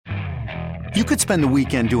You could spend the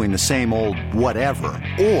weekend doing the same old whatever,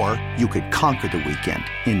 or you could conquer the weekend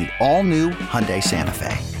in the all-new Hyundai Santa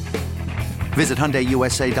Fe. Visit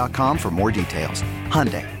HyundaiUSA.com for more details.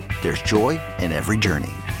 Hyundai, there's joy in every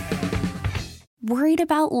journey. Worried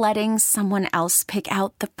about letting someone else pick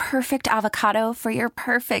out the perfect avocado for your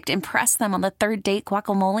perfect impress them on the third date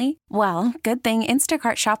guacamole? Well, good thing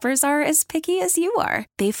Instacart shoppers are as picky as you are.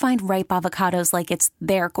 They find ripe avocados like it's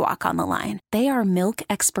their guac on the line. They are milk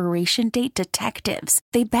expiration date detectives.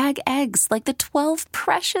 They bag eggs like the 12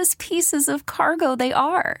 precious pieces of cargo they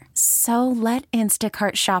are. So let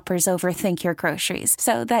Instacart shoppers overthink your groceries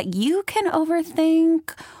so that you can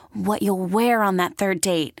overthink what you'll wear on that third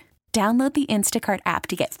date. Download the Instacart app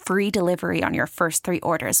to get free delivery on your first 3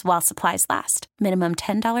 orders while supplies last. Minimum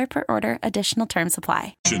 $10 per order. Additional terms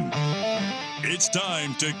apply. It's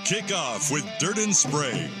time to kick off with Dirt and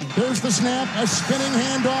Sprague. Here's the snap, a spinning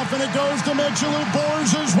handoff, and it goes to Mitchell, who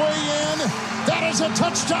bores his way in. That is a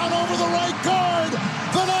touchdown over the right guard.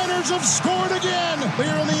 The Niners have scored again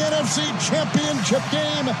here in the NFC Championship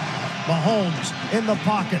game. Mahomes in the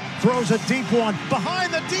pocket, throws a deep one.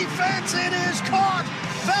 Behind the defense, it is caught.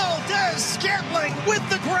 Valdez-Scantling with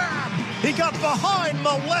the grab. He got behind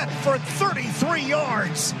Millette for 33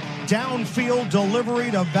 yards. Downfield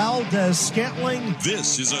delivery to Valdez-Scantling.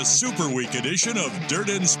 This is a Super Week edition of Dirt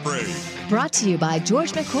and Sprague. Brought to you by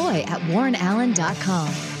George McCoy at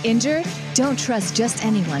WarrenAllen.com. Injured? Don't trust just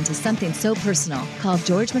anyone to something so personal. Call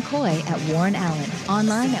George McCoy at Warren Allen.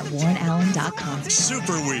 Online at WarrenAllen.com.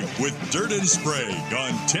 Super Week with Dirt and Sprague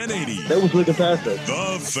on 1080. That was looking past it.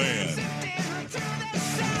 The Fan.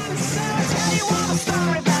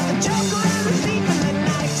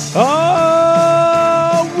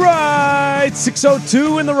 All right,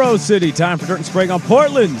 6:02 in the Rose City. Time for Dirt and Sprague on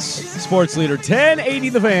Portland's sports leader, 1080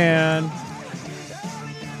 The Fan.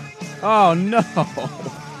 Oh, no.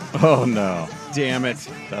 Oh, no. Damn it.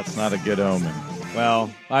 That's not a good omen.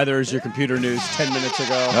 Well, either is your computer news 10 minutes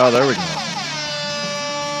ago. Oh, there we go.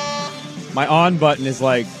 My on button is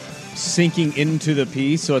like sinking into the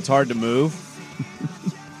piece, so it's hard to move.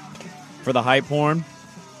 For the hype horn.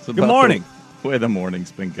 Good morning. The way the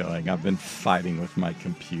morning's been going, I've been fighting with my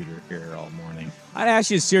computer here all morning. I'd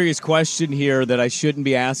ask you a serious question here that I shouldn't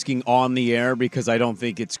be asking on the air because I don't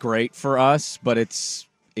think it's great for us, but it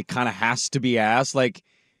kind of has to be asked. Like,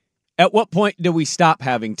 at what point do we stop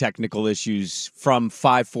having technical issues from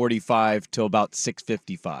 5:45 till about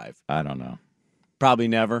 6:55? I don't know. Probably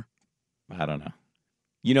never. I don't know.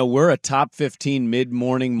 You know, we're a top 15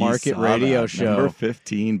 mid-morning market radio show. Number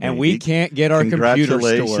 15, baby. And we can't get our computer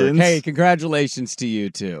to work. Hey, congratulations to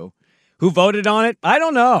you, too. Who voted on it? I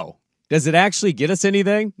don't know. Does it actually get us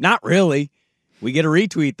anything? Not really. We get a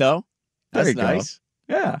retweet, though. That's nice.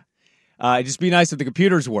 Yeah. It'd just be nice if the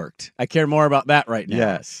computers worked. I care more about that right now.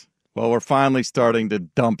 Yes. Well, we're finally starting to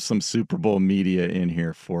dump some Super Bowl media in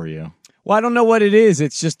here for you. Well, I don't know what it is.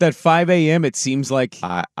 It's just that 5 a.m., it seems like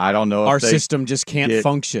I don't know if our system just can't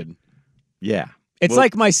function. Yeah. It's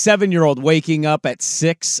like my 7-year-old waking up at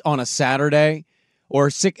 6 on a Saturday,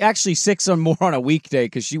 or 6 or more on a weekday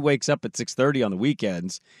because she wakes up at 6:30 on the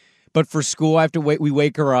weekends. But for school, I have to wait. We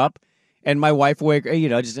wake her up, and my wife wake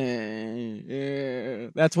her, just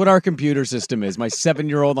that's what our computer system is. My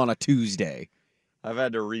 7-year-old on a Tuesday. I've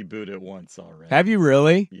had to reboot it once already. Have you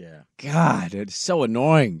really? Yeah. God, it's so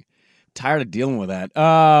annoying. Tired of dealing with that.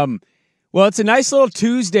 Well, it's a nice little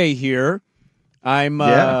Tuesday here. I'm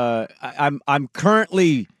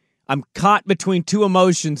caught between two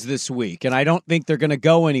emotions this week, and I don't think they're going to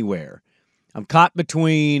go anywhere. I'm caught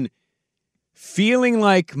between feeling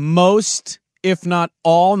like most, if not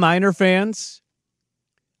all, Niner fans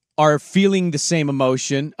are feeling the same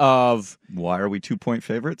emotion of, why are we 2-point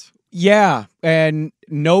favorites? Yeah, and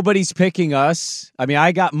nobody's picking us. I mean,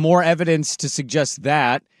 I got more evidence to suggest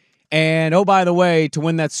that. And, oh, by the way, to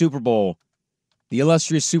win that Super Bowl, the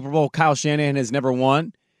illustrious Super Bowl Kyle Shanahan has never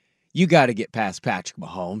won, you got to get past Patrick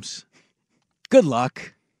Mahomes. Good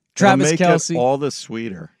luck. Travis Kelce. It all the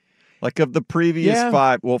sweeter. Like of the previous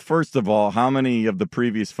 5, well, first of all, how many of the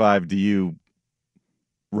previous 5 do you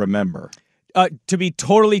remember? To be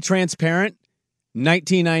totally transparent,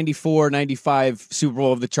 1994-95 Super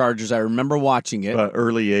Bowl of the Chargers, I remember watching it.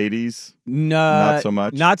 Early 80s? No, not so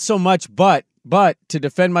much? Not so much, but to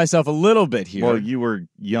defend myself a little bit here. Well, you were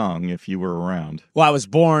young if you were around. Well, I was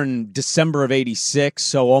born December of 86,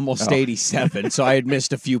 so almost 87, so I had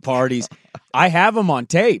missed a few parties. I have them on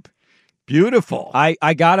tape. Beautiful. I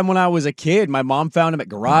got them when I was a kid. My mom found them at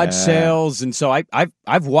garage sales, and so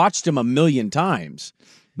I've watched them a million times.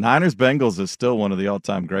 Niners-Bengals is still one of the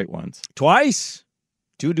all-time great ones. Twice.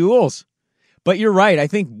 2 duels. But you're right. I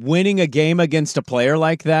think winning a game against a player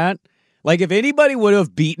like that, Like, if anybody would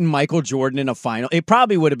have beaten Michael Jordan in a final, it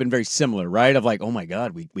probably would have been very similar, right? Of like, oh my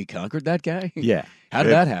God, we conquered that guy? Yeah. How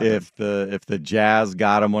did that happen? If the Jazz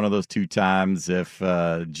got him one of those 2 times, if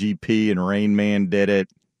GP and Rain Man did it,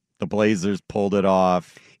 the Blazers pulled it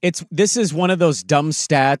off. This is one of those dumb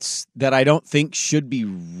stats that I don't think should be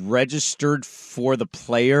registered for the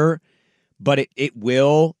player, but it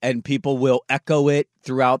will, and people will echo it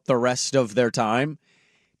throughout the rest of their time.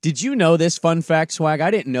 Did you know this fun fact, Swag? I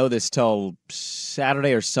didn't know this till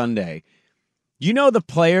Saturday or Sunday. You know the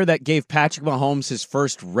player that gave Patrick Mahomes his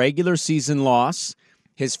first regular season loss,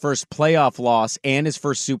 his first playoff loss, and his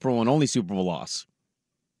first Super Bowl and only Super Bowl loss?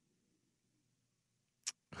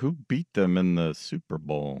 Who beat them in the Super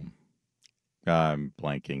Bowl? I'm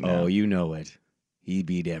blanking now. Oh, you know it. He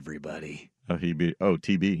beat everybody.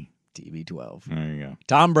 TB. TB12. There you go.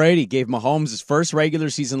 Tom Brady gave Mahomes his first regular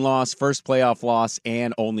season loss, first playoff loss,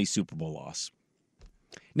 and only Super Bowl loss.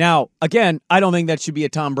 Now, again, I don't think that should be a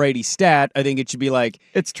Tom Brady stat. I think it should be like...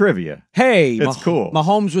 It's trivia. Hey, it's cool.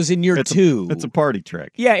 Mahomes was in year 2. It's a party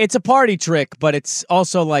trick. Yeah, it's a party trick, but it's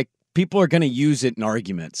also like people are going to use it in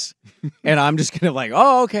arguments. And I'm just going to like,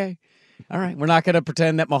 oh, okay. All right. We're not going to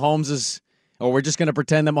pretend that we're just going to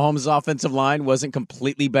pretend that Mahomes' offensive line wasn't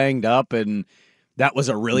completely banged up and... That was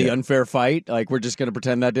a really unfair fight. Like, we're just going to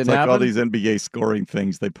pretend that didn't happen. All these NBA scoring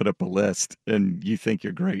things, they put up a list, and you think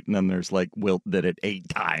you're great, and then there's like Wilt did it 8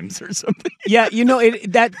 times or something. Yeah,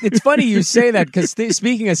 it's funny you say that because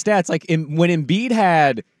speaking of stats, like when Embiid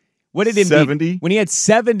had what did Embiid 70? When he had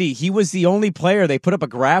 70, he was the only player. They put up a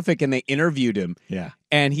graphic and they interviewed him. Yeah,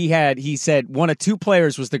 and he said one of 2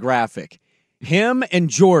 players was the graphic. Him and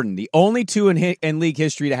Jordan, the only 2 in league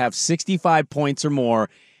history to have 65 points or more.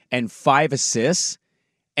 And 5 assists,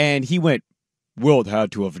 and he went, Wilt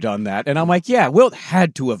had to have done that. And I'm like, yeah, Wilt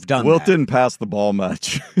had to have done that. Wilt didn't pass the ball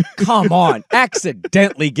much. Come on,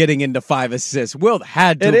 accidentally getting into 5 assists. Wilt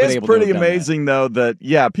had to have been able to have done that. It is pretty amazing, though,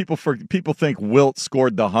 that, people think Wilt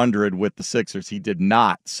scored the 100 with the Sixers. He did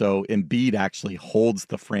not. So Embiid actually holds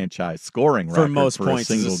the franchise scoring record for most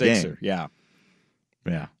points as a Sixer. Game.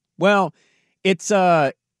 Yeah. Well, it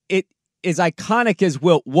as iconic as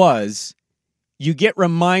Wilt was, you get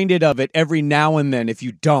reminded of it every now and then if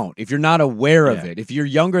you're not aware of it. If you're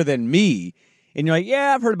younger than me and you're like,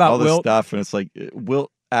 yeah, I've heard about all this Wilt. Stuff, and it's like,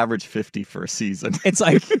 Wilt averaged 50 for a season. It's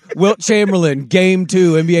like Wilt Chamberlain, Game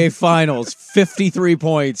 2, NBA Finals, 53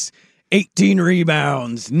 points, 18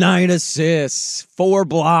 rebounds, 9 assists, 4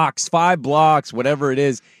 blocks, 5 blocks, whatever it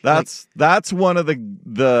is. That's one of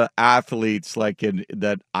the athletes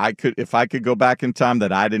that I could, if I could go back in time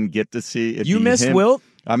that I didn't get to see. You missed him. Wilt?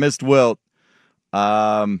 I missed Wilt.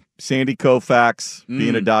 Sandy Koufax,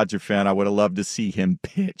 being a Dodger fan, I would have loved to see him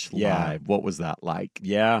pitch live. What was that like?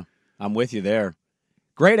 Yeah, I'm with you there.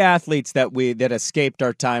 Great athletes that escaped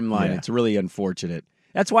our timeline. Yeah. It's really unfortunate.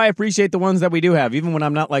 That's why I appreciate the ones that we do have, even when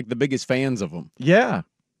I'm not like the biggest fans of them. Yeah,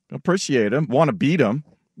 appreciate them. Want to beat them.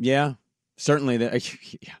 Yeah, certainly.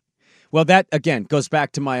 Yeah. Well, that again goes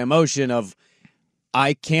back to my emotion of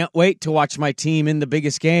I can't wait to watch my team in the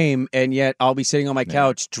biggest game, and yet I'll be sitting on my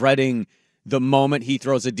couch dreading the moment he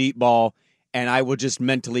throws a deep ball, and I will just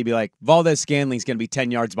mentally be like, Valdez-Scanling's going to be 10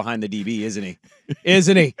 yards behind the DB, isn't he?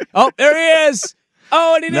 Isn't he? Oh, there he is!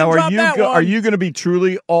 Oh, and he didn't drop that one. Are you going to be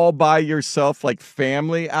truly all by yourself, like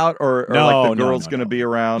family out, or like the girl's going to be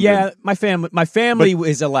around? Yeah, my family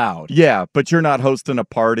is allowed. Yeah, but you're not hosting a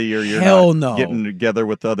party or you're not getting together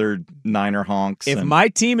with other Niner honks. If my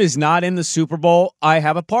team is not in the Super Bowl, I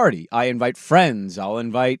have a party. I invite friends. I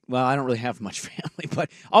don't really have much family, but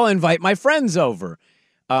I'll invite my friends over.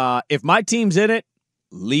 If my team's in it,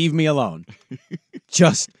 leave me alone.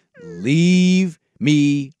 Just leave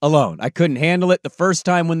me alone. I couldn't handle it the first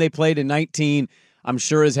time when they played in 19. I'm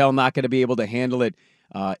sure as hell not going to be able to handle it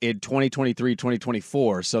in 2023,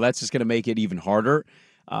 2024. So that's just going to make it even harder.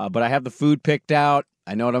 But I have the food picked out.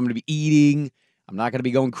 I know what I'm going to be eating. I'm not going to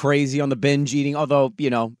be going crazy on the binge eating. Although,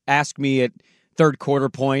 ask me at third quarter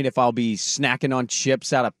point if I'll be snacking on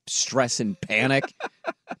chips out of stress and panic.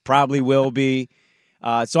 Probably will be.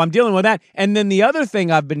 So I'm dealing with that. And then the other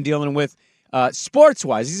thing I've been dealing with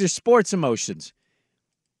sports-wise, these are sports emotions.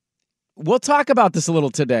 We'll talk about this a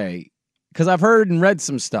little today because I've heard and read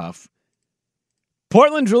some stuff.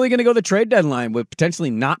 Portland's really going to go the trade deadline with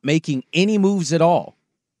potentially not making any moves at all.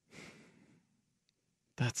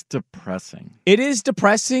 That's depressing. It is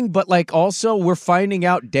depressing, but also we're finding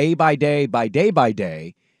out day by day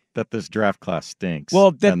that this draft class stinks.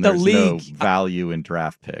 Well, that and the there's league no value in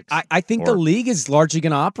draft picks. I think the league is largely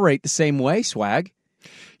going to operate the same way, Swag.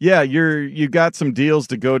 Yeah, you got some deals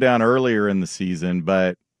to go down earlier in the season,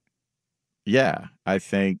 but yeah, I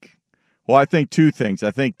think Well, I think two things.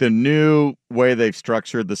 I think the new way they've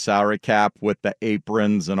structured the salary cap with the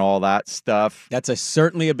aprons and all that stuff. That's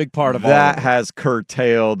certainly a big part of that. all of it. Has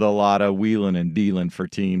curtailed a lot of wheeling and dealing for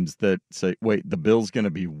teams that say, wait, the bill's going to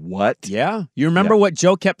be what? Yeah. You remember what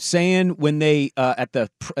Joe kept saying when they, at the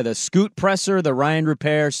Scoot presser, the Ryan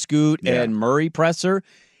Repair, Scoot, and Murray presser?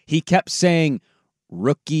 He kept saying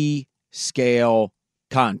rookie scale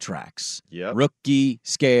contracts. Yep. Rookie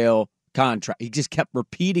scale contract. He just kept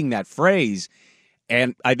repeating that phrase.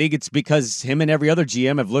 And I think it's because him and every other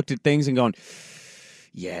GM have looked at things and gone,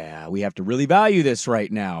 yeah, we have to really value this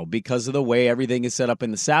right now because of the way everything is set up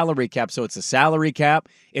in the salary cap. So it's a salary cap.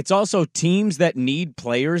 It's also teams that need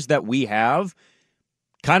players that we have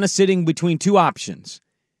kind of sitting between two options.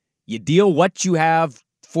 You deal what you have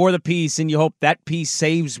for the piece and you hope that piece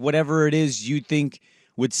saves whatever it is you think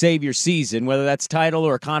would save your season, whether that's title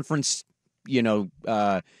or a conference,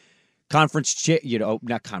 not conference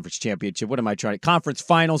championship. What am I trying to? Conference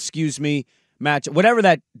final, match, whatever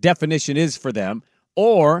that definition is for them.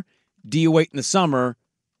 Or do you wait in the summer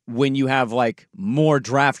when you have like more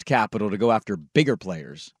draft capital to go after bigger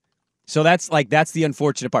players? So that's the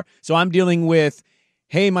unfortunate part. So I'm dealing with,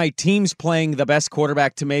 hey, my team's playing the best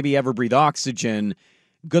quarterback to maybe ever breathe oxygen.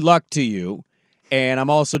 Good luck to you. And I'm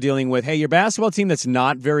also dealing with, hey, your basketball team that's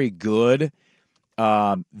not very good,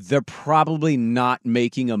 they're probably not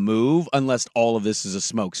making a move unless all of this is a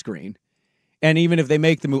smokescreen. And even if they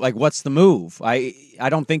make the move, like, what's the move? I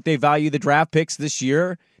don't think they value the draft picks this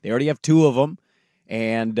year. They already have 2 of them.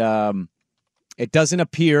 And it doesn't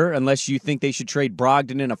appear, unless you think they should trade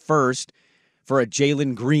Brogdon in a first, for a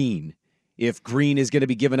Jalen Green, if Green is going to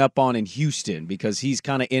be given up on in Houston, because he's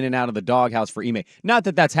kind of in and out of the doghouse for Ime. Not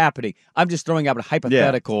that that's happening. I'm just throwing out a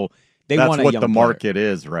hypothetical. They That's want a what young the player. market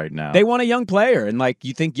is right now. They want a young player. And, like,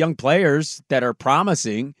 you think young players that are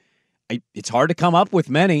promising, it's hard to come up with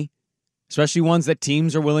many. Especially ones that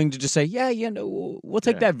teams are willing to just say, we'll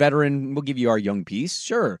take that veteran. We'll give you our young piece.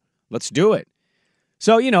 Sure, let's do it.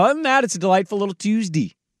 So, other than that, it's a delightful little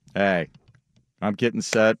Tuesday. Hey, I'm getting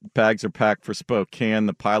set. Bags are packed for Spokane.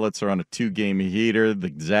 The Pilots are on a 2-game heater.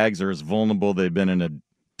 The Zags are as vulnerable. They've been in a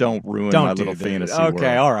don't ruin my little fantasy world.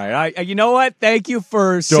 Okay, all right. You know what? Thank you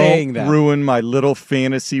for saying that. Don't ruin my little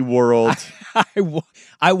fantasy world.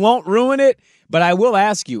 I won't ruin it. But I will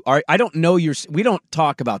ask you, I don't know we don't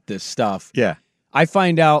talk about this stuff. Yeah. I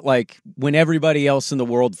find out like when everybody else in the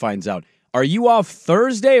world finds out. Are you off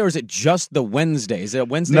Thursday or is it just the Wednesday? Is it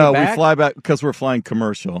Wednesday No, back? we fly back because we're flying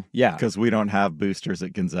commercial. Yeah. Because we don't have boosters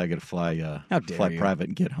at Gonzaga to fly private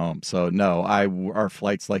and get home. So, no, our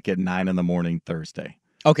flight's like at 9 in Thursday.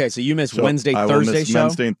 Okay, so you miss Wednesday, I Thursday will miss show?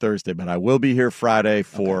 Wednesday and Thursday, but I will be here Friday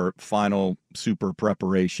for final super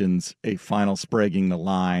preparations, a final spraguing the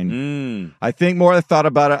line. I think more I thought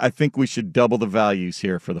about it, I think we should double the values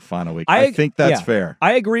here for the final week. I think that's fair.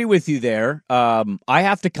 I agree with you there. I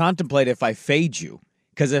have to contemplate if I fade you,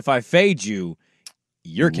 because if I fade you,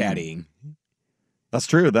 you're caddying. That's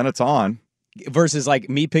true. Then it's on. Versus like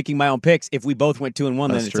me picking my own picks. If we both went 2-1,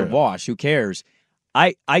 then it's a wash. Who cares?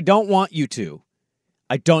 I don't want you to.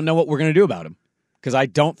 I don't know what we're going to do about him because I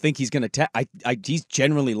don't think he's going to he's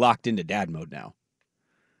generally locked into dad mode now.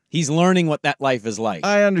 He's learning what that life is like.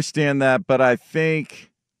 I understand that, but I think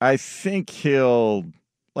he'll,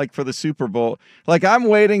 like, for the Super Bowl, like, I'm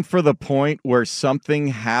waiting for the point where something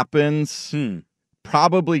happens,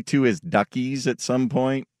 probably to his Duckies at some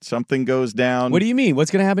point. Something goes down. What do you mean? What's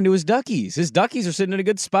going to happen to his Duckies? His Duckies are sitting in a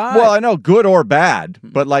good spot. Well, I know, good or bad,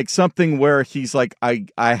 but like something where he's like, I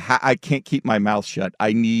can't keep my mouth shut.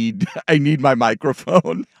 I need my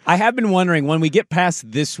microphone. I have been wondering when we get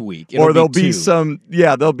past this week, or there'll be some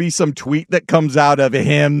tweet that comes out of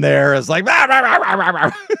him there as like,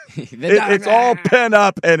 it's all pent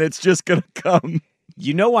up and it's just gonna come.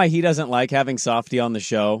 You know why he doesn't like having Softy on the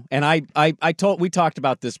show? And we talked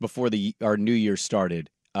about this before our New Year started.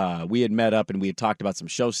 We had met up and we had talked about some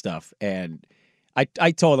show stuff, and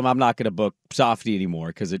I told him I'm not going to book Softy anymore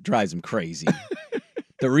because it drives him crazy.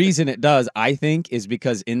 The reason it does, I think, is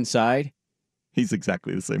because inside he's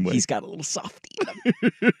exactly the same way. He's got a little Softy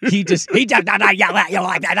in him.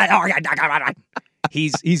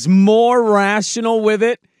 He's more rational with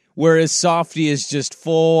it. Whereas Softy is just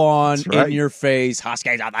full on in your face.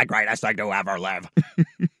 Huskies are the greatest thing to ever live.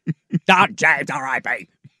 Don James, R.I.P.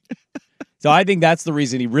 So I think that's the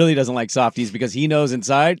reason he really doesn't like Softies, because he knows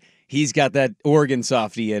inside he's got that Oregon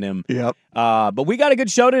Softy in him. Yep. But we got a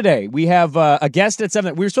good show today. We have a guest at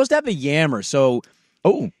 7. We were supposed to have the Yammer. So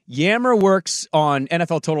Yammer works on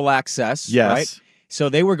NFL Total Access. Yes. Right? So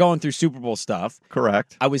they were going through Super Bowl stuff.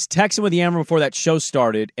 Correct. I was texting with Yammer before that show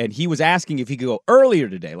started, and he was asking if he could go earlier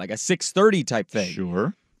today, like a 6:30 type thing.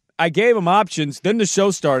 Sure. I gave him options. Then the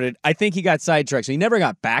show started. I think he got sidetracked, so he never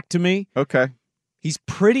got back to me. Okay. He's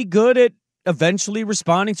pretty good at eventually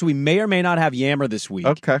responding, so we may or may not have Yammer this week.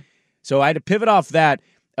 Okay. So I had to pivot off that.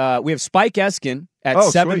 We have Spike Eskin at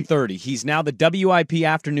 7:30. He's now the WIP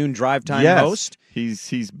afternoon drive time host.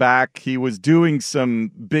 He's back. He was doing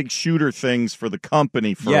some big shooter things for the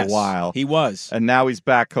company for a while. He was. And now he's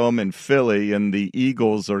back home in Philly, and the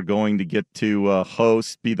Eagles are going to get to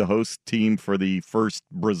be the host team for the first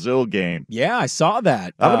Brazil game. Yeah, I saw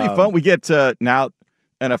that. That'll be fun. We get now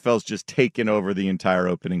NFL's just taken over the entire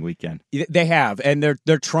opening weekend. They have, and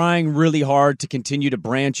they're trying really hard to continue to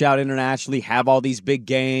branch out internationally, have all these big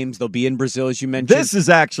games. They'll be in Brazil, as you mentioned. This is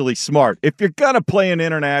actually smart. If you're going to play an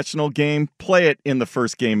international game, play it in the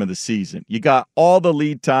first game of the season. You got all the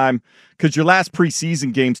lead time because your last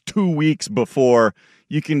preseason game's 2 weeks before.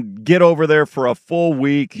 You can get over there for a full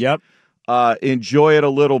week. Yep. Enjoy it a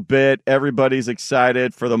little bit. Everybody's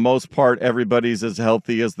excited. For the most part, everybody's as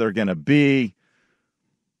healthy as they're going to be.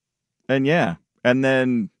 And and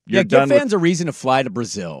then you're done. Give fans a reason to fly to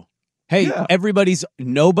Brazil. Hey,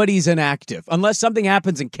 nobody's inactive unless something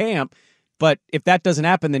happens in camp. But if that doesn't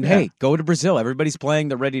happen, then hey, go to Brazil. Everybody's playing;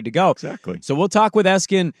 they're ready to go. Exactly. So we'll talk with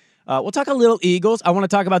Eskin. We'll talk a little Eagles. I want to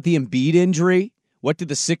talk about the Embiid injury. What do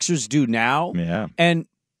the Sixers do now? Yeah. And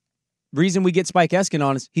reason we get Spike Eskin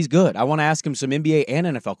on is he's good. I want to ask him some NBA and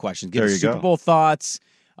NFL questions. Get his Super Bowl thoughts,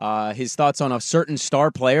 his thoughts on a certain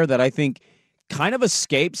star player that I think kind of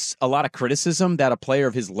escapes a lot of criticism that a player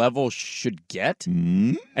of his level should get.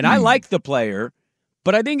 Mm-hmm. And I like the player,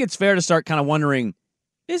 but I think it's fair to start kind of wondering,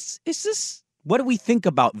 is this, what do we think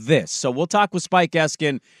about this? So we'll talk with Spike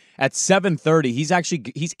Eskin at 7:30.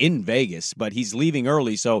 He's in Vegas, but he's leaving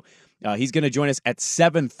early, so he's going to join us at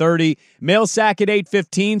 7:30. Mail sack at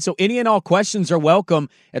 8:15. So any and all questions are welcome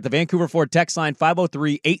at the Vancouver Ford text line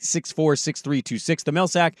 503-864-6326. The mail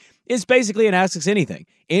sack is basically an Ask Us Anything.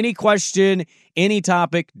 Any question, any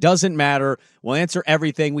topic, doesn't matter. We'll answer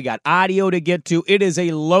everything. We got audio to get to. It is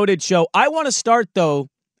a loaded show. I want to start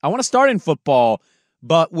in football,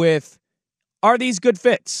 but with, are these good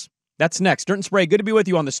fits? That's next. Dirt and Sprague, good to be with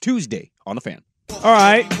you on this Tuesday on The Fan. All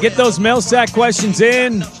right, get those mail sack questions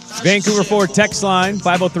in. Vancouver Ford text line,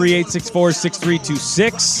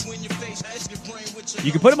 503-864-6326.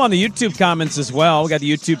 You can put them on the YouTube comments as well. We got the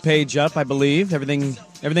YouTube page up, I believe. Everything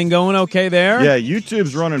going okay there? Yeah,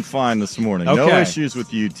 YouTube's running fine this morning. Okay. No issues with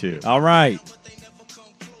YouTube. All right.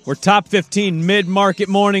 We're top 15 mid-market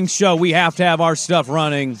morning show. We have to have our stuff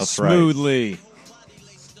running smoothly. Right.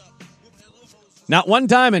 Not one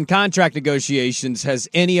time in contract negotiations has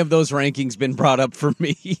any of those rankings been brought up for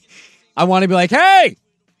me. I want to be like, hey,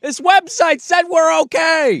 this website said we're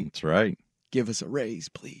okay. That's right. Give us a raise,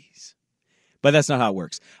 please. But that's not how it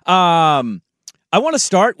works. I want to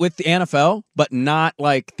start with the NFL, but not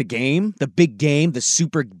like the game, the big game, the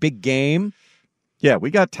super big game. Yeah,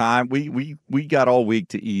 we got time. We got all week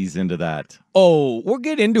to ease into that. Oh, we'll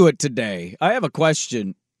get into it today. I have a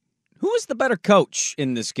question. Who is the better coach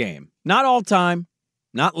in this game? Not all time,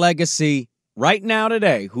 not legacy. Right now,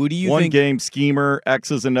 today, who do you think? One game schemer,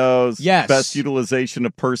 X's and O's. Yes. Best utilization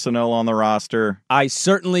of personnel on the roster. I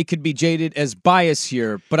certainly could be jaded as bias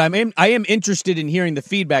here, but I am interested in hearing the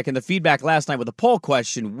feedback, and the feedback last night with the poll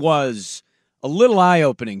question was a little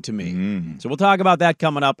eye-opening to me. So we'll talk about that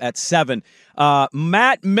coming up at 7.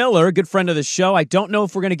 Matt Miller, good friend of the show. I don't know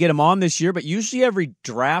if we're going to get him on this year, but usually every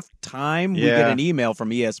draft time we get an email from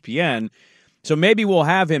ESPN. So maybe we'll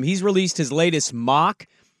have him. He's released his latest mock.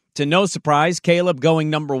 To no surprise, Caleb going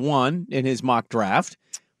number 1 in his mock draft.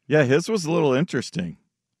 Yeah, his was a little interesting.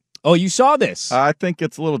 Oh, you saw this? I think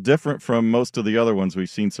it's a little different from most of the other ones we've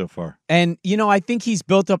seen so far. And, I think he's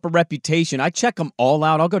built up a reputation. I check them all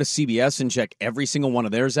out. I'll go to CBS and check every single one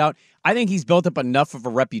of theirs out. I think he's built up enough of a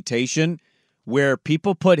reputation where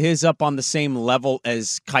people put his up on the same level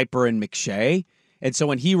as Kuiper and McShay. And so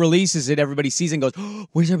when he releases it, everybody sees it and goes, oh,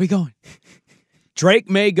 where's everybody going? Drake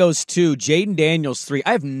May goes 2, Jaden Daniels 3.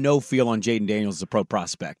 I have no feel on Jaden Daniels as a pro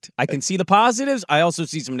prospect. I can see the positives. I also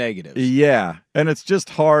see some negatives. Yeah, and it's just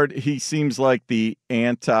hard. He seems like the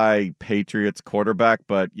anti-Patriots quarterback,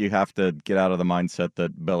 but you have to get out of the mindset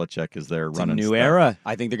that Belichick is there running a new stuff. era.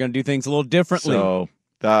 I think they're going to do things a little differently. So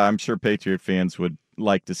I'm sure Patriot fans would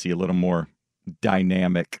like to see a little more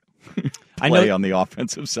dynamic play on the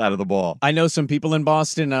offensive side of the ball. I know some people in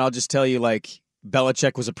Boston, and I'll just tell you,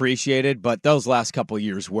 Belichick was appreciated, but those last couple of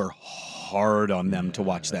years were hard on them to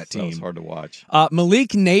watch that team. That was hard to watch.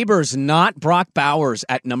 Malik Neighbors, not Brock Bowers,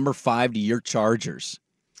 at number 5 to your Chargers.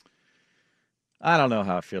 I don't know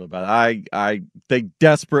how I feel about it. They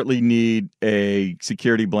desperately need a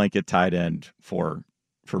security blanket tight end for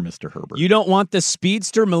for Mr. Herbert. You don't want the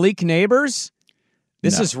speedster Malik Neighbors?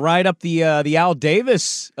 This is right up the Al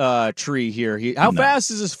Davis tree here. How fast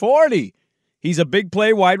is his 40? He's a big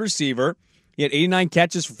play wide receiver. He had 89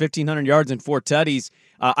 catches for 1,500 yards and 4 tutties.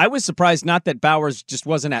 I was surprised not that Bowers just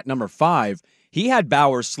wasn't at number 5. He had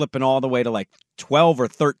Bowers slipping all the way to like 12 or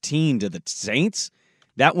 13 to the Saints.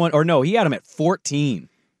 That one, or no, he had him at 14.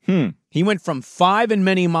 He went from 5 in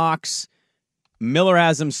many mocks. Miller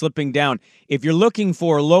has him slipping down. If you're looking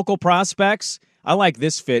for local prospects, I like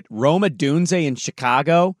this fit. Rome Odunze in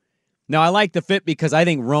Chicago. Now, I like the fit because I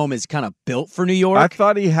think Rome is kind of built for New York. I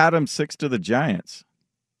thought he had him 6 to the Giants.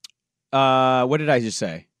 What did I just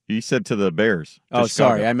say? You said to the Bears. Oh,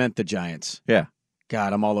 sorry. I meant the Giants. Yeah.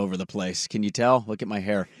 God, I'm all over the place. Can you tell? Look at my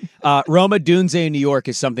hair. Rome Odunze in New York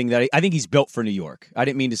is something that I think he's built for New York. I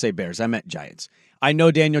didn't mean to say Bears. I meant Giants. I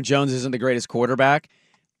know Daniel Jones isn't the greatest quarterback,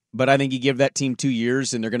 but I think you give that team 2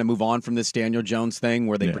 years, and they're going to move on from this Daniel Jones thing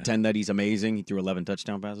where they pretend that he's amazing. He threw 11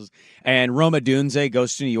 touchdown passes. And Rome Odunze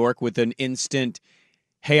goes to New York with an instant,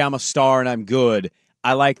 hey, I'm a star and I'm good.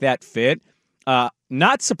 I like that fit.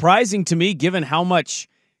 Not surprising to me, given how much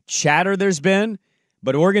chatter there's been,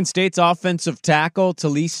 but Oregon State's offensive tackle,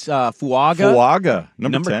 Talise Fuaga.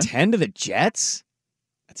 Number 10 to the Jets.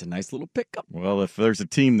 That's a nice little pickup. Well, if there's a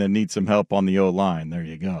team that needs some help on the O-line, there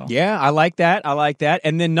you go. Yeah, I like that.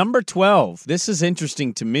 And then number 12, this is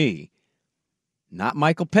interesting to me. Not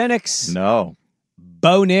Michael Penix. No.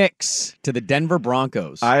 Bo Nix to the Denver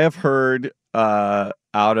Broncos. I have heard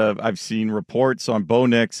I've seen reports on Bo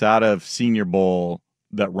Nix out of Senior Bowl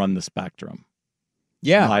that run the spectrum.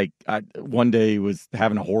 Yeah. Like one day he was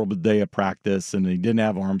having a horrible day of practice and he didn't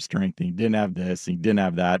have arm strength and he didn't have this and he didn't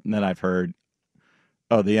have that. And then I've heard,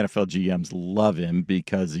 the NFL GMs love him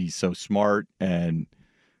because he's so smart and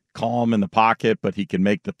calm in the pocket, but he can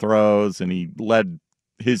make the throws and he led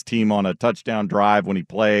his team on a touchdown drive when he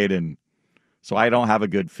played. And so I don't have a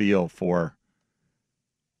good feel for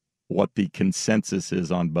what the consensus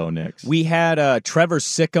is on Bo Nix. We had Trevor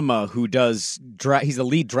Sikkema, who does he's the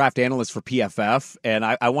lead draft analyst for PFF, and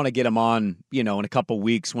I want to get him on, in a couple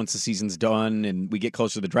weeks once the season's done and we get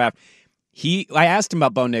closer to the draft. I asked him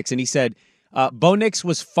about Bo Nix, and he said Bo Nix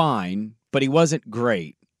was fine, but he wasn't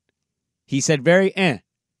great. He said very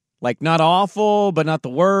like not awful, but not the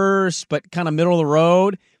worst, but kind of middle of the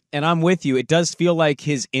road. And I'm with you. It does feel like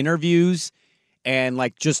his interviews and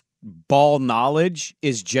like just ball knowledge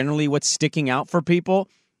is generally what's sticking out for people.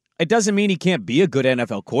 It doesn't mean he can't be a good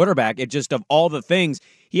NFL quarterback. It just, of all the things,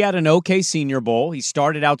 he had an okay Senior Bowl. He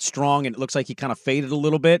started out strong, and it looks like he kind of faded a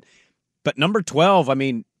little bit. But number 12, I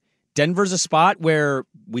mean, Denver's a spot where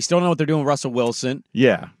we still don't know what they're doing with Russell Wilson.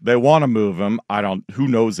 Yeah, they want to move him. Who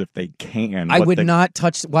knows if they can. I would not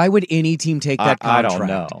touch. Why would any team take that contract? I don't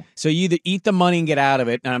know. So you either eat the money and get out of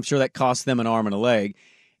it, and I'm sure that costs them an arm and a leg.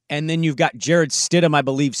 And then you've got Jared Stidham, I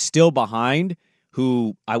believe, still behind,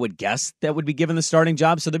 who I would guess that would be given the starting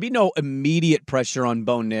job. So there'd be no immediate pressure on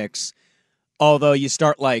Bo Nix. Although you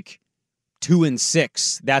start like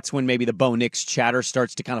 2-6, that's when maybe the Bo Nix chatter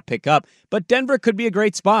starts to kind of pick up. But Denver could be a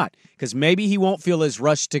great spot because maybe he won't feel as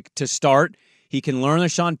rushed to start. He can learn the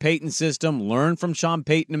Sean Payton system, learn from Sean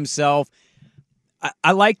Payton himself.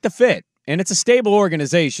 I like the fit. And it's a stable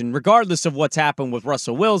organization, regardless of what's happened with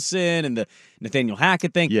Russell Wilson and the Nathaniel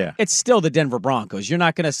Hackett thing. Yeah. It's still the Denver Broncos. You're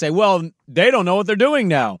not going to say, well, they don't know what they're doing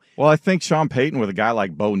now. Well, I think Sean Payton with a guy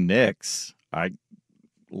like Bo Nix, a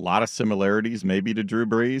lot of similarities maybe to Drew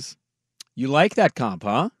Brees. You like that comp,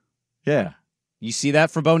 huh? Yeah. You see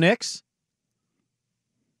that for Bo Nix?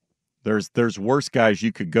 There's worse guys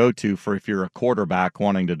you could go to for if you're a quarterback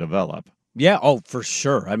wanting to develop. Yeah, for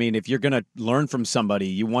sure. I mean, if you're going to learn from somebody,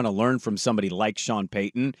 you want to learn from somebody like Sean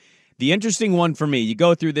Payton. The interesting one for me, you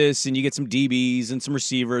go through this and you get some DBs and some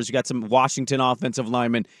receivers. You got some Washington offensive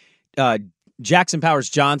linemen. Jackson Powers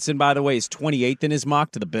Johnson, by the way, is 28th in his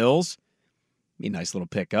mock to the Bills. Be a nice little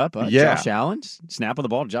pickup. Josh Allen, snap of the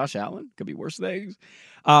ball to Josh Allen. Could be worse things.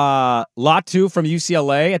 Latu from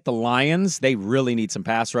UCLA at the Lions. They really need some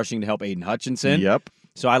pass rushing to help Aiden Hutchinson. Yep.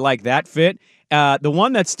 So I like that fit. The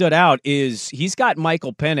one that stood out is he's got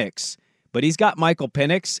Michael Penix, but he's got Michael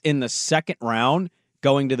Penix in the second round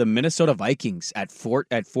going to the Minnesota Vikings at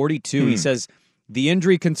 42. He says the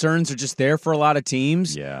injury concerns are just there for a lot of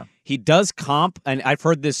teams. Yeah. He does comp, and I've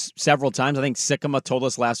heard this several times. I think Sikkema told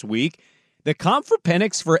us last week. The comp for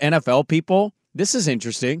Penix for NFL people, this is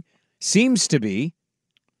interesting, seems to be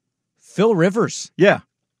Phil Rivers. Yeah.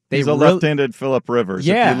 He's a left-handed Phillip Rivers.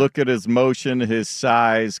 Yeah. If you look at his motion, his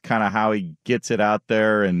size, kind of how he gets it out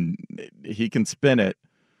there, and he can spin it.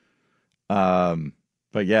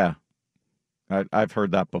 But yeah, I've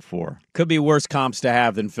heard that before. Could be worse comps to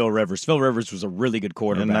have than Phil Rivers. Phil Rivers was a really good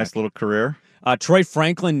quarterback. And a nice little career. Troy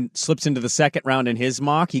Franklin slips into the second round in his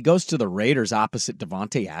mock. He goes to the Raiders opposite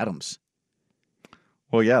Devontae Adams.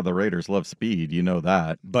 Well, yeah, the Raiders love speed. You know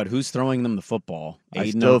that. But who's throwing them the football? I Aiden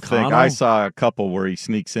still O'Connell? think I saw a couple where he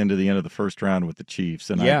sneaks into the end of the first round with the Chiefs.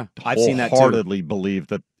 And I've seen that too. wholeheartedly believe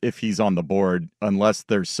that if he's on the board, unless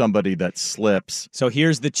there's somebody that slips. So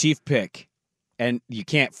here's the Chief pick. And you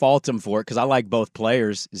can't fault him for it because I like both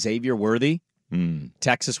players. Xavier Worthy,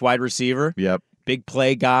 Texas wide receiver. Yep. Big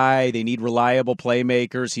play guy. They need reliable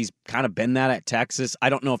playmakers. He's kind of been that at Texas. I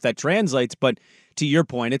don't know if that translates, but to your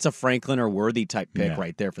point, it's a Franklin or Worthy type pick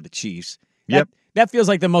right there for the Chiefs. Yep. That feels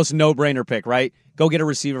like the most no-brainer pick, right? Go get a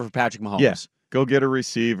receiver for Patrick Mahomes. Yeah. Go get a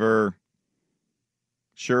receiver.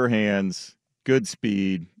 Sure hands. Good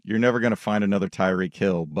speed. You're never going to find another Tyreek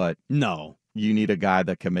Hill, but no, you need a guy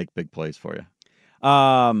that can make big plays for you.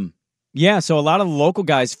 So a lot of the local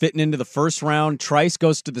guys fitting into the first round. Trice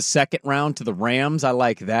goes to the second round to the Rams. I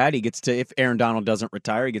like that. He gets to, if Aaron Donald doesn't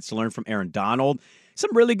retire, he gets to learn from Aaron Donald.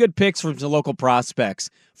 Some really good picks from the local prospects.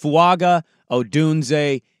 Fuaga,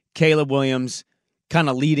 Odunze, Caleb Williams, kind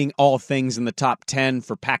of leading all things in the top 10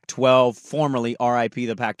 for Pac-12, formerly RIP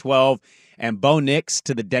the Pac-12. And Bo Nix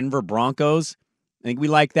to the Denver Broncos. I think we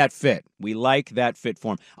like that fit. We like that fit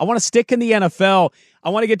for him. I want to stick in the NFL.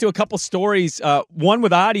 I want to get to a couple stories, one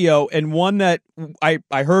with audio and one that I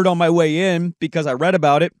heard on my way in because I read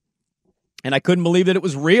about it, and I couldn't believe that it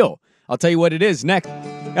was real. I'll tell you what it is next.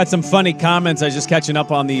 Got some funny comments. I was just catching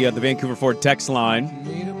up on the Vancouver Ford text line.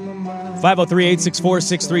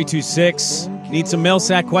 503-864-6326. Need some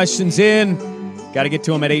Millsack questions in. Got to get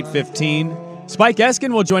to them at 8:15. Spike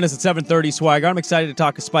Eskin will join us at 7:30, Swagger. I'm excited to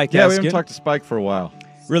talk to Spike Eskin. Yeah, we haven't talked to Spike for a while.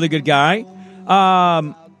 Really good guy.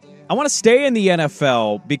 I want to stay in the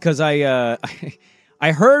NFL because I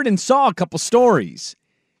heard and saw a couple stories.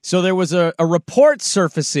 So there was a report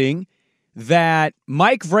surfacing that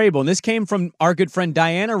Mike Vrabel, and this came from our good friend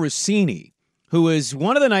Diana Rossini, who is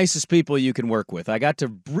one of the nicest people you can work with. I got to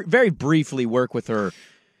very briefly work with her.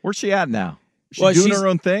 Where's she at now? She's doing her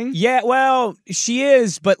own thing? Yeah, well, she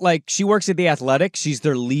is, but she works at The Athletic. She's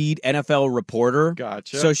their lead NFL reporter.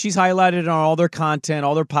 Gotcha. So she's highlighted on all their content,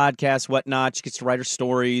 all their podcasts, whatnot. She gets to write her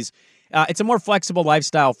stories. It's a more flexible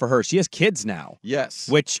lifestyle for her. She has kids now. Yes.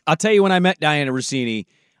 Which, I'll tell you, when I met Diana Rossini,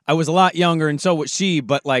 I was a lot younger, and so was she,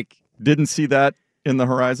 but Didn't see that in the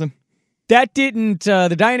horizon? That didn't,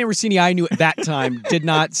 the Diana Rossini I knew at that time did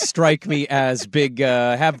not strike me as big,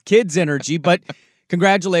 have kids energy, but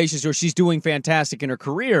congratulations to her. She's doing fantastic in her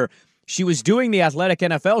career. She was doing the Athletic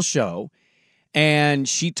NFL show, and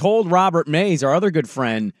she told Robert Mays, our other good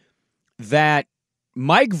friend, that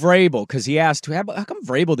Mike Vrabel, because he asked, how come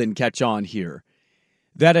Vrabel didn't catch on here?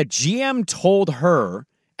 That a GM told her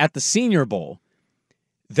at the Senior Bowl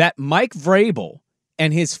that Mike Vrabel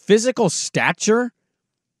and his physical stature,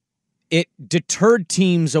 it deterred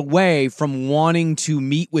teams away from wanting to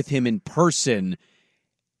meet with him in person,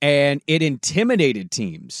 and it intimidated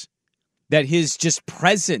teams. That his just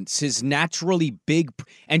presence, his naturally big,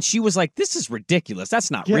 and she was like, this is ridiculous. That's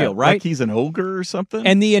not real, right? Like he's an ogre or something?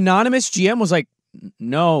 And the anonymous GM was like,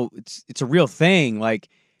 no, it's a real thing.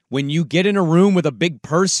 When you get in a room with a big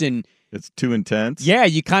person, it's too intense. Yeah,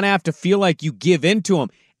 you kind of have to feel like you give in to him.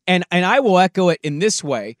 And I will echo it in this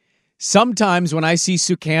way. Sometimes when I see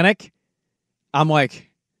Sukanik, I'm like,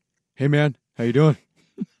 hey, man, how you doing?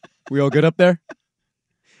 We all good up there?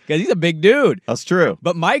 Because he's a big dude. That's true.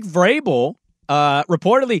 But Mike Vrabel,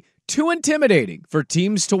 reportedly too intimidating for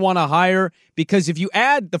teams to want to hire, because if you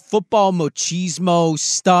add the football machismo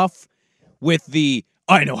stuff with the,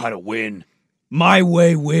 I know how to win, my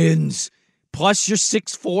way wins, plus you're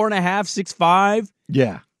 6'4.5", 6'5".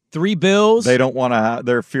 Yeah. 3 bills. They don't want to,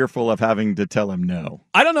 they're fearful of having to tell him no.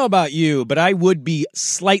 I don't know about you, but I would be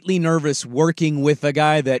slightly nervous working with a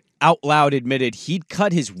guy that out loud admitted he'd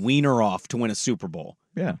cut his wiener off to win a Super Bowl.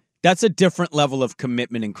 Yeah. That's a different level of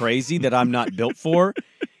commitment and crazy that I'm not built for.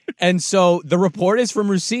 And so the report is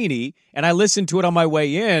from Rossini, and I listened to it on my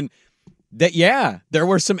way in, that, yeah, there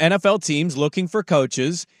were some NFL teams looking for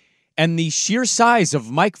coaches, and the sheer size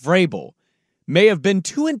of Mike Vrabel may have been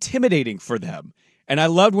too intimidating for them. And I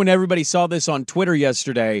loved when everybody saw this on Twitter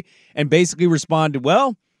yesterday and basically responded,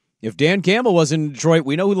 well, if Dan Campbell wasn't in Detroit,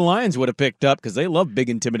 we know who the Lions would have picked up because they love big,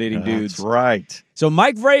 intimidating dudes. That's right. So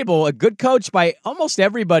Mike Vrabel, a good coach by almost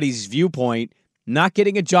everybody's viewpoint, not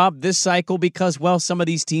getting a job this cycle because, well, some of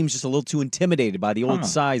these teams just a little too intimidated by the old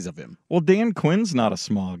size of him. Well, Dan Quinn's not a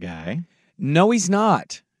small guy. No, he's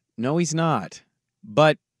not. No, he's not.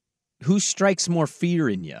 But who strikes more fear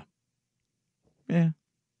in you? Yeah.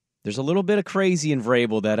 There's a little bit of crazy in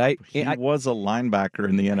Vrabel that He was a linebacker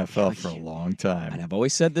in the NFL for a long time. And I've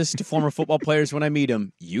always said this to former football players when I meet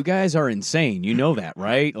them. You guys are insane. You know that,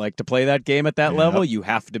 right? Like, to play that game at that level, you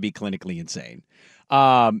have to be clinically insane.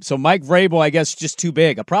 So Mike Vrabel, I guess, just too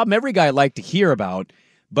big. A problem every guy liked to hear about,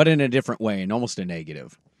 but in a different way and almost a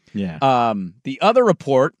negative. Yeah. The other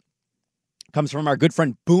report comes from our good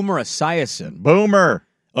friend Boomer Esiason. Boomer.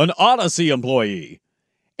 An Odyssey employee.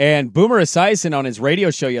 And Boomer Esiason on his radio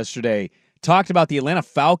show yesterday talked about the Atlanta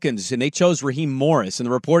Falcons, and they chose Raheem Morris. And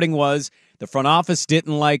the reporting was the front office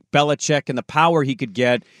didn't like Belichick and the power he could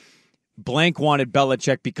get. Blank wanted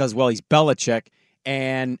Belichick because, well, he's Belichick.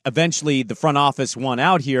 And eventually the front office won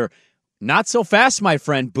out here. Not so fast, my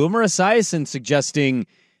friend. Boomer Esiason suggesting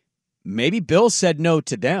maybe Bill said no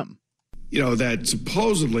to them. You know, that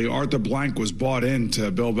supposedly Arthur Blank was bought into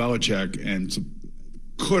Bill Belichick and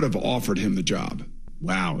could have offered him the job.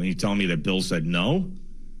 Wow, and you telling me that Bill said no?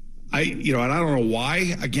 And I don't know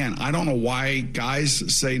why. Again, I don't know why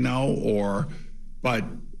guys say no, but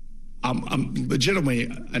I'm legitimately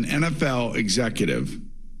an NFL executive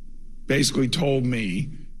basically told me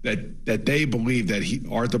that they believe that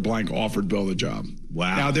Arthur Blank offered Bill the job.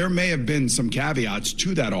 Wow. Now, there may have been some caveats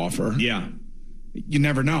to that offer. Yeah. You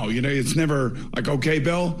never know. It's never like, okay,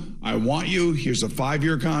 Bill, I want you. Here's a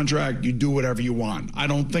 5-year contract. You do whatever you want. I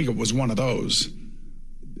don't think it was one of those.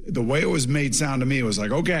 The way it was made sound to me was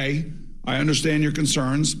like, okay, I understand your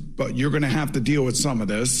concerns, but you're going to have to deal with some of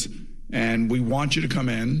this. And we want you to come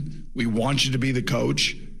in. We want you to be the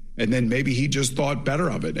coach. And then maybe he just thought better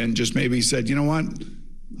of it and just maybe said, you know what?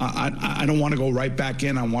 I don't want to go right back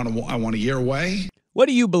in. I want a year away. What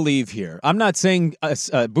do you believe here? I'm not saying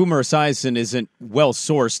Boomer Esiason isn't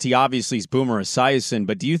well-sourced. He obviously is Boomer Esiason.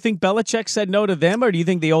 But do you think Belichick said no to them, or do you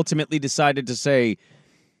think they ultimately decided to say,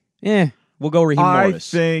 we'll go Raheem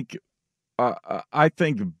Morris? I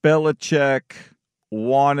think Belichick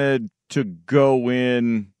wanted to go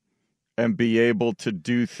in and be able to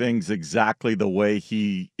do things exactly the way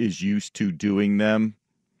he is used to doing them.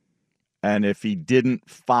 And if he didn't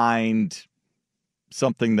find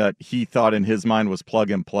something that he thought in his mind was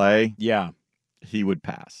plug and play, he would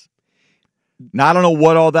pass. Now, I don't know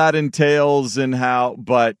what all that entails and how,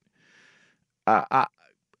 but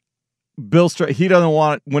Bill, he doesn't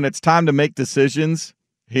want, when it's time to make decisions,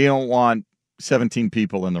 he don't want 17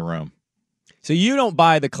 people in the room. So you don't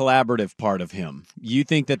buy the collaborative part of him. You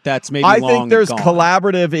think that that's maybe I long think there's gone.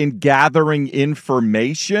 collaborative in gathering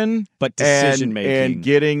information, but decision making and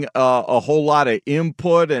getting a whole lot of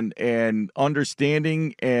input and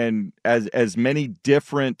understanding, and as many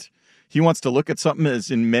different. He wants to look at something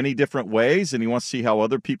as in many different ways, and he wants to see how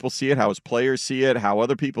other people see it, how his players see it, how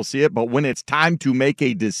other people see it. But when it's time to make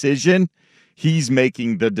a decision, he's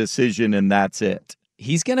making the decision, and that's it.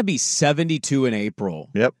 He's going to be 72 in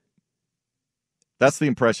April. Yep. That's the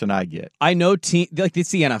impression I get. I know it's the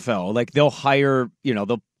NFL. Like, they'll hire,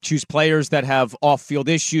 they'll choose players that have off-field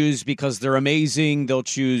issues because they're amazing. They'll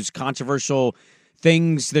choose controversial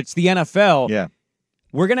things. That's the NFL. Yeah.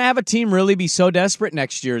 We're going to have a team really be so desperate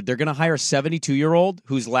next year. They're going to hire a 72-year-old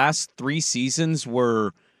whose last 3 seasons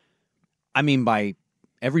were, by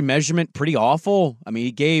every measurement, pretty awful.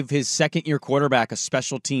 He gave his second-year quarterback a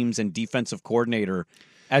special teams and defensive coordinator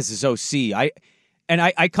as his OC.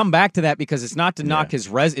 I come back to that because it's not to knock his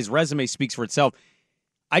resume speaks for itself.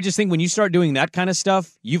 I just think when you start doing that kind of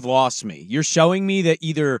stuff, you've lost me. You're showing me that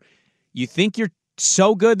either you think you're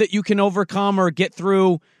so good that you can overcome or get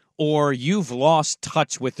through, or you've lost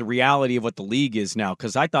touch with the reality of what the league is now,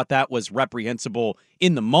 because I thought that was reprehensible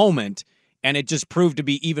in the moment, and it just proved to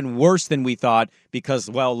be even worse than we thought because,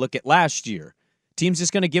 well, look at last year. Team's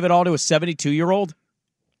just going to give it all to a 72-year-old?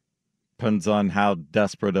 Depends on how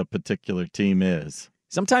desperate a particular team is.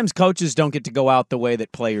 Sometimes coaches don't get to go out the way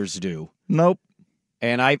that players do. Nope.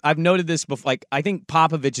 And I've noted this before. Like, I think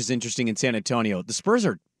Popovich is interesting in San Antonio. The Spurs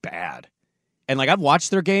are bad. And, I've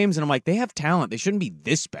watched their games, and I'm like, they have talent. They shouldn't be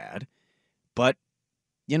this bad. But,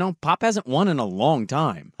 Pop hasn't won in a long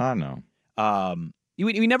time. I know.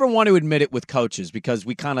 We never want to admit it with coaches because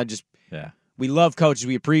we kind of just we love coaches.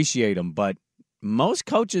 We appreciate them. But most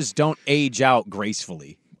coaches don't age out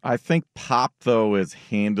gracefully. I think Pop, though, is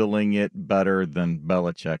handling it better than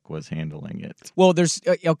Belichick was handling it. Well, there's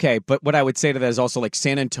okay, but what I would say to that is also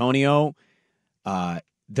San Antonio,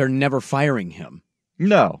 they're never firing him.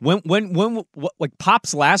 No. When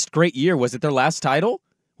Pop's last great year, was it their last title?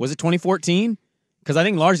 Was it 2014? Because I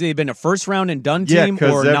think largely they've been a first round and done team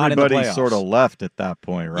or not in the playoffs. Everybody sort of left at that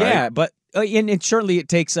point, right? Yeah, but and certainly it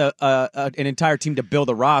takes an entire team to build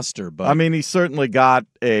a roster. But he certainly got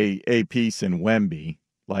a piece in Wemby.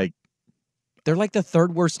 They're like the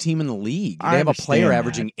third worst team in the league. They have a player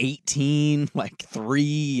averaging 18, like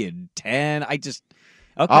 3 and 10. Okay.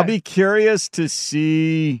 I'll be curious to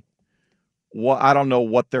see I don't know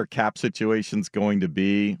what their cap situation's going to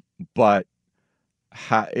be, but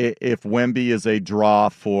if Wemby is a draw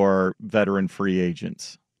for veteran free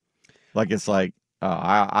agents. Like, it's like,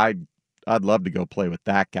 I'd love to go play with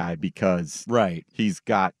that guy because he's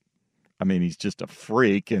just a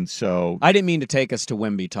freak. And so I didn't mean to take us to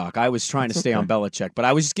Wemby talk. I was trying to stay on Belichick, but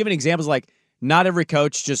I was just giving examples like not every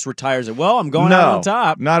coach just retires it. Well, I'm going out on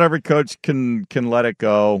top. Not every coach can let it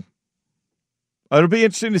go. It'll be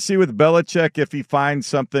interesting to see with Belichick if he finds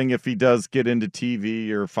something, if he does get into TV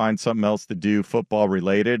or finds something else to do football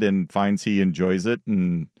related and finds he enjoys it,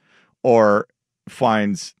 or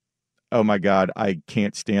finds, oh my God, I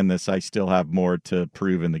can't stand this. I still have more to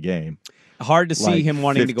prove in the game. Hard to see him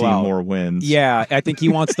wanting to go out. 15 more wins. Yeah, I think he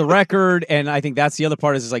wants the record, and I think that's the other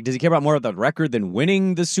part is like, does he care about more of the record than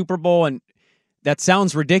winning the Super Bowl? And that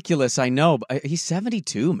sounds ridiculous, I know, but he's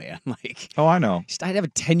 72, man. Like, oh, I know. I'd have a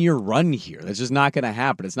 10-year run here. That's just not going to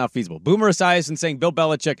happen. It's not feasible. Boomer Esiason saying Bill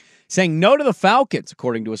Belichick saying no to the Falcons,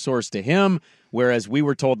 according to a source to him, whereas we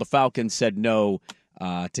were told the Falcons said no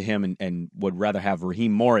to him and would rather have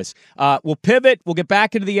Raheem Morris. We'll pivot. We'll get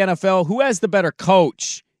back into the NFL. Who has the better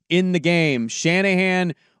coach in the game,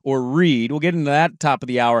 Shanahan or Reed? We'll get into that top of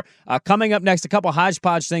the hour. Coming up next, a couple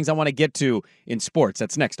hodgepodge things I want to get to in sports.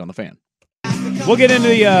 That's next on The Fan. We'll get into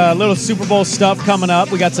the little Super Bowl stuff coming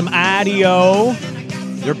up. We got some audio.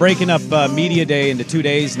 They're breaking up Media Day into 2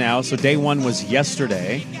 days now, so day one was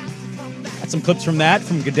yesterday. Got some clips from that,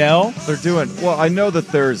 from Goodell. They're doing, well, I know that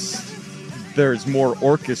there's more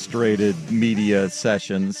orchestrated media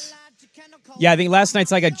sessions. Yeah, I think last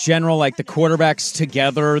night's like a general, like the quarterbacks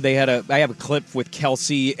together. I have a clip with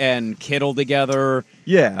Kelsey and Kittle together.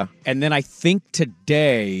 Yeah. And then I think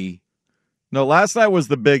today... No, last night was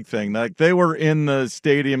the big thing. Like, they were in the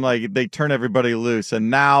stadium, like they turn everybody loose, and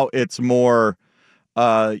now it's more.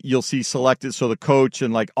 You'll see selected, so the coach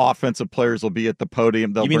and like offensive players will be at the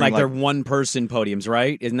podium. You mean like they're one-person podiums,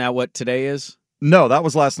 right? Isn't that what today is? No, that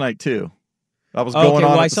was last night too. That was going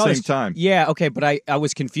on at the same time. Yeah, okay, but I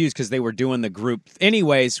was confused because they were doing the group.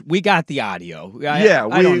 Anyways, we got the audio. I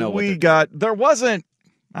don't know what there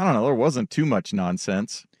wasn't too much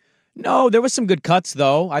nonsense. No, there was some good cuts,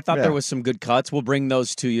 though. I thought there was some good cuts. We'll bring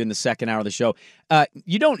those to you in the second hour of the show.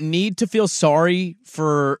 You don't need to feel sorry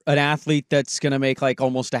for an athlete that's going to make like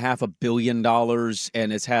almost $500 million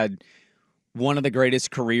and has had one of the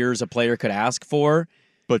greatest careers a player could ask for.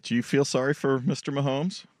 But you feel sorry for Mr.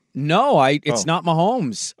 Mahomes? No, it's not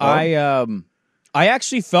Mahomes. Oh. I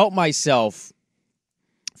actually felt myself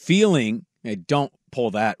feeling. Don't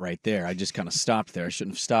pull that right there. I just kind of stopped there. I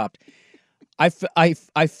shouldn't have stopped. I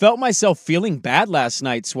felt myself feeling bad last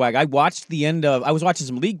night, Swag. I was watching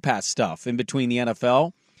some League Pass stuff in between the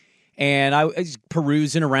NFL, and I was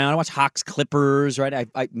perusing around. I watched Hawks Clippers, right?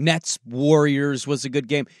 Nets Warriors was a good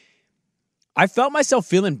game. I felt myself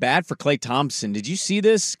feeling bad for Klay Thompson. Did you see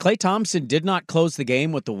this? Klay Thompson did not close the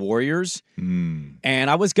game with the Warriors, and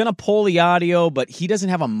I was going to pull the audio, but he doesn't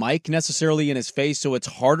have a mic necessarily in his face, so it's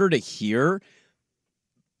harder to hear.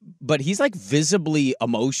 But he's like visibly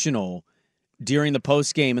emotional during the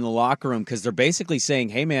post game in the locker room because they're basically saying,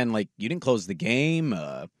 "Hey, man, like you didn't close the game.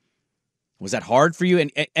 Was that hard for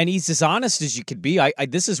you?" And he's as honest as you could be.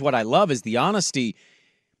 This is what I love is the honesty.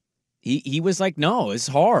 He was like, "No, it's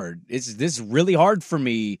hard. This is really hard for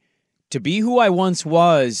me to be who I once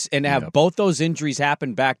was and have both those injuries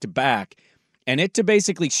happen back to back, and it to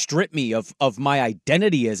basically strip me of my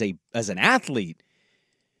identity as an athlete."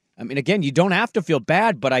 I mean, again, you don't have to feel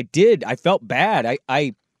bad, but I did. I felt bad.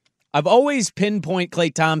 I've always pinpoint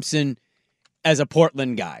Klay Thompson as a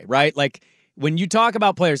Portland guy, right? Like when you talk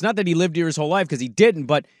about players, not that he lived here his whole life because he didn't,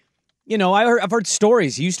 but you know, I've heard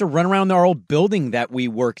stories. He used to run around our old building that we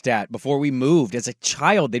worked at before we moved as a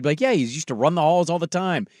child. They'd be like, "Yeah, he used to run the halls all the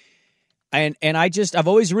time." And I've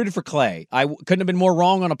always rooted for Klay. I couldn't have been more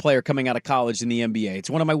wrong on a player coming out of college in the NBA. It's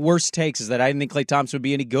one of my worst takes is that I didn't think Klay Thompson would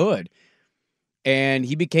be any good. And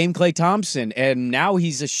he became Klay Thompson, and now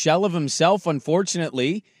he's a shell of himself,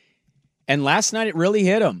 unfortunately. And last night it really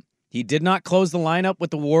hit him. He did not close the lineup with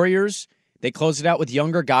the Warriors. They closed it out with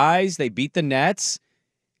younger guys. They beat the Nets.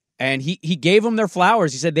 And he gave them their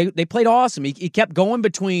flowers. He said they played awesome. He kept going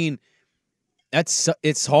between,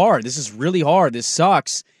 it's hard. This is really hard. This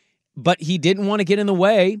sucks. But he didn't want to get in the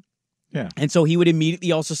way. Yeah. And so he would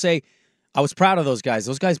immediately also say, I was proud of those guys.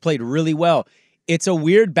 Those guys played really well. It's a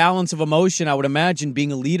weird balance of emotion, I would imagine,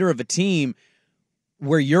 being a leader of a team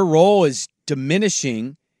where your role is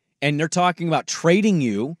diminishing and they're talking about trading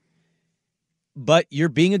you. but you're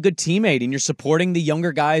being a good teammate and you're supporting the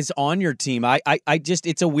younger guys on your team. I just,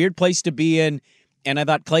 it's a weird place to be in. And I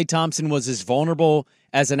thought Klay Thompson was as vulnerable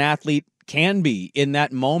as an athlete can be in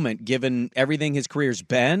that moment, given everything his career's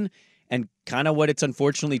been and kind of what it's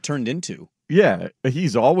unfortunately turned into. Yeah,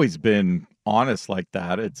 he's always been honest like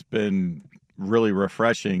that. It's been really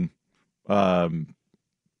refreshing to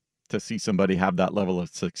see somebody have that level of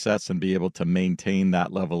success and be able to maintain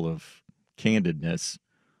that level of candidness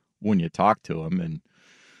when you talk to him. And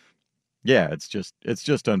yeah, it's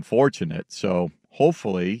just unfortunate. So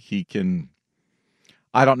hopefully he can,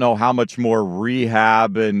 I don't know how much more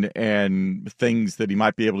rehab and things that he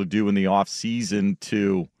might be able to do in the off season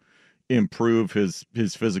to improve his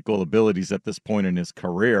physical abilities at this point in his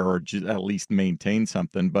career, or at least maintain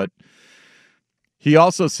something. But he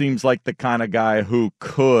also seems like the kind of guy who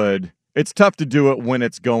could. It's tough to do it when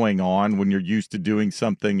it's going on, when you're used to doing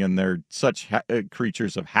something and they're such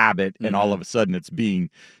creatures of habit, and all of a sudden it's being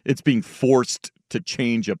forced to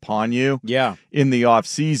change upon you. Yeah. In the off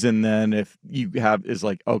season, then if you have is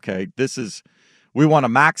like, okay, we want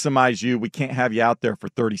to maximize you. We can't have you out there for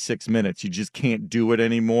 36 minutes. You just can't do it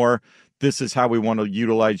anymore. This is how we want to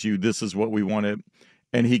utilize you. This is what we want to,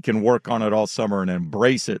 and he can work on it all summer and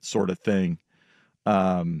embrace it, sort of thing.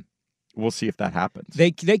 We'll see if that happens.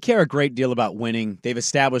 They care a great deal about winning. They've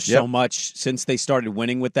established so much since they started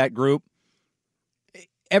winning with that group.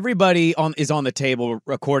 Everybody is on the table,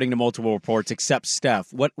 according to multiple reports, except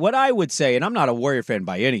Steph. What I would say, and I'm not a Warrior fan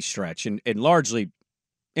by any stretch, and largely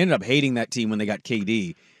ended up hating that team when they got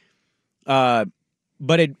KD,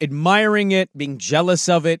 but admiring it, being jealous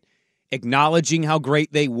of it, acknowledging how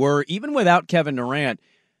great they were, even without Kevin Durant.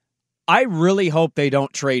 I really hope they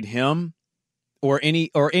don't trade him or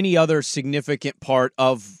any other significant part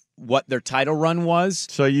of what their title run was.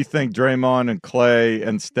 So you think Draymond and Klay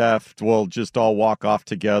and Steph will just all walk off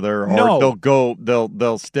together, or no,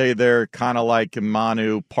 they'll stay there, kind of like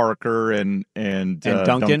Manu, Parker, and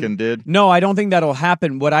Duncan did? No, I don't think that'll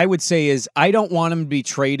happen. What I would say is I don't want him to be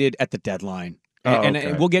traded at the deadline.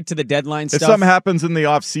 And we'll get to the deadline stuff. If something happens in the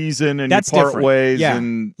offseason and that's you part different. ways. Yeah.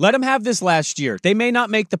 And let them have this last year. They may not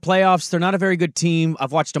make the playoffs. They're not a very good team.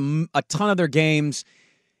 I've watched a ton of their games.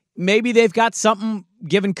 Maybe they've got something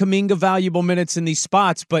giving Kuminga valuable minutes in these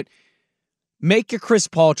spots, but make your Chris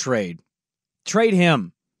Paul trade. Trade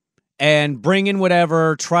him and bring in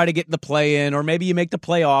whatever, try to get the play in, or maybe you make the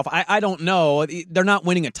playoff. I don't know. They're not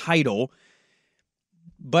winning a title.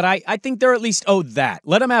 But I think they're at least owed that.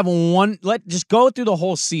 Let them have just go through the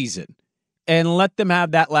whole season and let them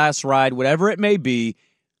have that last ride, whatever it may be,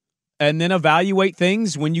 and then evaluate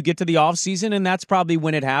things when you get to the offseason, and that's probably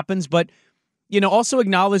when it happens. But, also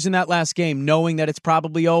acknowledge in that last game, knowing that it's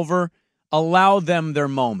probably over, allow them their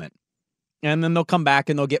moment. And then they'll come back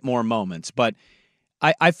and they'll get more moments. But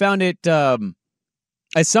I found it,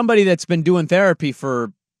 as somebody that's been doing therapy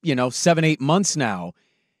for, 7-8 months now,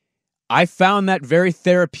 I found that very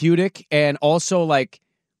therapeutic and also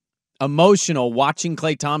emotional, watching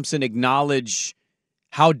Klay Thompson acknowledge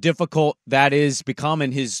how difficult that is become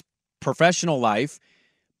in his professional life,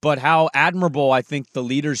 but how admirable I think the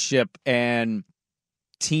leadership and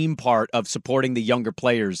team part of supporting the younger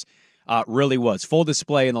players really was. Full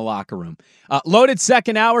display in the locker room. Loaded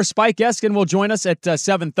second hour. Spike Eskin will join us at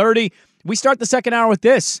 7:30. We start the second hour with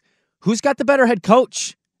this. Who's got the better head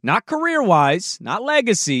coach? Not career-wise, not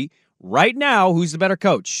legacy. Right now, who's the better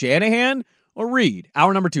coach, Shanahan or Reed?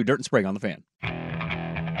 Hour number 2, Dirt and Sprague on the Fan.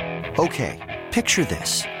 Okay, picture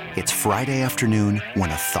this. It's Friday afternoon when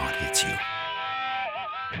a thought hits you.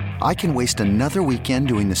 I can waste another weekend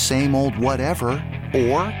doing the same old whatever,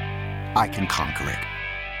 or I can conquer it.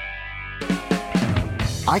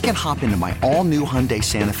 I can hop into my all-new Hyundai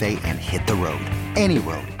Santa Fe and hit the road. Any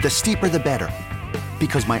road. The steeper, the better.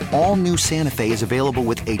 Because my all-new Santa Fe is available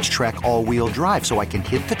with H-Track all-wheel drive, so I can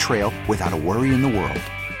hit the trail without a worry in the world.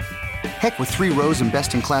 Heck, with 3 rows and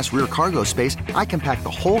best-in-class rear cargo space, I can pack the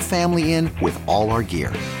whole family in with all our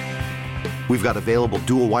gear. We've got available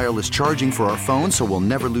dual wireless charging for our phones, so we'll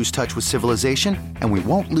never lose touch with civilization, and we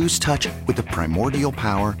won't lose touch with the primordial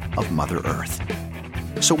power of Mother Earth.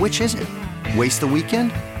 So which is it? Waste the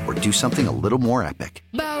weekend or do something a little more epic?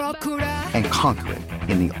 And conquer it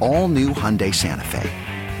in the all-new Hyundai Santa Fe.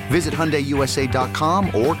 Visit HyundaiUSA.com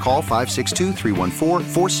or call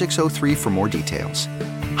 562-314-4603 for more details.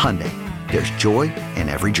 Hyundai, there's joy in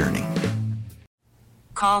every journey.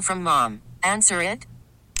 Call from mom. Answer it.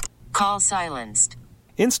 Call silenced.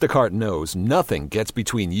 Instacart knows nothing gets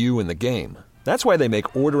between you and the game. That's why they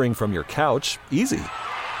make ordering from your couch easy.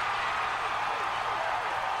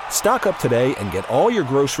 Stock up today and get all your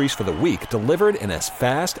groceries for the week delivered in as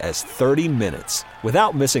fast as 30 minutes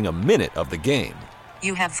without missing a minute of the game.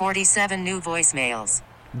 You have 47 new voicemails.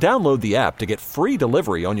 Download the app to get free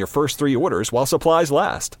delivery on your first 3 orders while supplies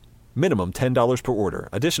last. Minimum $10 per order.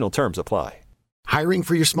 Additional terms apply. Hiring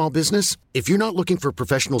for your small business? If you're not looking for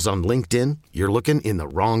professionals on LinkedIn, you're looking in the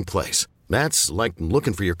wrong place. That's like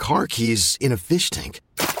looking for your car keys in a fish tank.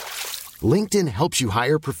 LinkedIn helps you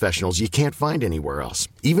hire professionals you can't find anywhere else,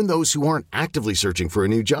 even those who aren't actively searching for a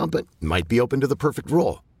new job but might be open to the perfect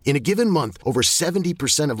role. In a given month, over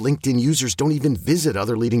 70% of LinkedIn users don't even visit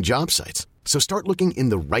other leading job sites. So start looking in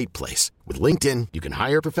the right place. With LinkedIn, you can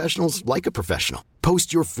hire professionals like a professional.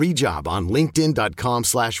 Post your free job on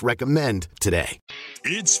linkedin.com/recommend today.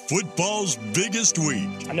 It's football's biggest week.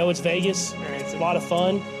 I know it's Vegas, and it's a lot of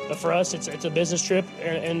fun, but for us, it's a business trip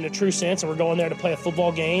in the true sense, and we're going there to play a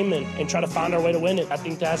football game and try to find our way to win it. I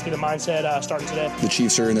think that has to be the mindset starting today. The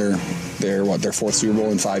Chiefs are in their 4th Super Bowl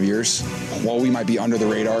in 5 years. While we might be under the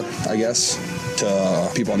radar, I guess, to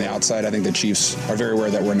people on the outside, I think the Chiefs are very aware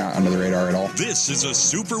that we're not under the radar at all. This is a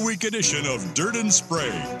Super Week edition of Dirt and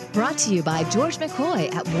Sprague. Brought to you by George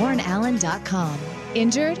McCoy at WarrenAllen.com.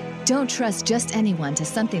 Injured? Don't trust just anyone to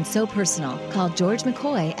something so personal. Call George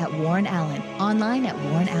McCoy at Warren Allen. Online at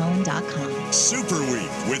WarrenAllen.com. Super Week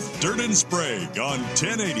with Dirt and Sprague on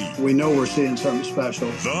 1080. We know we're seeing something special.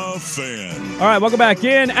 The Fan. All right, welcome back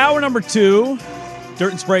in. Hour number 2.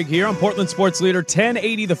 Dirt and Sprague here on Portland Sports Leader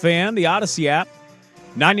 1080 The Fan, the Odyssey app,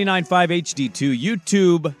 99.5 HD2,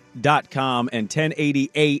 YouTube.com, and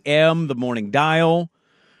 1080 AM, the morning dial,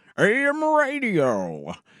 AM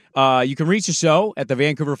radio. You can reach the show at the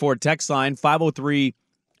Vancouver Ford text line,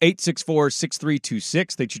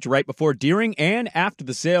 503-864-6326. They treat you right before, during, and after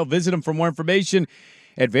the sale. Visit them for more information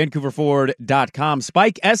at vancouverford.com.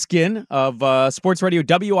 Spike Eskin of Sports Radio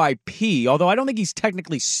WIP, although I don't think he's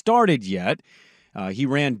technically started yet. He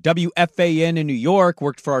ran WFAN in New York,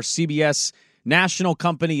 worked for our CBS national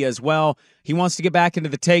company as well. He wants to get back into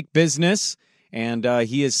the take business, and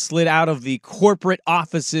he has slid out of the corporate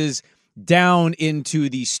offices down into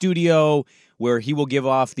the studio where he will give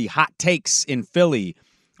off the hot takes in Philly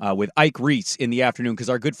with Ike Reese in the afternoon, because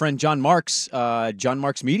our good friend John Marks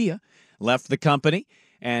Media, left the company,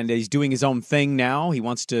 and he's doing his own thing now. He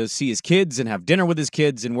wants to see his kids and have dinner with his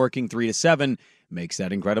kids, and working 3 to 7 makes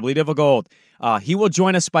that incredibly difficult. He will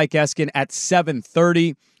join us, Spike Eskin, at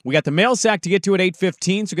 7:30. We got the mail sack to get to at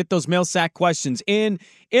 8:15, so get those mail sack questions in.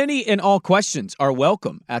 Any and all questions are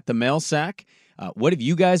welcome at the mail sack. What have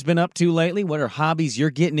you guys been up to lately? What are hobbies you're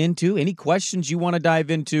getting into? Any questions you want to dive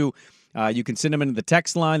into? You can send them into the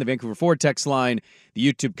text line, the Vancouver Ford text line, the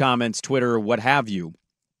YouTube comments, Twitter, what have you.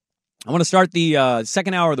 I want to start the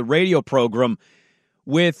second hour of the radio program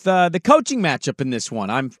with the coaching matchup in this one.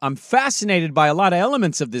 I'm fascinated by a lot of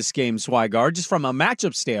elements of this game, Swigard, just from a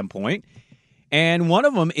matchup standpoint. And one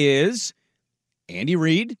of them is Andy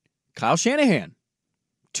Reid, Kyle Shanahan.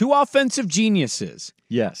 2 offensive geniuses.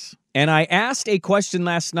 Yes. And I asked a question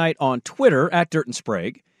last night on Twitter at Dirt and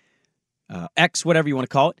Sprague, X, whatever you want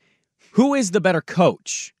to call it. Who is the better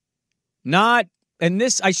coach? And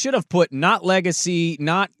this I should have put not legacy,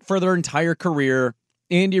 not for their entire career.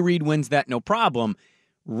 Andy Reid wins that, no problem.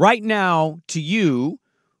 Right now, to you,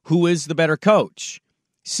 who is the better coach?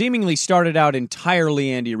 Seemingly started out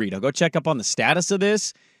entirely Andy Reid. I'll go check up on the status of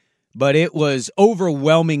this, but it was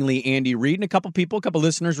overwhelmingly Andy Reid. And a couple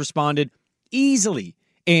listeners responded easily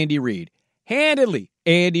Andy Reid, handedly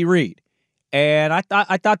Andy Reid. And I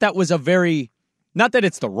thought that was a very, not that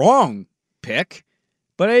it's the wrong pick,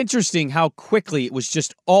 but interesting how quickly it was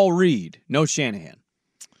just all Reid, no Shanahan.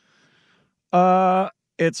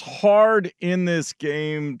 It's hard in this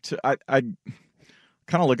game to I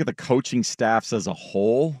kind of look at the coaching staffs as a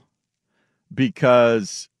whole,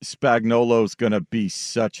 because Spagnuolo's going to be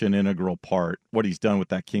such an integral part, what he's done with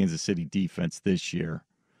that Kansas City defense this year.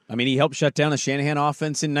 I mean, he helped shut down the Shanahan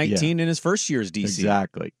offense in 19 in his first year as DC.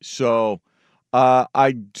 Exactly. So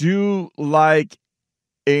I do like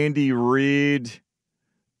Andy Reid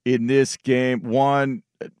in this game. One,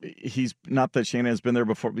 he's not that Shanahan's been there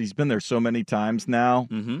before, but he's been there so many times now.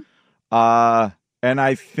 Mm-hmm. And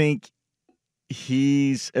I think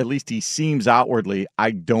at least he seems outwardly,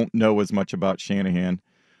 I don't know as much about Shanahan,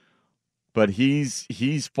 but he's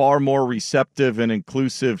far more receptive and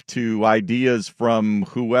inclusive to ideas from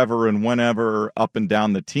whoever and whenever up and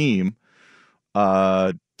down the team,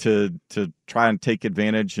 to try and take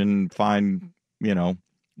advantage and find,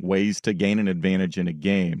 ways to gain an advantage in a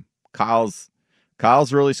game. Kyle's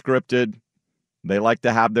really scripted. They like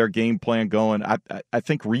to have their game plan going. I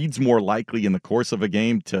think Reid's more likely in the course of a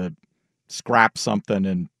game to scrap something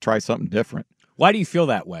and try something different. Why do you feel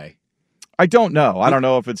that way? I don't know. I don't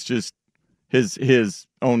know if it's just his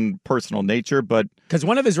own personal nature, but because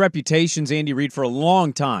one of his reputations, Andy Reid, for a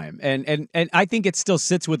long time, and I think it still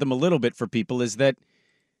sits with him a little bit for people, is that,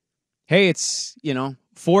 hey, it's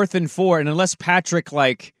 4th and 4, and unless Patrick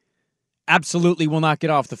absolutely will not get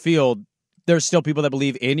off the field, there's still people that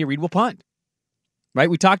believe Andy Reid will punt. Right?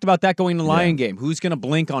 We talked about that going to the Lion game. Who's going to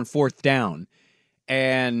blink on 4th down?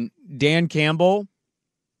 And Dan Campbell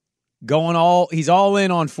he's all in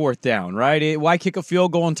on 4th down, right? Why kick a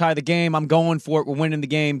field goal and tie the game? I'm going for it. We're winning the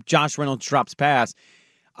game. Josh Reynolds drops pass.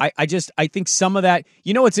 I think some of that,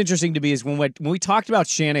 what's interesting to me is when we talked about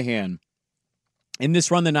Shanahan in this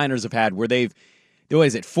run the Niners have had where they've,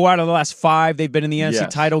 4 out of the last 5 they've been in the NFC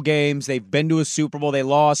title games. They've been to a Super Bowl. They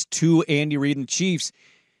lost to Andy Reid and the Chiefs.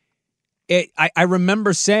 I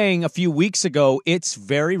remember saying a few weeks ago, it's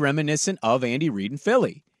very reminiscent of Andy Reid in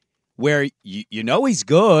Philly, where he's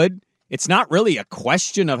good. It's not really a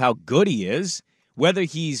question of how good he is, whether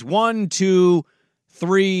he's 1, 2,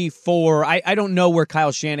 3, 4. I don't know where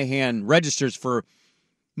Kyle Shanahan registers for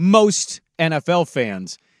most NFL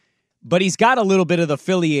fans, but he's got a little bit of the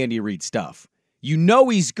Philly Andy Reid stuff.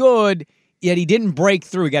 He's good, yet he didn't break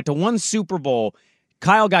through. He got to 1 Super Bowl.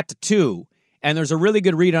 Kyle got to 2. And there's a really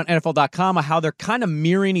good read on NFL.com of how they're kind of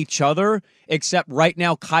mirroring each other, except right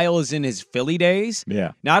now Kyle is in his Philly days.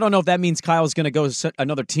 Yeah. Now, I don't know if that means Kyle's going to go to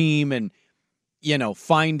another team and,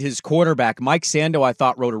 find his quarterback. Mike Sando, I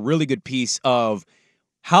thought, wrote a really good piece of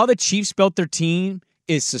how the Chiefs built their team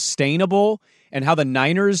is sustainable and how the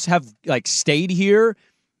Niners have, stayed here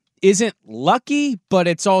isn't lucky, but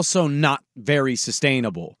it's also not very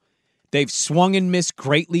sustainable. They've swung and missed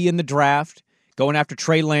greatly in the draft, going after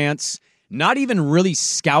Trey Lance, not even really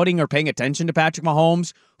scouting or paying attention to Patrick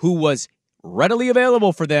Mahomes, who was readily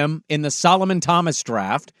available for them in the Solomon Thomas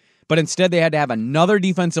draft, but instead they had to have another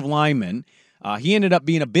defensive lineman. He ended up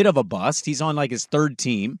being a bit of a bust. He's on his 3rd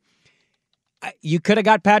team. You could have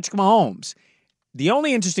got Patrick Mahomes. The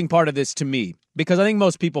only interesting part of this to me, because I think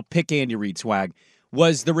most people pick Andy Reid, Swag,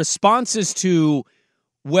 was the responses to,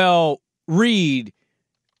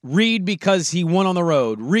 Reid because he won on the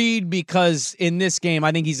road. Reid because in this game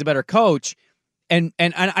I think he's a better coach. And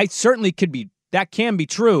I certainly that can be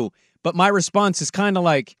true, but my response is kind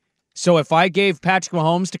of so if I gave Patrick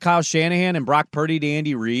Mahomes to Kyle Shanahan and Brock Purdy to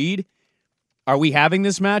Andy Reid, are we having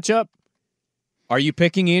this matchup? Are you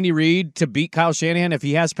picking Andy Reid to beat Kyle Shanahan if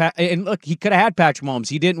he has and look, he could have had Patrick Mahomes.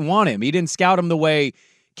 He didn't want him. He didn't scout him the way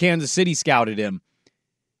Kansas City scouted him.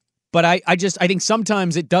 But I think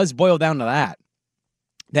sometimes it does boil down to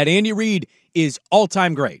that Andy Reid is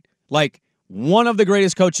all-time great. One of the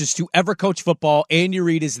greatest coaches to ever coach football, Andy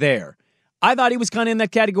Reid is there. I thought he was kind of in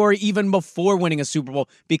that category even before winning a Super Bowl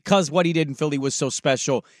because what he did in Philly was so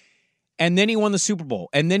special. And then he won the Super Bowl,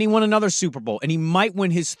 and then he won another Super Bowl, and he might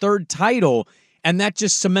win his 3rd title, and that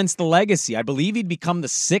just cements the legacy. I believe he'd become the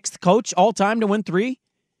 6th coach all-time to win 3.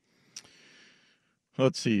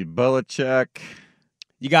 Let's see, Belichick.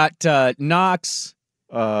 You got Knox,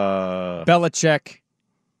 Belichick,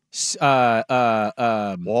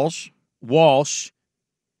 Walsh,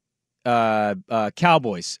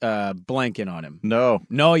 Cowboys, blanking on him.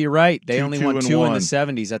 No, you're right. They only won 2 in the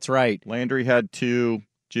 70s. That's right. Landry had 2.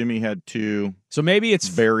 Jimmy had 2. So maybe it's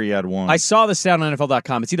Barry had 1. I saw this down on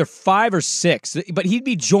NFL.com. It's either 5 or 6, but he'd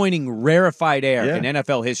be joining rarefied air in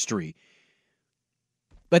NFL history.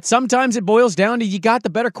 But sometimes it boils down to you got the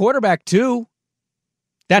better quarterback too.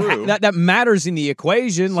 That matters in the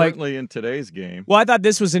equation. Certainly in today's game. Well, I thought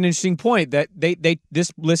this was an interesting point that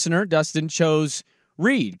this listener, Dustin, chose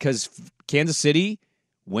Reid because Kansas City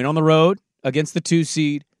went on the road against the 2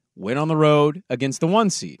 seed, went on the road against the 1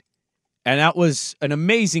 seed. And that was an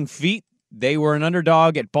amazing feat. They were an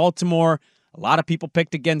underdog at Baltimore. A lot of people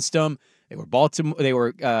picked against them. They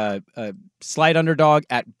were a slight underdog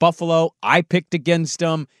at Buffalo. I picked against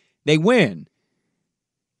them. They win.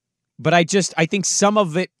 But I think some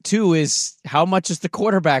of it, too, is how much is the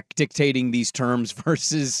quarterback dictating these terms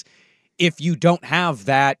versus if you don't have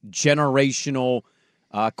that generational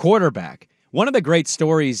quarterback. One of the great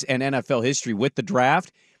stories in NFL history with the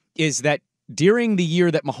draft is that during the year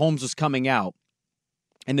that Mahomes was coming out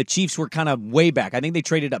and the Chiefs were kind of way back, I think they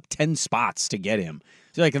traded up 10 spots to get him.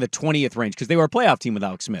 So in the 20th range because they were a playoff team with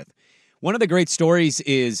Alex Smith. One of the great stories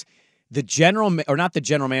is not the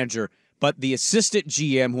general manager, but the assistant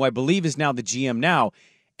GM, who I believe is now the GM now,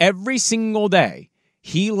 every single day,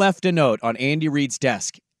 he left a note on Andy Reid's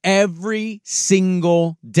desk. Every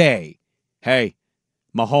single day. Hey,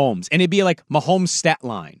 Mahomes. And it'd be Mahomes stat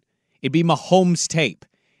line. It'd be Mahomes tape.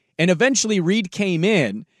 And eventually Reid came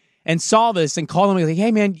in and saw this and called him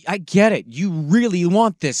hey, man, I get it. You really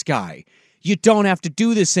want this guy. You don't have to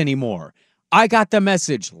do this anymore. I got the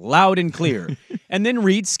message loud and clear. And then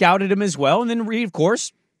Reed scouted him as well. And then Reed, of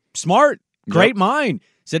course, smart, great mind.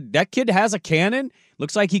 Said, that kid has a cannon.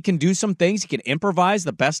 Looks like he can do some things. He can improvise,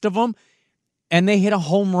 the best of them. And they hit a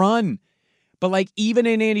home run. But like even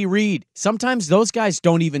in Andy Reid, sometimes those guys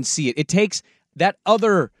don't even see it. It takes that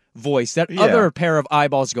other voice, that other pair of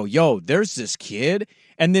eyeballs to go, yo, there's this kid.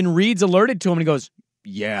 And then Reed's alerted to him and he goes,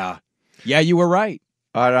 yeah, you were right.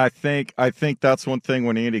 I think that's one thing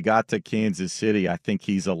when Andy got to Kansas City. I think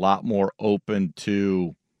he's a lot more open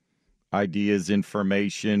to ideas,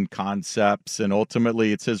 information, concepts, and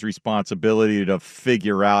ultimately it's his responsibility to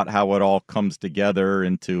figure out how it all comes together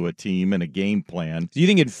into a team and a game plan. Do you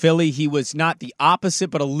think in Philly he was not the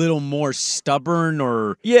opposite, but a little more stubborn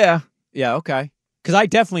or? Yeah, okay. Because I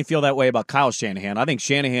definitely feel that way about Kyle Shanahan. I think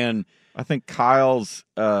Kyle's,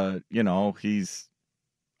 he's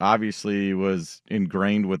obviously was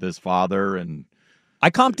ingrained with his father. And I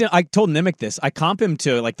told Nimick this. I comp him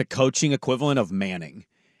to like the coaching equivalent of Manning.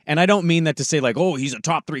 And I don't mean that to say like, oh, he's a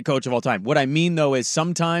top 3 coach of all time. What I mean, though, is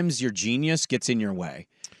sometimes your genius gets in your way.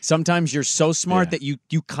 Sometimes you're so smart that you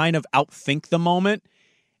kind of outthink the moment.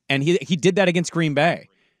 And he did that against Green Bay.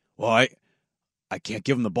 Well, I can't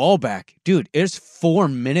give him the ball back. Dude, there's 4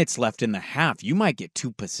 minutes left in the half. You might get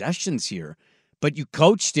 2 possessions here. But you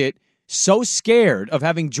coached it so scared of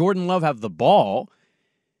having Jordan Love have the ball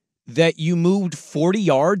that you moved 40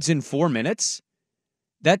 yards in 4 minutes.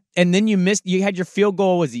 And then you had your field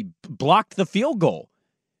goal as he blocked the field goal.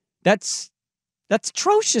 That's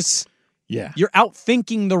atrocious. Yeah. You're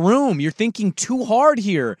outthinking the room. You're thinking too hard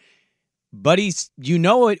here. But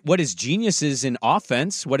what his genius is in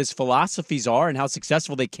offense, what his philosophies are, and how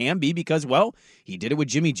successful they can be because, well, he did it with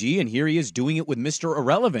Jimmy G, and here he is doing it with Mr.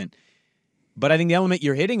 Irrelevant. But I think the element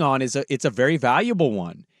you're hitting on it's a very valuable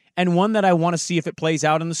one, and one that I want to see if it plays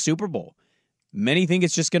out in the Super Bowl. Many think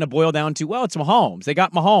it's just going to boil down to, well, it's Mahomes. They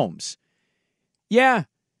got Mahomes. Yeah,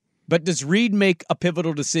 but does Reed make a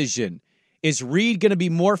pivotal decision? Is Reed going to be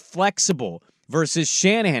more flexible versus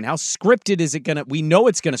Shanahan? How scripted is it going to? We know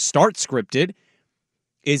it's going to start scripted.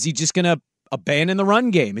 Is he just going to abandon the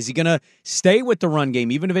run game? Is he going to stay with the run game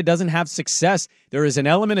even if it doesn't have success? There is an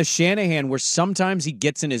element of Shanahan where sometimes he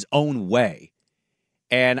gets in his own way.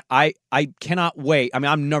 And I cannot wait. I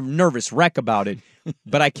mean, I'm a nervous wreck about it,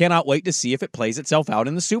 but I cannot wait to see if it plays itself out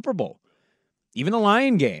in the Super Bowl. Even the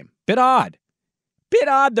Lion game, bit odd.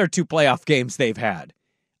 Their 2 playoff games they've had.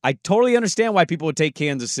 I totally understand why people would take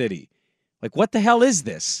Kansas City. Like, what the hell is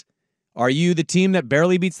this? Are you the team that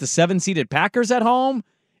barely beats the 7-seeded Packers at home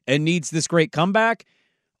and needs this great comeback?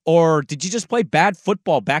 Or did you just play bad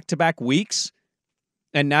football back-to-back weeks?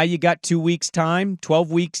 And now you got 2 weeks time,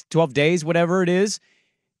 12 days, whatever it is,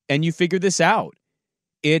 and you figure this out.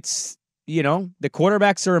 It's, the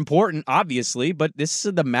quarterbacks are important, obviously, but this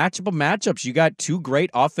is the matchup of matchups. You got 2 great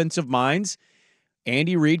offensive minds.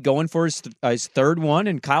 Andy Reid going for his third one,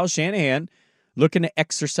 and Kyle Shanahan looking to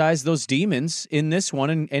exercise those demons in this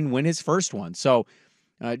one and win his first one. So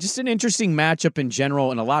just an interesting matchup in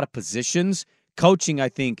general in a lot of positions. Coaching, I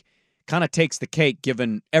think, kind of takes the cake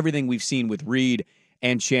given everything we've seen with Reid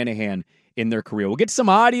and Shanahan in their career. We'll get to some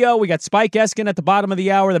audio. We got Spike Eskin at the bottom of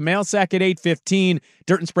the hour, the mail sack at 8:15.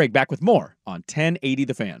 Dirt and Sprague back with more on 1080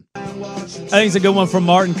 The Fan. I think it's a good one from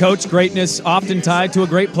Martin. Coach, greatness often tied to a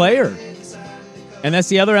great player. And that's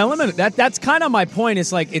the other element. That's kind of my point.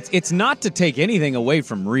 It's like it's not to take anything away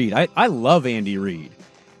from Reid. I love Andy Reid.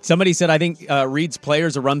 Somebody said I think Reid's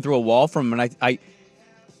players are run through a wall from him, and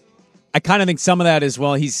I kind of think some of that is,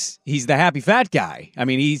 well, he's the happy fat guy. I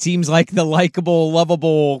mean, he seems like the likable,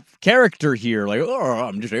 lovable character here. Like, oh,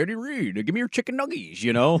 I'm just Andy Reid. Give me your chicken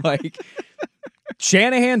nuggies, Like,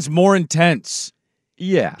 Shanahan's more intense.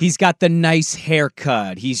 Yeah. He's got the nice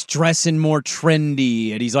haircut. He's dressing more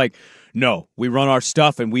trendy, and he's like, no, we run our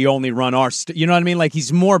stuff and we only run our stuff. You know what I mean? Like,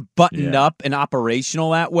 he's more buttoned up and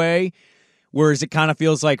operational that way, whereas it kind of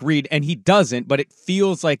feels like Reid, and he doesn't, but it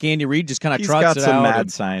feels like Andy Reid just kind of trots it out. He's got some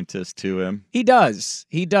mad scientist to him. He does,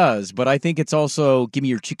 but I think it's also give me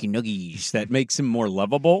your chicken nuggies that makes him more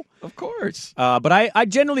lovable. Of course. But I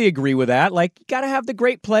generally agree with that. Like, you got to have the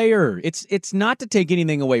great player. It's not to take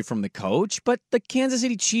anything away from the coach, but the Kansas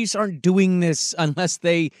City Chiefs aren't doing this unless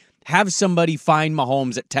they have somebody find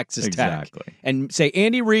Mahomes at Texas Tech and say,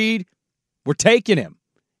 Andy Reid, we're taking him.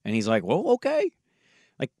 And he's like, well, okay.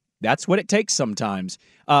 Like, that's what it takes sometimes.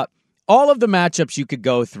 All of the matchups you could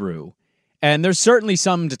go through, and there's certainly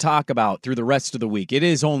some to talk about through the rest of the week. It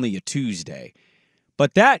is only a Tuesday.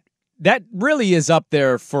 But that really is up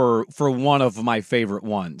there for one of my favorite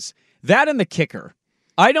ones. That and the kicker.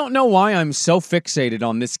 I don't know why I'm so fixated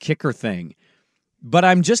on this kicker thing. But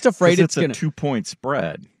I'm just afraid it's going to 2-point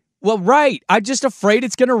spread. Well, right. I'm just afraid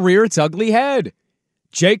it's going to rear its ugly head.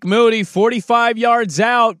 Jake Moody, 45 yards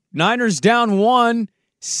out. Niners down 1.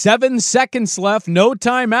 7 seconds left. No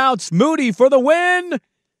timeouts. Moody for the win.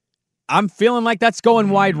 I'm feeling like that's going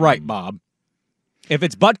wide right, Bob. If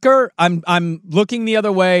it's Butker, I'm looking the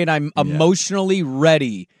other way, and I'm emotionally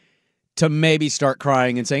ready to maybe start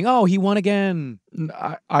crying and saying, oh, he won again.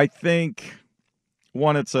 I think,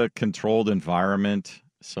 one, it's a controlled environment,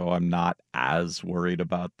 so I'm not as worried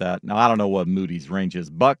about that. Now, I don't know what Moody's range is.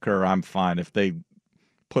 Butker, I'm fine if they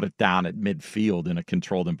put it down at midfield in a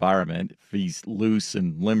controlled environment. If he's loose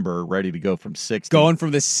and limber, ready to go from 60. Going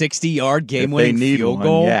from the 60-yard game-winning field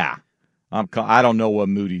goal? Yeah. I don't know what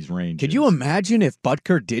Moody's range Could you imagine if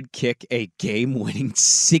Butker did kick a game-winning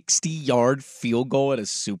 60-yard field goal at a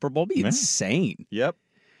Super Bowl? It'd be insane. Yep.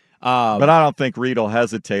 But I don't think Reed will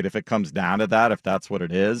hesitate if it comes down to that. If that's what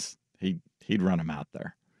it is, he'd run him out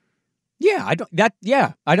there. Yeah,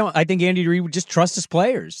 I think Andy Reid would just trust his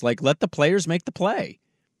players. Like, let the players make the play.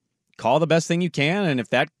 Call the best thing you can, and if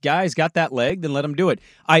that guy's got that leg, then let him do it.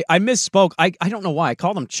 I misspoke. I don't know why. I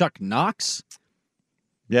called him Chuck Knox.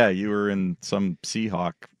 Yeah, you were in some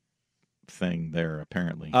Seahawk thing there,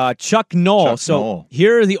 apparently. Chuck Noll.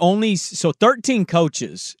 Here are the only 13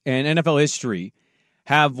 coaches in NFL history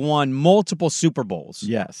have won multiple Super Bowls.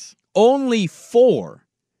 Yes. Only 4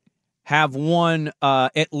 have won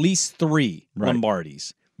at least 3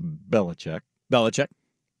 Lombardis. Belichick.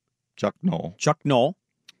 Chuck Noll.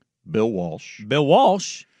 Bill Walsh.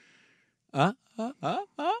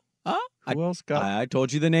 Who else got? I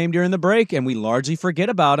told you the name during the break, and we largely forget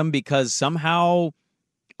about him because somehow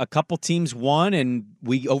a couple teams won and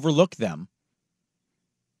we overlooked them.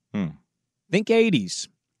 Think 80s,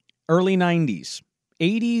 early 90s.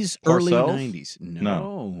 80s, early 90s.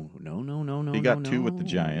 No. He got 2 with the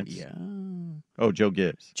Giants. Yeah. Oh, Joe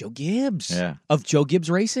Gibbs. Yeah. Of Joe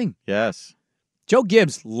Gibbs Racing. Yes. Joe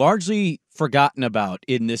Gibbs, largely forgotten about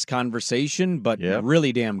in this conversation, but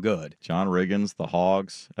really damn good. John Riggins, the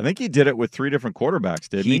Hogs. I think he did it with 3 different quarterbacks,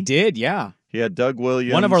 didn't he? He did, yeah. He had Doug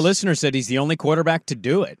Williams. One of our listeners said he's the only quarterback to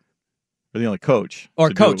do it. Or the only coach. Or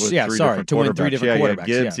coach, to win 3 different quarterbacks.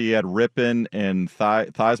 He had Gibbs, he had Rippon, and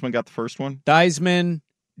Theismann got the first one? Theismann,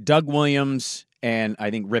 Doug Williams, and I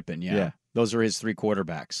think Rippon, yeah. Those are his 3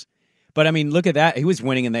 quarterbacks. But, I mean, look at that. He was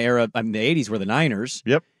winning in the era, the 80s were the Niners.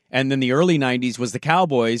 Yep. And then the early 90s was the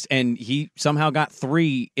Cowboys, and he somehow got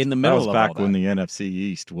 3 in the middle of all that. That was back when the NFC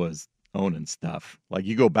East was owning stuff. Like,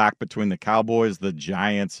 you go back between the Cowboys, the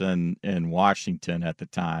Giants, and Washington at the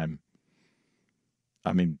time.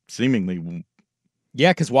 I mean, seemingly.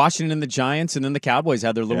 Yeah, because Washington and the Giants and then the Cowboys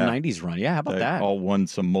had their little 90s run. Yeah, how about that? All won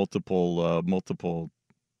some multiple.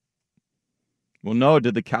 Well, no,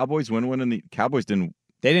 did the Cowboys win one in the – Cowboys didn't.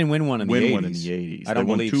 They didn't win one in the 80s. One in the 80s. I don't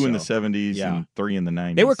believe so. They won 2 in the 70s and 3 in the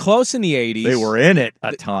 90s. They were close in the 80s. They were in it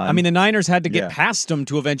a ton. I mean, the Niners had to get past them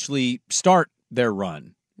to eventually start their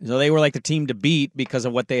run. So they were like the team to beat because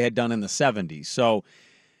of what they had done in the 70s. So,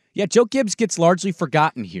 yeah, Joe Gibbs gets largely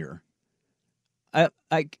forgotten here.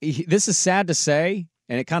 This is sad to say,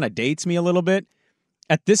 and it kind of dates me a little bit.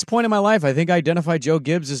 At this point in my life, I think I identify Joe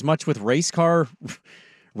Gibbs as much with race cars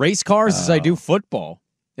as I do football.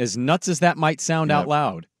 As nuts as that might sound out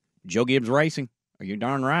loud. Joe Gibbs Racing. Are you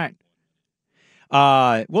darn right?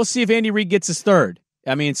 We'll see if Andy Reid gets his 3rd.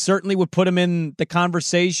 I mean, certainly would put him in the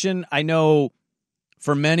conversation. I know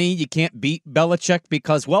for many you can't beat Belichick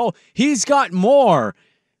because, well, he's got more.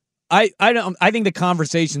 I think the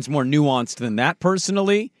conversation's more nuanced than that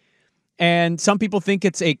personally. And some people think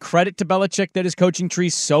it's a credit to Belichick that his coaching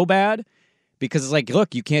tree's so bad because it's like,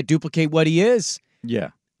 look, you can't duplicate what he is.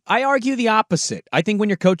 Yeah. I argue the opposite. I think when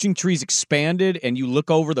your coaching tree's expanded and you look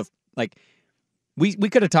over we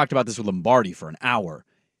could have talked about this with Lombardi for an hour.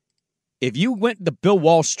 If you went the Bill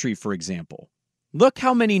Walsh tree, for example, look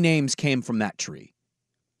how many names came from that tree.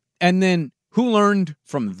 And then who learned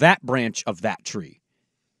from that branch of that tree?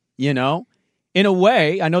 You know? In a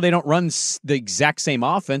way, I know they don't run the exact same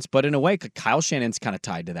offense, but in a way, Kyle Shannon's kind of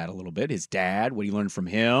tied to that a little bit. His dad, what he learned from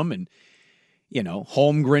him, and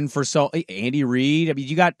Holmgren for Andy Reid. I mean,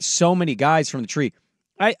 you got so many guys from the tree.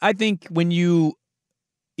 I think when you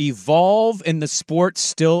evolve and the sport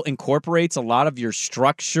still incorporates a lot of your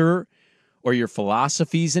structure or your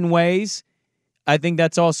philosophies in ways, I think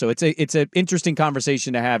that's also it's an interesting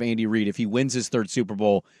conversation to have Andy Reid if he wins his 3rd Super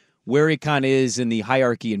Bowl, where he kind of is in the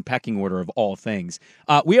hierarchy and pecking order of all things.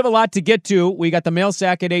 We have a lot to get to. We got the mail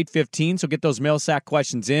sack at 8:15, so get those mail sack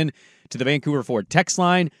questions in to the Vancouver Ford text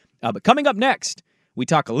line. But coming up next, we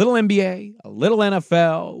talk a little NBA, a little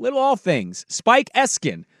NFL, a little all things. Spike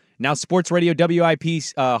Eskin, now Sports Radio WIP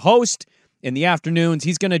host, in the afternoons.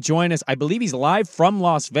 He's going to join us. I believe he's live from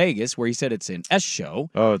Las Vegas, where he said it's an S show.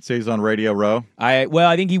 Oh, it says on Radio Row? I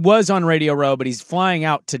think he was on Radio Row, but he's flying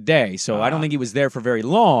out today, so I don't think he was there for very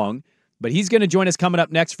long. But he's going to join us coming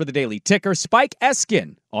up next for the Daily Ticker. Spike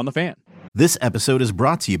Eskin on The Fan. This episode is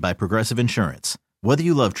brought to you by Progressive Insurance. Whether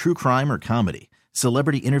you love true crime or comedy,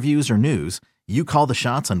 celebrity interviews or news, you call the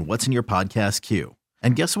shots on what's in your podcast queue.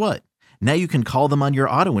 And guess what? Now you can call them on your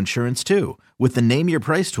auto insurance too with the Name Your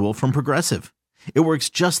Price tool from Progressive. It works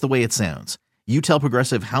just the way it sounds. You tell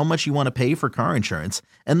Progressive how much you want to pay for car insurance,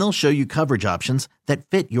 and they'll show you coverage options that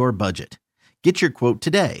fit your budget. Get your quote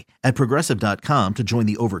today at Progressive.com to join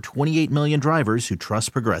the over 28 million drivers who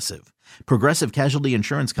trust Progressive. Progressive Casualty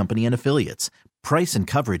Insurance Company and Affiliates. Price and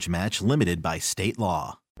coverage match limited by state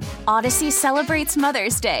law. Odyssey celebrates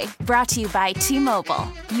Mother's Day, brought to you by T-Mobile.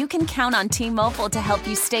 You can count on T-Mobile to help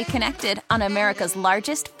you stay connected on America's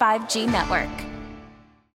largest 5G network.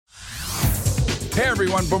 Hey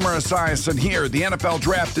everyone, Boomer Esiason here. The NFL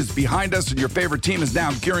Draft is behind us and your favorite team is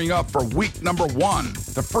now gearing up for week number 1.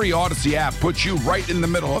 The free Odyssey app puts you right in the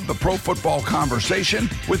middle of the pro football conversation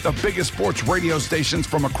with the biggest sports radio stations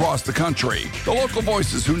from across the country. The local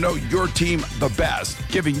voices who know your team the best,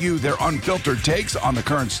 giving you their unfiltered takes on the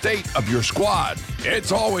current state of your squad.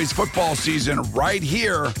 It's always football season right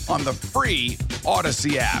here on the free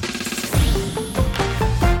Odyssey app.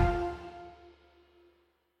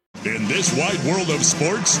 In this wide world of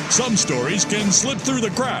sports, some stories can slip through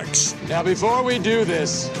the cracks. Now, before we do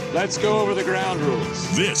this, let's go over the ground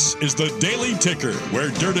rules. This is the Daily Ticker,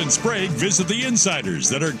 where Dirt and Sprague visit the insiders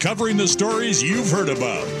that are covering the stories you've heard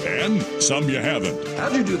about, and some you haven't.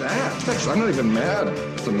 How'd you do that? Actually, I'm not even mad.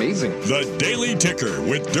 It's amazing. The Daily Ticker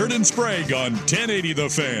with Dirt and Sprague on 1080 The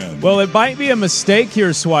Fan. Well, it might be a mistake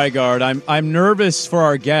here, Swigard. I'm nervous for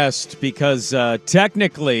our guest because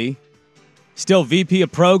technically still VP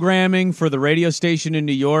of programming for the radio station in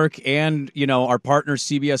New York and, our partner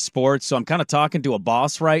CBS Sports. So I'm kind of talking to a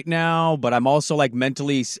boss right now, but I'm also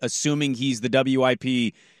mentally assuming he's the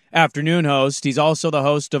WIP afternoon host. He's also the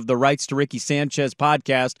host of the Rights to Ricky Sanchez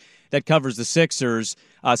podcast that covers the Sixers.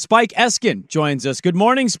 Spike Eskin joins us. Good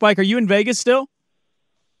morning, Spike. Are you in Vegas still?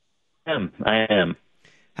 I am.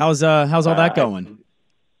 How's all that going?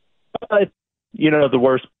 The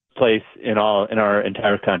worst place in our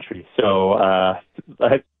entire country. So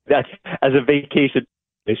that as a vacation,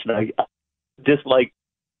 I dislike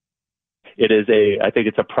it is I think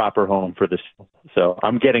it's a proper home for this. So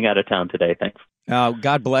I'm getting out of town today. Thanks.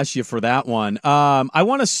 God bless you for that one. I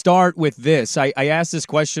want to start with this. I asked this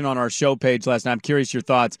question on our show page last night. I'm curious your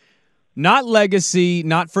thoughts. Not legacy,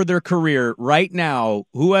 not for their career. Right now,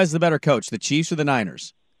 who has the better coach, the Chiefs or the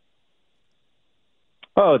Niners?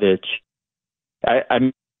 Oh,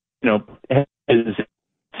 I'm it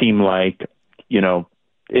seem like, at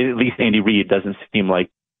least Andy Reid doesn't seem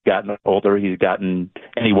like gotten older. He's gotten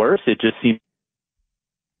any worse. It just seems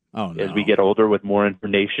as we get older with more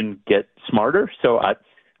information, get smarter. So I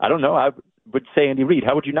don't know. I would say Andy Reid.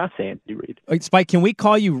 How would you not say Andy Reid? Wait, Spike, can we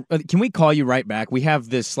call you right back? We have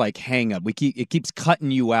this hang up. It keeps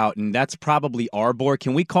cutting you out, and that's probably our board.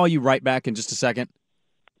 Can we call you right back in just a second?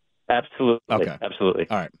 Absolutely. Okay. Absolutely.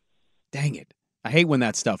 All right. Dang it. I hate when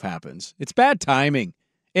that stuff happens. It's bad timing.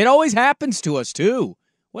 It always happens to us, too.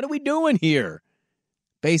 What are we doing here?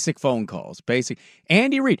 Basic phone calls. Basic.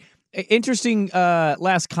 Andy Reid. Interesting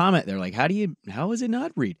last comment there. How is it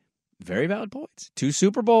not Reid? Very valid points. 2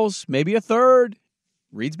 Super Bowls, maybe a third.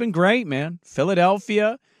 Reid's been great, man.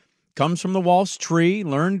 Philadelphia, comes from the Walsh tree,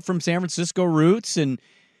 learned from San Francisco roots, and,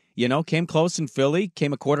 came close in Philly,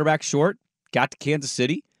 came a quarterback short, got to Kansas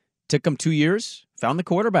City, took him 2 years, found the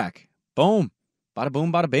quarterback. Boom. Bada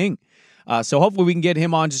boom, bada bing. So hopefully we can get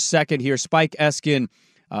him on just a second here. Spike Eskin,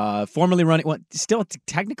 formerly running, still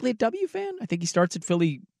technically a W fan. I think he starts at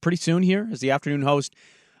Philly pretty soon here as the afternoon host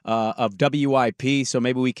of WIP. So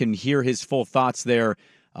maybe we can hear his full thoughts there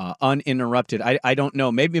uninterrupted. I don't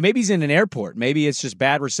know. Maybe he's in an airport. Maybe it's just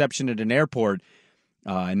bad reception at an airport,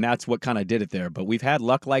 and that's what kind of did it there. But we've had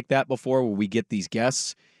luck like that before where we get these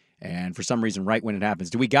guests, and for some reason, right when it happens.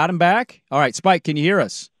 Do we got him back? All right, Spike, can you hear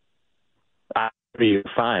us? You're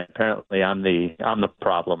fine. Apparently, I'm the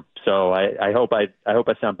problem. So I hope I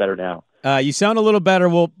sound better now. You sound a little better.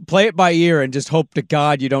 We'll play it by ear and just hope to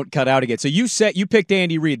God you don't cut out again. So you picked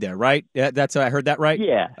Andy Reid there, right? That's I heard that right?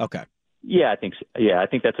 Yeah. Okay. Yeah, I think so. Yeah, I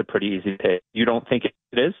think that's a pretty easy pick. You don't think it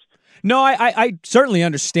is? No, I certainly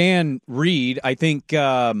understand Reid. I think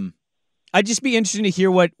I'd just be interested to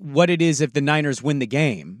hear what it is if the Niners win the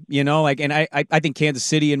game. And I think Kansas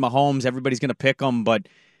City and Mahomes, everybody's going to pick them, but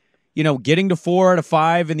getting to 4 out of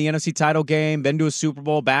 5 in the NFC title game, then to a Super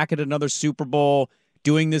Bowl, back at another Super Bowl,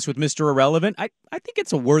 doing this with Mr. Irrelevant, I think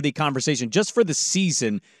it's a worthy conversation just for the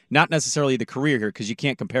season, not necessarily the career here, because you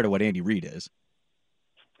can't compare to what Andy Reid is.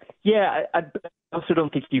 Yeah, I also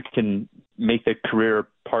don't think you can make the career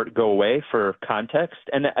part go away for context.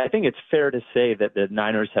 And I think it's fair to say that the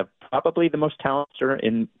Niners have probably the most talent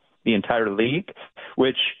in the entire league,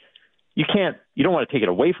 which you don't want to take it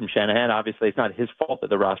away from Shanahan. Obviously, it's not his fault that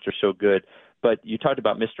the roster's so good. But you talked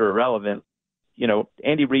about Mr. Irrelevant.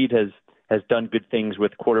 Andy Reid has done good things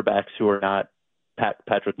with quarterbacks who are not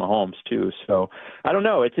Patrick Mahomes too. So I don't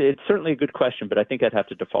know. It's certainly a good question, but I think I'd have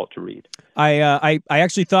to default to Reid. I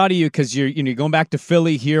actually thought of you because you're going back to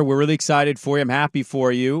Philly here. We're really excited for you. I'm happy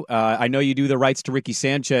for you. I know you do the rights to Ricky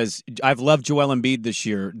Sanchez. I've loved Joel Embiid this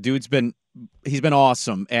year. He's been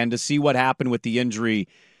awesome, and to see what happened with the injury,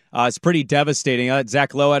 it's pretty devastating.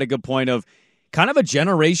 Zach Lowe had a good point of kind of a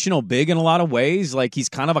generational big in a lot of ways. Like he's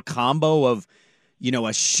kind of a combo of a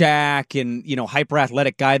Shaq and, hyper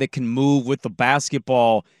athletic guy that can move with the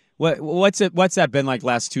basketball. What's that been like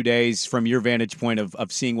last 2 days from your vantage point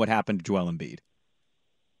of seeing what happened to Joel Embiid?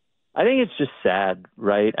 I think it's just sad,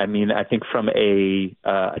 right? I mean, I think from a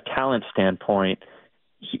talent standpoint,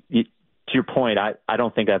 to your point, I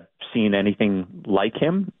don't think I've seen anything like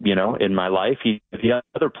him, in my life. The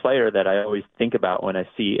other player that I always think about when I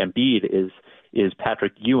see Embiid is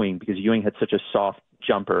Patrick Ewing, because Ewing had such a soft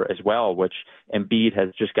jumper as well, which Embiid has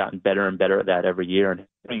just gotten better and better at that every year. And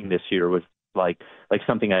Ewing this year was like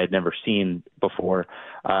something I had never seen before.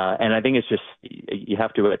 And I think it's just, you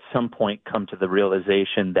have to at some point come to the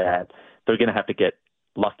realization that they're going to have to get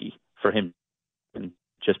lucky for him,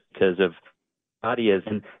 just because of how he is.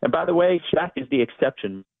 And by the way, Shaq is the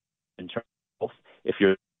exception in terms of if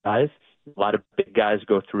you're guys. A lot of big guys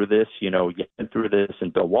go through this, you went through this,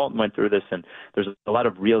 and Bill Walton went through this, and there's a lot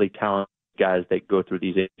of really talented guys that go through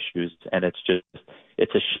these issues, and it's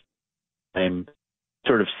a shame.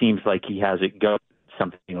 Sort of seems like he has it go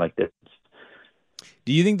something like this.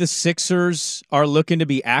 Do you think the Sixers are looking to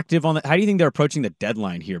be active on that? How do you think they're approaching the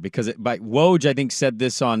deadline here? Because Woj, I think, said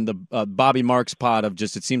this on the Bobby Marks pod of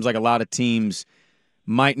just, it seems like a lot of teams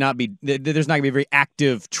might not be, there's not going to be a very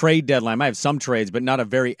active trade deadline. Might have some trades, but not a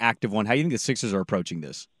very active one. How do you think the Sixers are approaching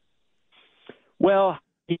this? Well,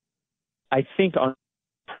 I think I'll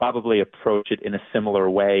probably approach it in a similar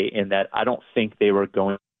way, in that I don't think they were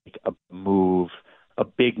going to make a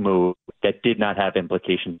big move that did not have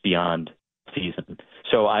implications beyond season.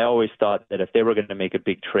 So I always thought that if they were going to make a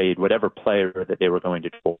big trade, whatever player that they were going to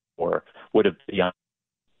trade for would have beyond,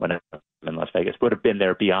 when I'm in Las Vegas, would have been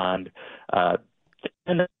there beyond.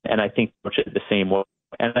 And I think the same way.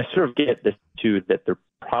 And I sort of get this too, that there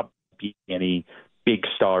probably be any big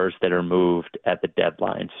stars that are moved at the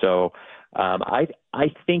deadline. So I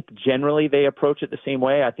think generally they approach it the same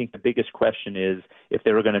way. I think the biggest question is if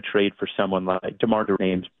they were going to trade for someone like DeMar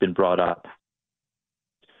DeRozan's been brought up.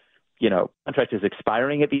 Contract is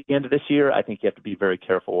expiring at the end of this year. I think you have to be very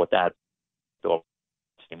careful with that. The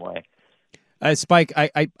same way. Spike,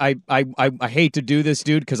 I hate to do this,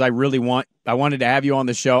 dude, because I wanted to have you on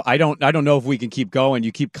the show. I don't know if we can keep going.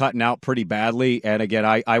 You keep cutting out pretty badly, and again,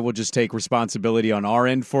 I will just take responsibility on our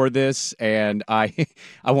end for this. And I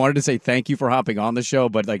wanted to say thank you for hopping on the show,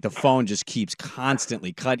 but like the phone just keeps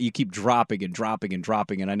constantly cutting. You keep dropping and dropping and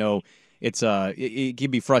dropping, and I know it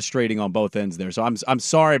can be frustrating on both ends there. So I'm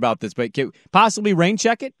sorry about this, but possibly rain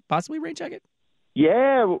check it.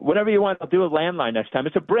 Yeah, whatever you want. I'll do a landline next time.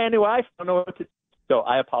 It's a brand new iPhone. I don't know what to do. So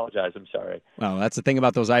I apologize. I'm sorry. Well, that's the thing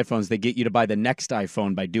about those iPhones. They get you to buy the next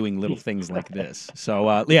iPhone by doing little things like this.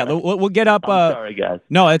 So, we'll get up. I'm sorry, guys.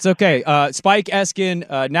 No, it's okay. Spike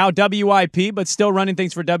Eskin, now WIP, but still running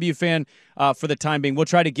things for WFan for the time being. We'll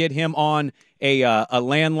try to get him on a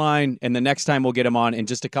landline, and the next time we'll get him on in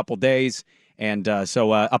just a couple days. And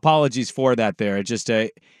so apologies for that there. It just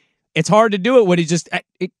it's hard to do it when he just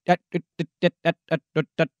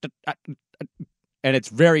and it's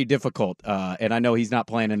very difficult. And I know he's not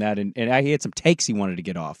planning that. And he had some takes he wanted to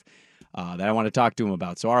get off that I want to talk to him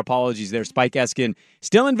about. So our apologies there. Spike Eskin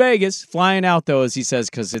still in Vegas, flying out though, as he says,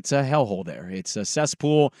 because it's a hellhole there. It's a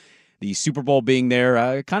cesspool. The Super Bowl being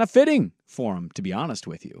there, kind of fitting for him, to be honest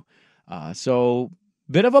with you. So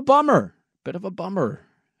bit of a bummer.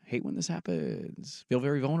 Hate when this happens. Feel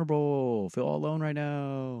very vulnerable. Feel all alone right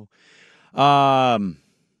now. I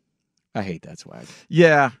hate that, Swag.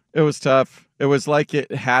 Yeah, it was tough. It was like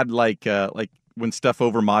it had like when stuff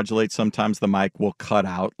overmodulates, sometimes the mic will cut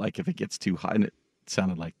out, like if it gets too high, and it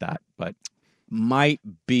sounded like that. But might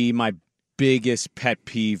be my biggest pet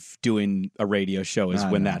peeve doing a radio show is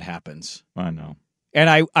when that happens. I know. And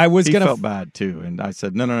I was he gonna felt bad too, and I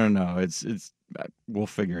said no. we'll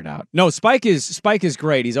figure it out. No, Spike is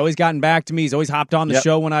great. He's always gotten back to me. He's always hopped on the Yep.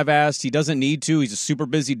 show when I've asked. He doesn't need to. He's a super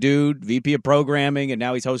busy dude, VP of programming, and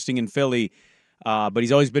now he's hosting in Philly. But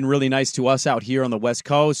he's always been really nice to us out here on the West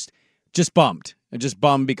Coast. Just bummed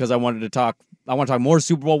because I want to talk more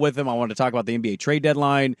Super Bowl with him. I wanted to talk about the NBA trade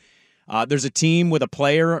deadline. There's a team with a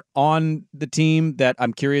player on the team that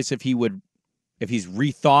I'm curious if he's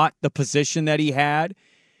rethought the position that he had,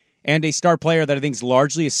 and a star player that I think has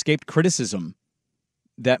largely escaped criticism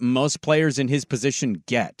that most players in his position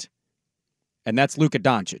get, and that's Luka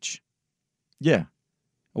Doncic. Yeah.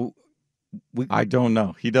 I don't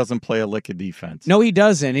know. He doesn't play a lick of defense. No, he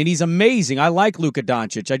doesn't, and he's amazing. I like Luka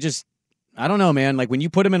Doncic. I don't know, man. Like, when you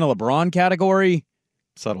put him in a LeBron category...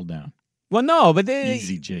 Settle down. Well, no, but...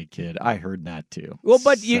 Easy, J-Kid. I heard that, too. Well,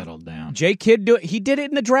 but Settle down. J-Kid, he did it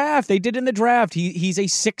in the draft. They did it in the draft. He's a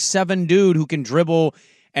 6'7" dude who can dribble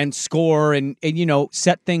and score and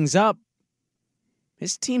set things up.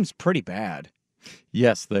 His team's pretty bad.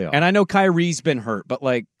 Yes, they are. And I know Kyrie's been hurt, but,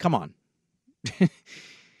 like, come on.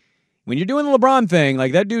 When you're doing the LeBron thing,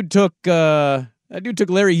 like, that dude took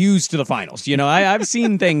Larry Hughes to the finals. I've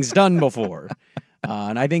seen things done before.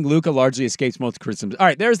 And I think Luka largely escapes most criticisms. All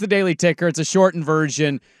right, there's the Daily Ticker. It's a shortened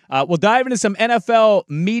version. We'll dive into some NFL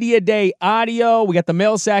Media Day audio. We got the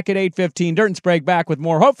mail sack at 8:15. Dirt and Sprague back with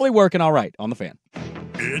more. Hopefully working all right on the Fan.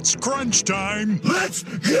 It's crunch time. Let's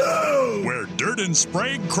go! Where Dirt and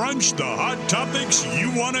Sprague crunch the hot topics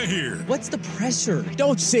you want to hear. What's the pressure?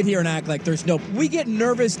 Don't sit here and act like there's no... We get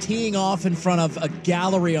nervous teeing off in front of a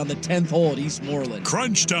gallery on the 10th hole at Eastmoreland.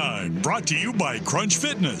 Crunch time, brought to you by Crunch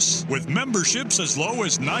Fitness, with memberships as low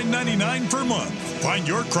as $9.99 per month. Find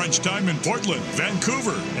your crunch time in Portland,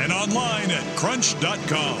 Vancouver, and online at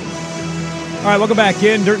crunch.com. All right, welcome back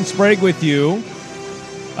in. Dirt and Sprague with you.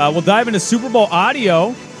 We'll dive into Super Bowl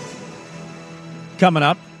audio coming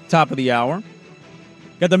up, top of the hour.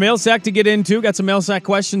 Got the mail sack to get into. Got some mail sack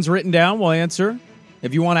questions written down. We'll answer.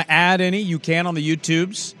 If you want to add any, you can on the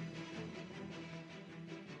YouTubes.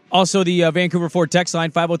 Also, the Vancouver Ford text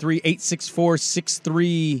line,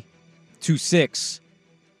 503-864-6326.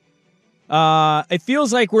 It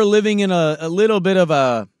feels like we're living in a little bit of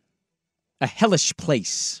a hellish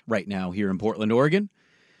place right now here in Portland, Oregon.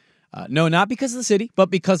 No, not because of the city, but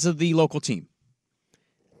because of the local team.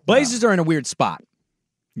 Blazers are in a weird spot.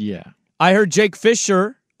 Yeah. I heard Jake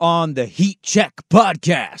Fisher on the Heat Check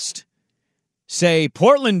podcast say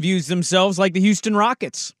Portland views themselves like the Houston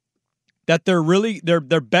Rockets, that they're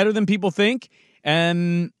better than people think,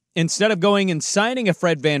 and instead of going and signing a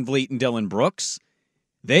Fred VanVleet and Dylan Brooks,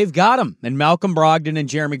 they've got them, and Malcolm Brogdon and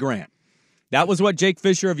Jeremy Grant. That was what Jake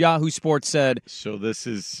Fisher of Yahoo Sports said. So this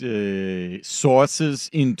is sources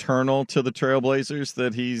internal to the Trailblazers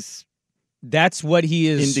that he's... That's what he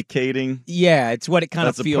is... indicating? Yeah, it's what it kind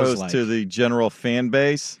of feels like. As opposed to the general fan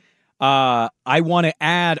base? I want to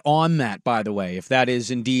add on that, by the way, if that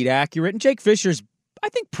is indeed accurate. And Jake Fisher's, I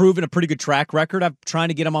think, proven a pretty good track record. I'm trying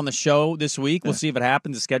to get him on the show this week. We'll see if it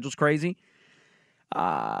happens. The schedule's crazy.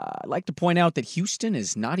 I'd like to point out that Houston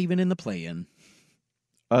is not even in the play-in.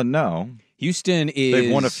 No. Houston is...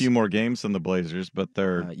 They've won a few more games than the Blazers, but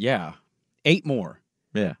they're... 8 more.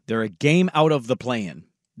 Yeah. They're a game out of the play-in.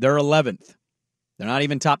 They're 11th. They're not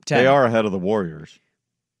even top 10. They are ahead of the Warriors.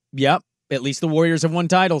 Yep. At least the Warriors have won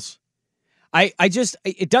titles.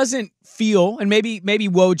 It doesn't feel, and maybe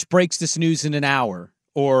Woj breaks this news in an hour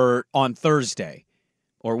or on Thursday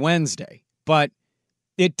or Wednesday, but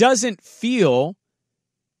it doesn't feel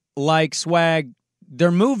like Swag... They're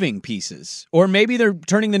moving pieces, or maybe they're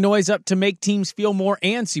turning the noise up to make teams feel more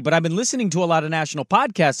antsy. But I've been listening to a lot of national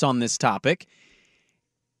podcasts on this topic,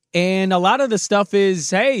 and a lot of the stuff is,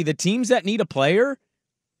 hey, the teams that need a player,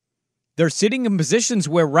 they're sitting in positions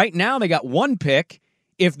where right now they got 1 pick.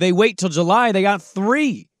 If they wait till July, they got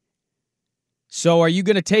 3. So are you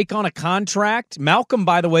going to take on a contract? Malcolm,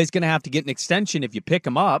 by the way, is going to have to get an extension if you pick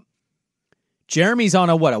him up. Jeremy's on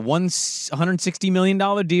a $160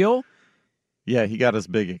 million deal? Yeah, he got his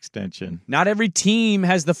big extension. Not every team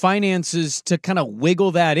has the finances to kind of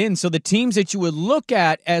wiggle that in. So the teams that you would look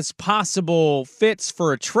at as possible fits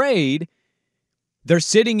for a trade, they're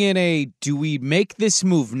sitting in a, do we make this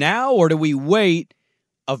move now or do we wait,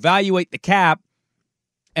 evaluate the cap,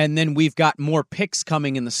 and then we've got more picks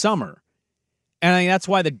coming in the summer? And I think that's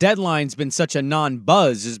why the deadline's been such a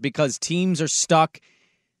non-buzz, is because teams are stuck,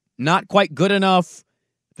 not quite good enough.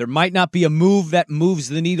 There might not be a move that moves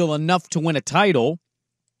the needle enough to win a title.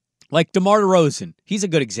 Like DeMar DeRozan. He's a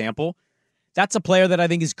good example. That's a player that I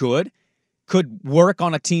think is good. Could work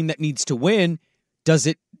on a team that needs to win. Does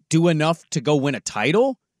it do enough to go win a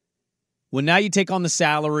title? Well, now you take on the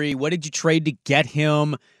salary. What did you trade to get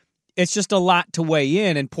him? it's just a lot to weigh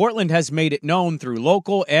in. And Portland has made it known through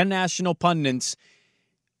local and national pundits,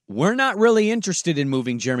 we're not really interested in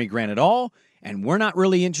moving Jeremy Grant at all, and we're not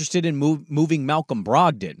really interested in moving Malcolm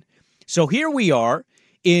Brogdon. So here we are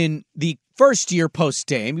in the first year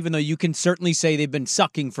post-Dame, even though you can certainly say they've been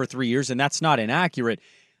sucking for 3 years, and that's not inaccurate.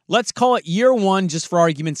 Let's call it year one, just for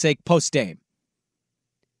argument's sake, post-Dame.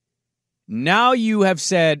 Now you have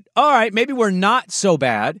said, all right, maybe we're not so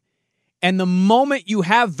bad, and the moment you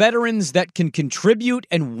have veterans that can contribute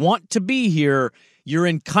and want to be here, you're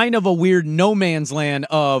in kind of a weird no man's land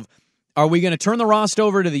of, are we going to turn the roster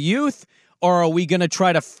over to the youth, or are we going to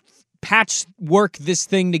try to patchwork this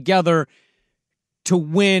thing together to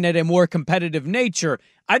win at a more competitive nature?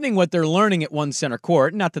 I think what they're learning at One Center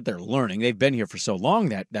Court, not that they're learning, they've been here for so long,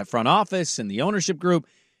 that front office and the ownership group,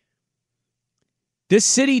 this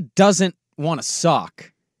city doesn't want to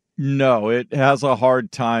suck. No, it has a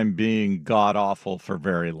hard time being god-awful for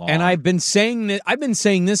very long. And I've been saying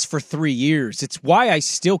this for 3 years. It's why I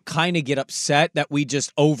still kind of get upset that we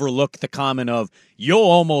just overlook the comment of, you'll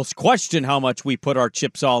almost question how much we put our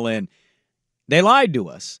chips all in. They lied to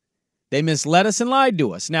us. They misled us and lied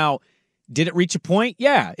to us. Now, did it reach a point?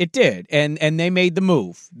 Yeah, it did. And they made the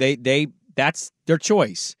move. That's their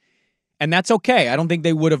choice. And that's okay. I don't think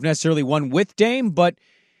they would have necessarily won with Dame, but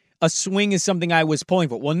a swing is something I was pulling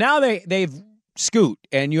for. Well, now they've Scoot,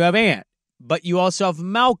 and you have Ant, but you also have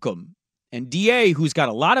Malcolm and D.A., who's got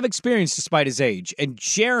a lot of experience despite his age, and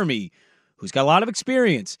Jeremy, who's got a lot of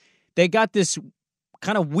experience. They got this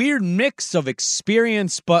kind of weird mix of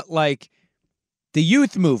experience, but like the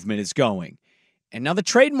youth movement is going. And now the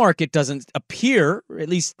trade market doesn't appear, or at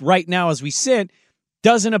least right now as we sit,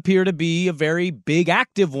 doesn't appear to be a very big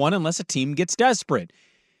active one unless a team gets desperate.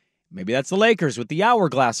 Maybe that's the Lakers with the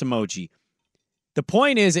hourglass emoji. The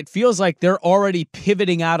point is, it feels like they're already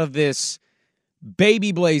pivoting out of this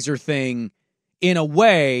baby Blazer thing in a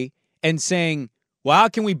way and saying, well, how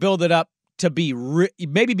can we build it up to be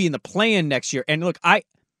maybe be in the play-in next year? And look,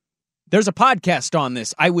 there's a podcast on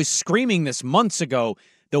this. I was screaming this months ago.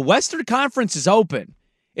 The Western Conference is open.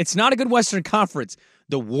 It's not a good Western Conference.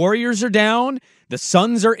 The Warriors are down. The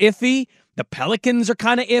Suns are iffy. The Pelicans are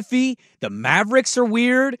kind of iffy. The Mavericks are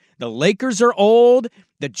weird. The Lakers are old.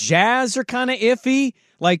 The Jazz are kind of iffy.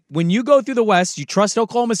 Like, when you go through the West, you trust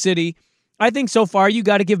Oklahoma City. I think so far you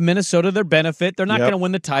got to give Minnesota their benefit. They're not going to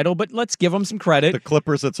win the title, but let's give them some credit. The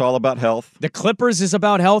Clippers, it's all about health. The Clippers is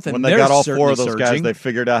about health, and when they got all four of those guys, they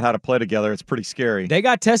figured out how to play together. It's pretty scary. They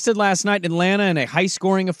got tested last night in Atlanta in a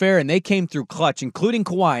high-scoring affair, and they came through clutch, including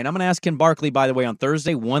Kawhi. And I'm going to ask Ken Barkley, by the way, on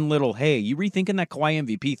Thursday, one little, hey, you rethinking that Kawhi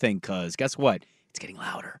MVP thing? Because guess what? It's getting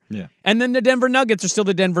louder. Yeah. And then the Denver Nuggets are still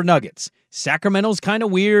the Denver Nuggets. Sacramento's kind of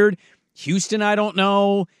weird. Houston, I don't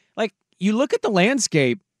know. Like, you look at the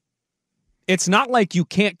landscape, it's not like you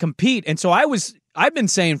can't compete. And so I've been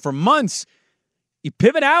saying for months, you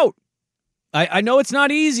pivot out. I know it's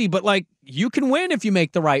not easy, but like, you can win if you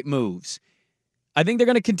make the right moves. I think they're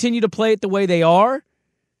going to continue to play it the way they are.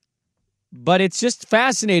 But it's just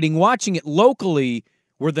fascinating watching it locally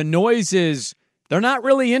where the noise is, they're not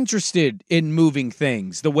really interested in moving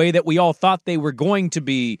things the way that we all thought they were going to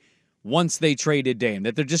be once they traded Dame.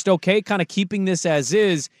 That they're just okay kind of keeping this as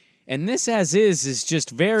is. And this as is just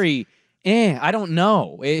very... I don't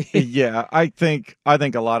know. Yeah, I think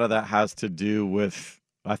a lot of that has to do with,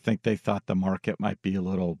 I think they thought the market might be a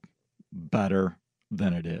little better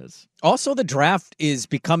than it is. Also, the draft is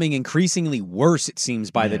becoming increasingly worse, it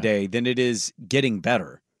seems, by the day, than it is getting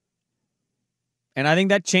better. And I think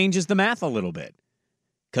that changes the math a little bit.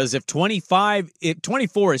 Because if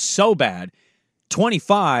 24 is so bad,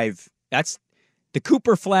 25, that's the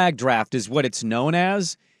Cooper Flag draft is what it's known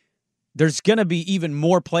as. There's going to be even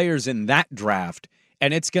more players in that draft,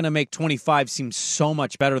 and it's going to make 25 seem so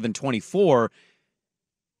much better than 24.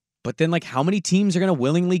 But then, like, how many teams are going to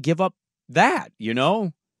willingly give up that, you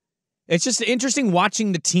know? It's just interesting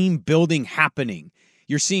watching the team building happening.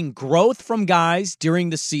 You're seeing growth from guys during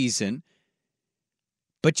the season,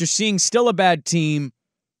 but you're seeing still a bad team,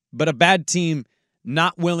 but a bad team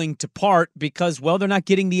not willing to part because, well, they're not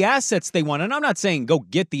getting the assets they want. And I'm not saying go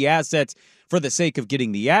get the assets for the sake of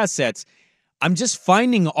getting the assets. I'm just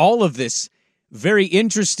finding all of this very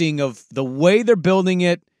interesting of the way they're building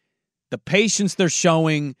it, the patience they're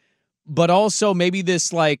showing, but also maybe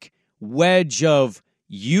this like wedge of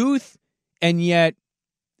youth and yet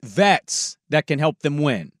vets that can help them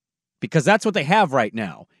win. Because that's what they have right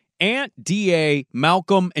now. Ant, D.A.,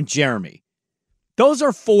 Malcolm, and Jeremy. Those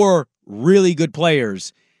are four really good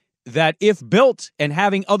players that if built and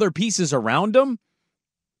having other pieces around them,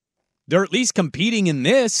 they're at least competing in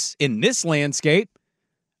this landscape.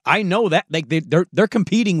 I know that. Like they're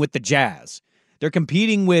competing with the Jazz. They're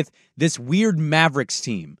competing with this weird Mavericks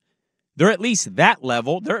team. They're at least that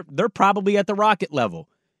level. They're probably at the Rocket level.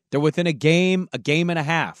 They're within a game and a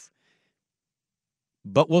half.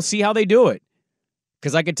 But we'll see how they do it.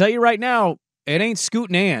 Because I can tell you right now, it ain't Scoot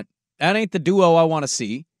and Ant. That ain't the duo I want to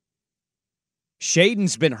see.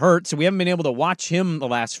 Shaden's been hurt, so we haven't been able to watch him the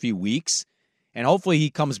last few weeks. And hopefully he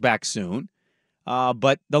comes back soon.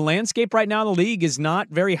 But the landscape right now in the league is not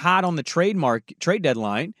very hot on the trade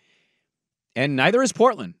deadline. And neither is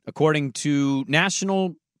Portland, according to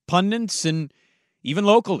national pundits and even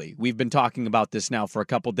locally. We've been talking about this now for a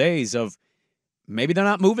couple days of maybe they're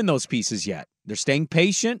not moving those pieces yet. They're staying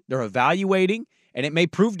patient, they're evaluating, and it may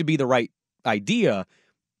prove to be the right idea.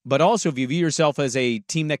 But also, if you view yourself as a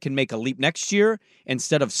team that can make a leap next year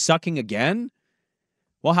instead of sucking again,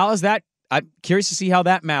 well, how is that? I'm curious to see how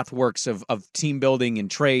that math works of team building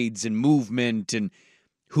and trades and movement and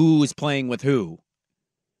who is playing with who.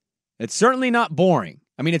 It's certainly not boring.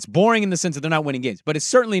 I mean, it's boring in the sense that they're not winning games, but it's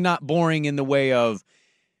certainly not boring in the way of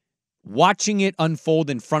watching it unfold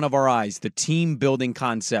in front of our eyes, the team building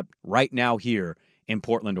concept right now here in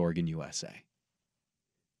Portland, Oregon, USA.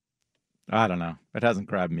 I don't know. It hasn't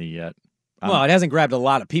grabbed me yet. Well, it hasn't grabbed a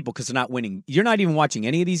lot of people because they're not winning. You're not even watching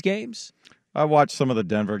any of these games? I watched some of the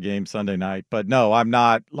Denver games Sunday night, but no, I'm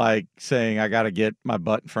not like saying I got to get my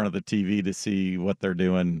butt in front of the TV to see what they're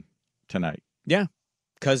doing tonight. Yeah,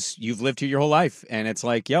 because you've lived here your whole life, and it's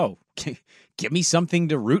like, yo, give me something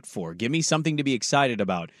to root for. Give me something to be excited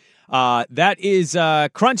about. That is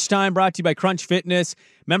Crunch Time, brought to you by Crunch Fitness.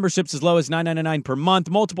 Memberships as low as $9.99 per month.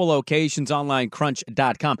 Multiple locations online,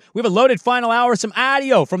 crunch.com. We have a loaded final hour, some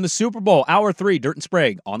audio from the Super Bowl. Hour 3, Dirt and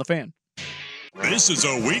Sprague on the Fan. This is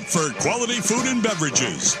a week for quality food and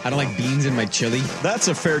beverages. I don't like beans in my chili. That's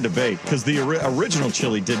a fair debate because the original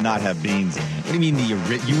chili did not have beans in it. What do you mean you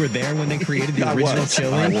were there when they created the original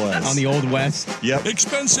chili? I was. On the Old West? Yep.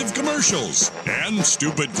 Expensive commercials and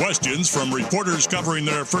stupid questions from reporters covering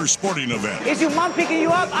their first sporting event. Is your mom picking you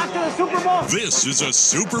up after the Super Bowl? This is a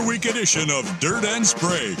Super Week edition of Dirt and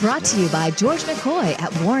Sprague. Brought to you by George McCoy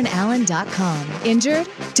at WarrenAllen.com. Injured?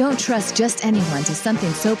 Don't trust just anyone to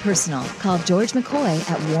something so personal. Call George McCoy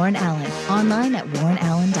at Warren Allen. Online at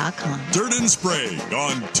WarrenAllen.com. Dirt and Sprague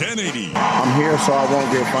on 1080. I'm here so I won't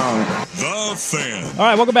get found. The Fan. All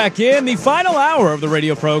right, welcome back in. The final hour of the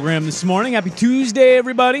radio program this morning. Happy Tuesday,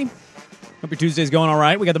 everybody. Hope your Tuesday's going all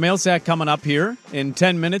right. We got the mail sack coming up here in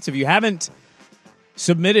 10 minutes. If you haven't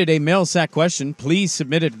submitted a mail sack question, please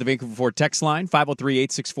submit it to the Vancouver Ford text line,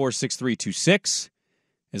 503-864-6326.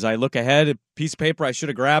 As I look ahead, a piece of paper I should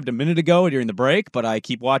have grabbed a minute ago during the break, but I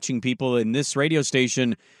keep watching people in this radio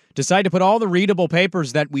station decide to put all the readable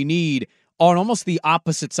papers that we need on almost the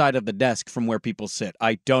opposite side of the desk from where people sit.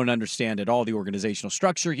 I don't understand at all the organizational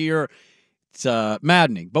structure here. It's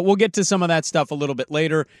maddening, but we'll get to some of that stuff a little bit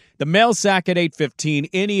later. The mail sack at 8:15.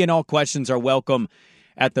 Any and all questions are welcome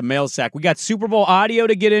at the mail sack. We got Super Bowl audio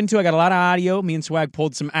to get into. I got a lot of audio. Me and Swag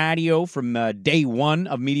pulled some audio from day one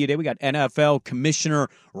of Media Day. We got NFL Commissioner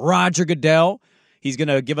Roger Goodell. He's going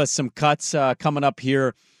to give us some cuts coming up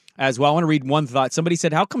here as well. I want to read one thought. Somebody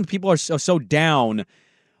said, how come people are so down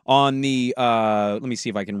on the, let me see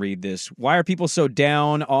if I can read this. Why are people so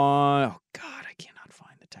down on, oh God, I cannot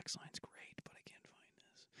find the text line's great, but I can't find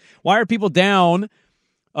this. Why are people down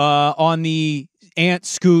on the Ant,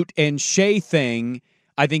 Scoot, and Shea thing?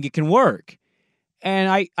 I think it can work. And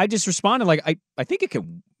I just responded like, I think it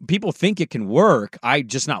can, people think it can work. I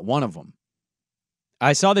just not one of them.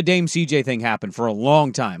 I saw the Dame CJ thing happen for a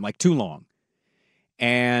long time, like too long.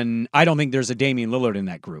 And I don't think there's a Damian Lillard in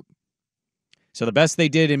that group. So the best they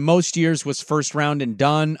did in most years was first round and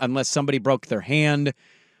done, unless somebody broke their hand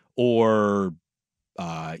or,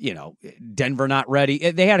 Denver not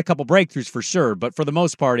ready. They had a couple breakthroughs for sure, but for the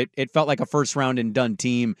most part, it felt like a first round and done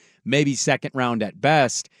team, maybe second round at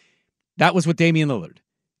best. That was with Damian Lillard.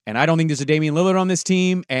 And I don't think there's a Damian Lillard on this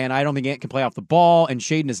team, and I don't think Ant can play off the ball, and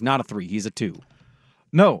Shaden is not a 3. He's a 2.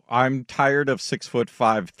 No, I'm tired of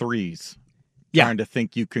 6'5" threes. Yeah. Trying to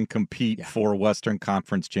think you can compete for Western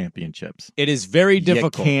Conference championships. It is very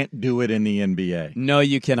difficult. You can't do it in the NBA. No,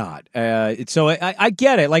 you cannot. So I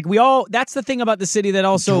get it. Like that's the thing about the city that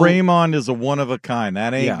also Draymond is a one of a kind.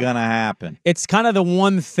 That ain't gonna happen. It's kind of the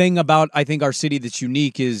one thing about I think our city that's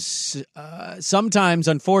unique is sometimes,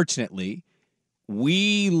 unfortunately,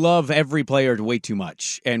 we love every player way too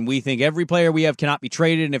much, and we think every player we have cannot be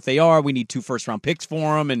traded, and if they are, we need 2 first-round picks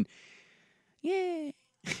for them. And yeah.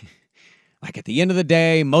 Like, at the end of the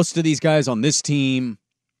day, most of these guys on this team,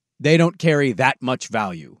 they don't carry that much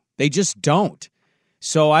value. They just don't.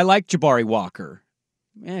 So I like Jabari Walker.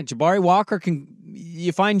 Man, Jabari Walker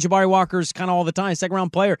you find Jabari Walker's kind of all the time,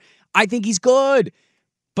 second-round player. I think he's good,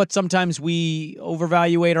 but sometimes we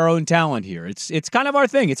overvaluate our own talent here. It's kind of our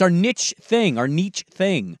thing. It's our niche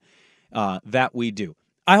thing that we do.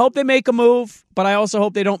 I hope they make a move, but I also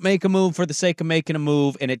hope they don't make a move for the sake of making a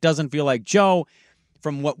move, and it doesn't feel like Joe,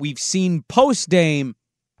 from what we've seen post-Dame,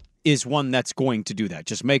 is one that's going to do that.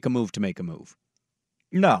 Just make a move to make a move.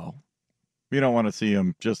 No. You don't want to see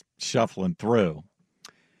him just shuffling through.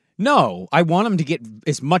 No, I want him to get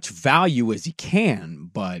as much value as he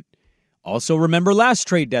can, but also remember last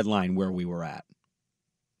trade deadline where we were at.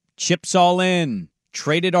 Chips all in,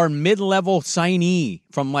 traded our mid-level signee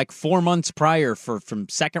from like 4 months prior from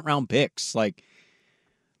second-round picks. Like,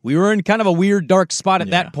 we were in kind of a weird, dark spot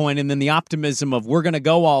at that point, and then the optimism of we're going to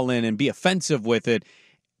go all in and be offensive with it,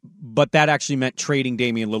 but that actually meant trading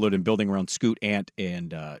Damian Lillard and building around Scoot, Ant,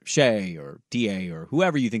 and Shea or DA or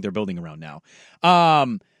whoever you think they're building around now.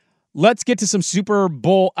 Let's get to some Super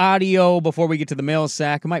Bowl audio before we get to the mail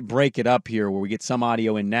sack. I might break it up here where we get some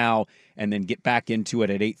audio in now and then get back into it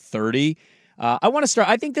at 8:30. I want to start.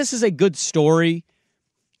 I think this is a good story.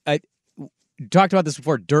 I talked about this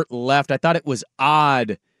before Dirt left. I thought it was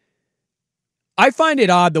odd. I find it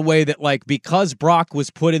odd the way that, like, because Brock was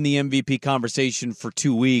put in the MVP conversation for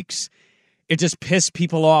 2 weeks, it just pissed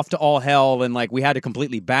people off to all hell, and, like, we had to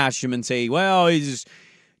completely bash him and say, well, it's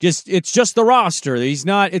just the roster. It's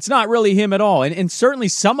not really him at all. And certainly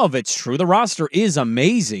some of it's true. The roster is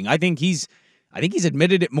amazing. I think he's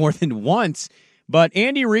admitted it more than once. But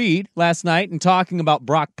Andy Reid last night, and talking about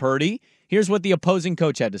Brock Purdy, here's what the opposing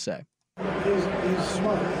coach had to say. He's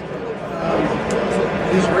smart.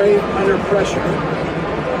 He's great under pressure.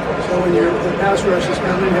 So when the pass rush is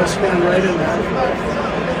coming, he'll stand right in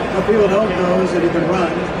there. What people don't know is that he can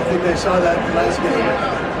run. I think they saw that last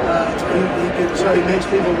game. He makes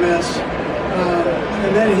people miss.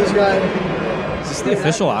 And then he's got... Is this the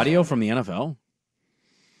official audio from the NFL?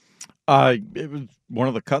 It was one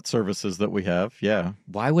of the cut services that we have, yeah.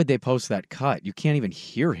 Why would they post that cut? You can't even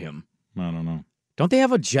hear him. I don't know. Don't they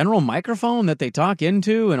have a general microphone that they talk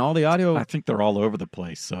into and all the audio? I think they're all over the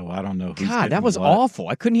place, so I don't know who's God, that was what. awful.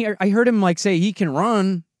 I couldn't hear. I heard him like say he can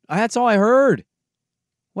run. That's all I heard.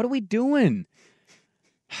 What are we doing?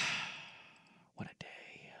 What a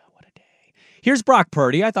day. Here's Brock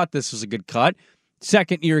Purdy. I thought this was a good cut.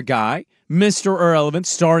 Second-year guy, Mr. Irrelevant,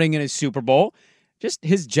 starting in his Super Bowl. Just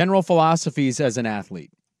his general philosophies as an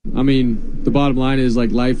athlete. I mean, the bottom line is, like,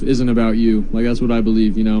 life isn't about you. Like, that's what I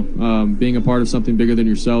believe, you know. Being a part of something bigger than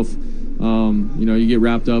yourself. You get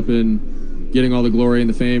wrapped up in getting all the glory and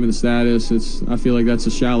the fame and the status. I feel like that's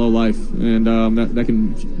a shallow life, and that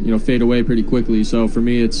can, fade away pretty quickly. So for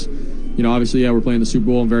me, it's, obviously, we're playing the Super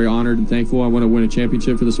Bowl. I'm very honored and thankful. I want to win a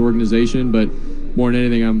championship for this organization, but more than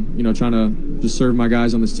anything, I'm, trying to just serve my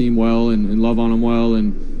guys on this team well and love on them well,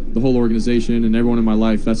 and the whole organization and everyone in my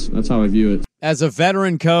life. That's how I view it. As a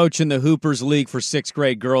veteran coach in the Hoopers League for 6th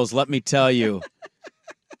grade girls, let me tell you,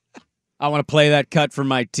 I want to play that cut for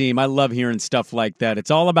my team. I love hearing stuff like that.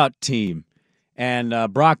 It's all about team.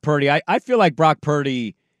 And Brock Purdy, I feel like Brock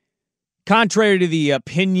Purdy, contrary to the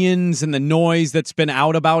opinions and the noise that's been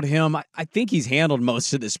out about him, I think he's handled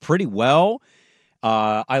most of this pretty well.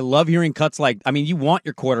 I love hearing cuts you want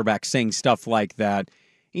your quarterback saying stuff like that.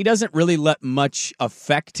 He doesn't really let much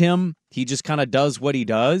affect him. He just kind of does what he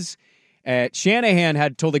does. Shanahan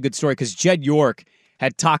had told a good story because Jed York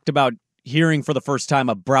had talked about hearing for the first time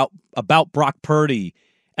about Brock Purdy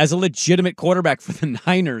as a legitimate quarterback for the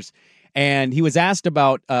Niners. And he was asked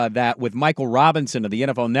about that with Michael Robinson of the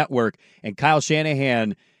NFL Network, and Kyle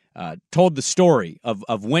Shanahan told the story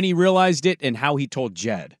of when he realized it and how he told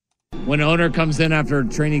Jed. When an owner comes in after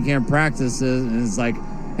training camp practices and is like,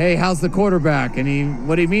 hey, how's the quarterback? And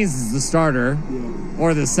what he means is the starter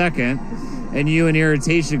or the second. And you in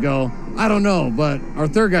irritation go, I don't know, but our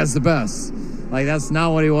third guy's the best. Like, that's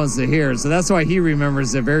not what he wants to hear. So that's why he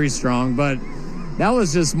remembers it very strong. But that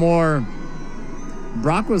was just more,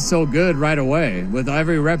 Brock was so good right away with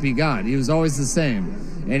every rep he got. He was always the same.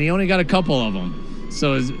 And he only got a couple of them.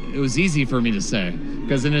 So it was easy for me to say.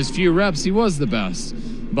 Because in his few reps, he was the best.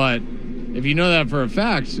 But if you know that for a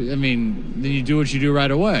fact, then you do what you do right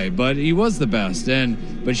away. But he was the best,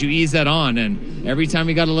 but you ease that on, and every time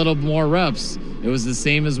he got a little more reps, it was the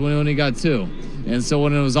same as when he got 2. And so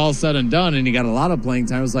when it was all said and done, and he got a lot of playing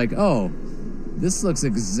time, it was like, oh, this looks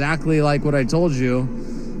exactly like what I told you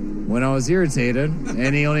when I was irritated,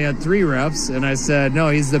 and he only had 3 reps, and I said, no,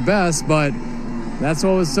 he's the best, but that's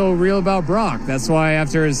what was so real about Brock. That's why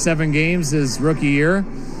after his 7 games, his rookie year,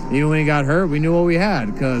 even when he got hurt, we knew what we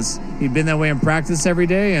had because he'd been that way in practice every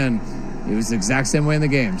day, and it was the exact same way in the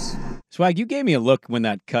games. Swag, you gave me a look when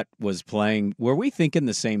that cut was playing. Were we thinking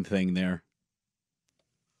the same thing there?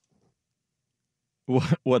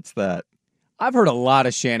 What's that? I've heard a lot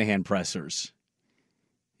of Shanahan pressers.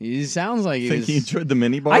 He sounds like he enjoyed the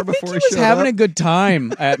mini bar before he showed up. I think he was having a good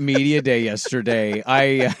time at Media Day yesterday.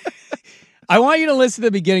 I want you to listen to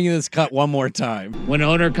the beginning of this cut one more time. When an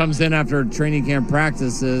owner comes in after training camp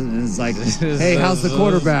practices and is like, hey, how's the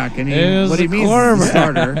quarterback? And what he means is the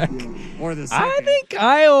starter. Or the second. I think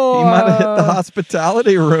Kyle... He might have hit the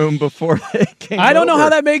hospitality room before they came I don't know over. how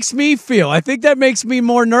that makes me feel. I think that makes me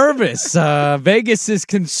more nervous. Vegas is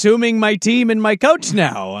consuming my team and my coach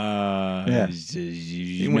now.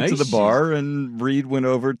 He went to the bar and Reed went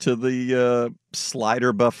over to the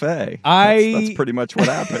slider buffet. That's pretty much what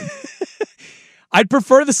happened. I'd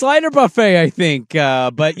prefer the slider buffet, I think.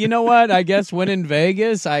 But you know what? I guess when in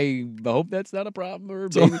Vegas, I hope that's not a problem.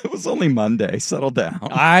 It was only Monday. Settle down.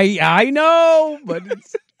 I know, but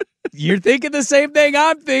you're thinking the same thing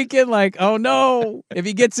I'm thinking. Like, oh no, if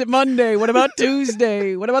he gets it Monday, what about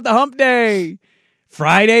Tuesday? What about the hump day?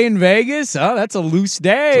 Friday in Vegas? Oh, that's a loose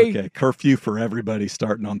day. It's okay. Curfew for everybody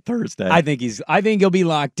starting on Thursday. I think he'll be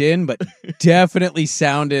locked in, but definitely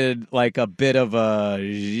sounded like a bit of a,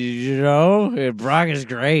 Brock is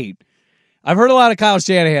great. I've heard a lot of Kyle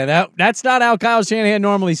Shanahan. That's not how Kyle Shanahan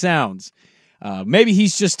normally sounds. Maybe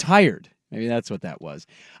he's just tired. Maybe that's what that was.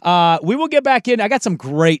 We will get back in. I got some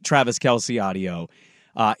great Travis Kelce audio.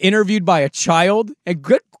 Interviewed by a child. A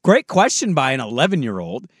great question by an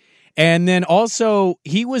 11-year-old. And then also,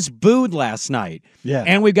 he was booed last night. Yeah.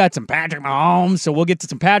 And we've got some Patrick Mahomes, so we'll get to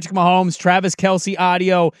some Patrick Mahomes, Travis Kelce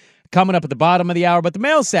audio coming up at the bottom of the hour. But the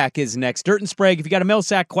mail sack is next. Dirt and Sprague, if you got a mail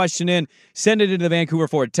sack question in, send it into the Vancouver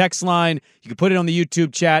Ford text line. You can put it on the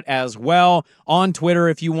YouTube chat as well, on Twitter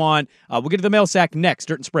if you want. We'll get to the mail sack next.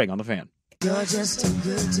 Dirt and Sprague on the Fan.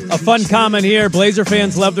 A fun comment here. Blazer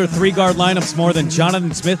fans love their three-guard lineups more than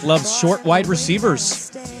Jonathan Smith loves short wide receivers.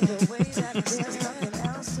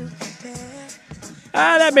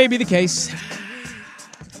 That may be the case.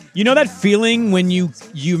 You know that feeling when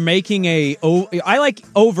you're making I like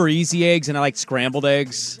over easy eggs and I like scrambled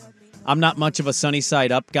eggs. I'm not much of a sunny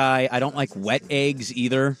side up guy. I don't like wet eggs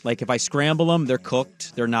either. Like if I scramble them, they're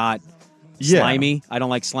cooked. They're not slimy. I don't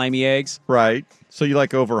like slimy eggs. Right. So you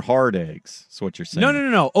like over hard eggs. That's what you're saying.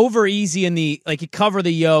 No. Over easy in the, like you cover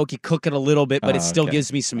the yolk, you cook it a little bit, but it still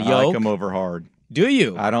gives me some yolk. I like them over hard. Do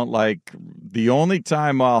you? I don't like, the only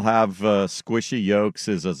time I'll have squishy yolks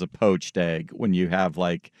is as a poached egg when you have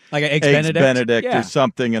like an Eggs Benedict or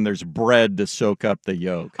something and there's bread to soak up the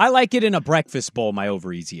yolk. I like it in a breakfast bowl, my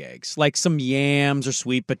over easy eggs. Like some yams or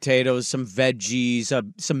sweet potatoes, some veggies,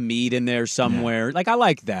 some meat in there somewhere. Yeah. Like I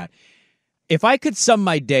like that. If I could sum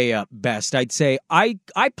my day up best, I'd say I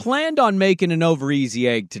planned on making an over easy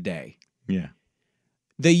egg today. Yeah.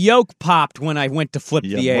 The yolk popped when I went to flip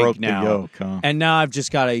the egg broke now. The yolk, huh? And now I've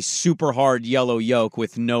just got a super hard yellow yolk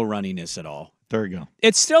with no runniness at all. There you go.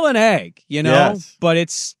 It's still an egg, but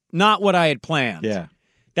it's not what I had planned. Yeah.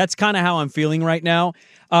 That's kind of how I'm feeling right now.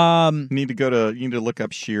 You need to look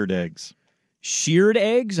up sheared eggs. Sheared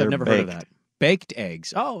eggs? I've never heard of that. Baked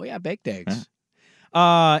eggs. Oh, yeah, baked eggs.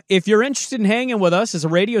 Huh? If you're interested in hanging with us as a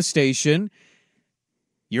radio station,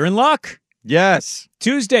 you're in luck. Yes.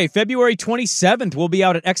 Tuesday, February 27th, we'll be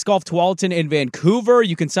out at X Golf Tualatin in Vancouver.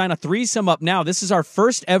 You can sign a threesome up now. This is our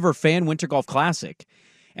first ever fan Winter Golf Classic.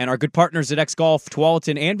 And our good partners at X Golf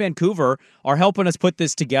Tualatin and Vancouver are helping us put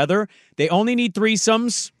this together. They only need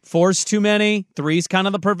threesomes. 4's too many. 3's kind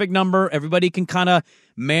of the perfect number. Everybody can kind of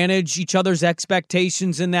manage each other's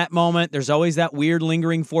expectations in that moment. There's always that weird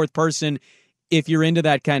lingering fourth person if you're into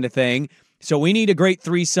that kind of thing. So we need a great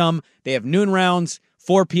threesome. They have noon rounds,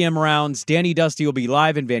 4 p.m. rounds. Danny Dusty will be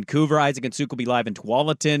live in Vancouver. Isaac and Suk will be live in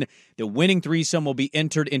Tualatin. The winning threesome will be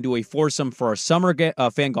entered into a foursome for our Summer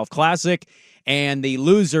Fan Golf Classic. And the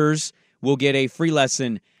losers will get a free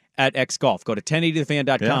lesson at X Golf. Go to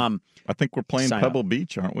 1080thefan.com. Yeah. I think we're playing Pebble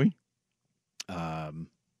Beach, aren't we? On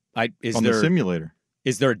the simulator.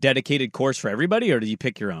 Is there a dedicated course for everybody, or do you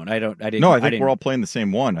pick your own? I think we're all playing the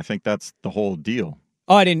same one. I think that's the whole deal.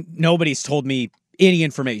 Oh, nobody's told me any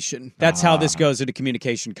information. That's how this goes at a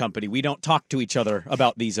communication company. We don't talk to each other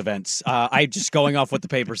about these events. I'm just going off what the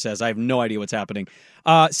paper says. I have no idea what's happening.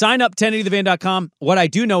 Sign up, 1080thefan.com. What I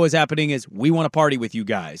do know is happening is we want to party with you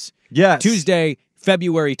guys. Yes. Tuesday,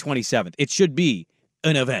 February 27th. It should be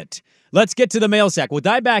an event. Let's get to the mail sack. We'll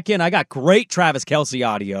dive back in. I got great Travis Kelce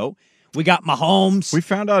audio. We got Mahomes. We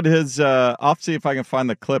found out his, I'll see if I can find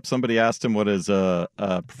the clip. Somebody asked him what his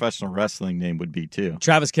professional wrestling name would be, too.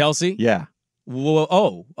 Travis Kelce? Yeah.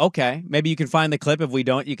 Well, okay. Maybe you can find the clip. If we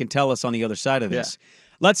don't, you can tell us on the other side of this.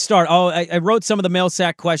 Let's start. I wrote some of the mail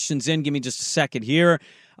sack questions in. Give me just a second here.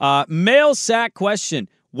 Mail sack question.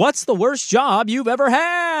 What's the worst job you've ever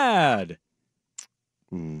had?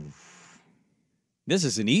 This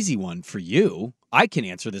is an easy one for you. I can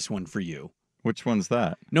answer this one for you. Which one's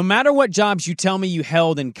that? No matter what jobs you tell me you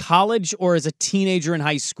held in college or as a teenager in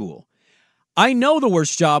high school, I know the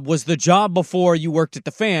worst job was the job before you worked at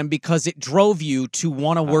the Fan because it drove you to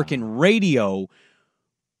want to work in radio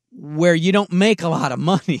where you don't make a lot of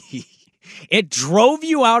money. It drove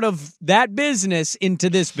you out of that business into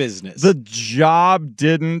this business. The job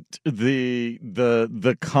didn't,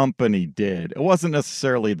 the company did. It wasn't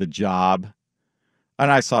necessarily the job.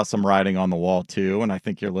 And I saw some writing on the wall too, and I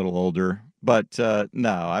think you're a little older. But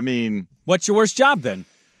no, I mean... What's your worst job then?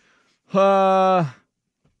 It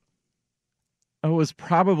was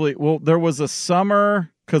probably, there was a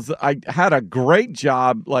summer, because I had a great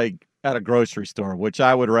job, like, at a grocery store, which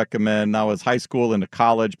I would recommend. I was high school into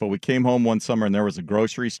college, but we came home one summer and there was a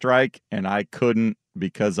grocery strike, and I couldn't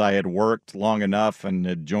because I had worked long enough and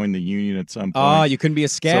had joined the union at some point. Oh, you couldn't be a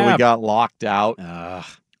scab. So we got locked out.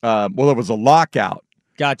 Well, it was a lockout.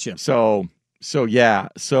 Gotcha. So yeah.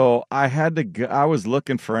 So I had to go, I was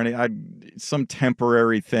looking for some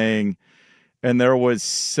temporary thing. And there was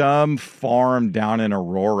some farm down in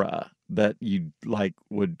Aurora that you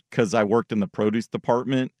because I worked in the produce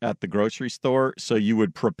department at the grocery store. So you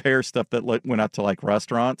would prepare stuff that went out to like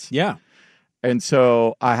restaurants. Yeah. And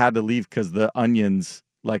so I had to leave because the onions,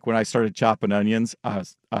 like when I started chopping onions, I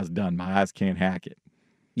was done. My eyes can't hack it.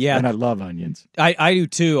 Yeah. And I love onions. I do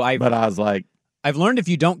too. But I was like, I've learned if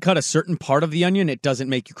you don't cut a certain part of the onion, it doesn't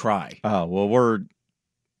make you cry. Oh, well,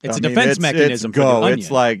 it's a defense mechanism for the onion. It's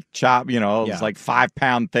like it's like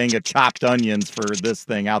 5-pound thing of chopped onions for this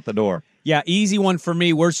thing out the door. Yeah, easy one for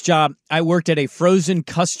me. Worst job. I worked at a frozen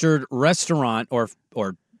custard restaurant or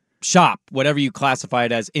shop, whatever you classify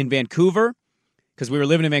it as, in Vancouver, because we were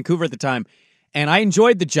living in Vancouver at the time, and I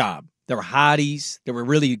enjoyed the job. There were hotties. There were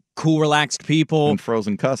really cool, relaxed people. And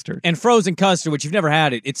frozen custard. Which you've never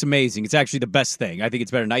had it. It's amazing. It's actually the best thing. I think it's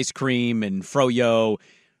better than ice cream and froyo.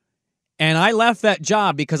 And I left that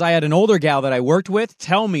job because I had an older gal that I worked with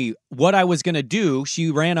tell me what I was going to do.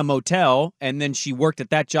 She ran a motel, and then she worked at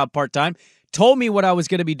that job part-time, told me what I was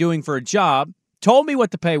going to be doing for a job, told me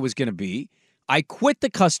what the pay was going to be. I quit the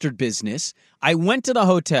custard business. I went to the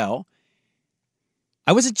hotel.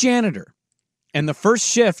 I was a janitor. And the first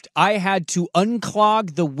shift, I had to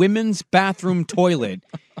unclog the women's bathroom toilet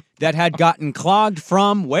that had gotten clogged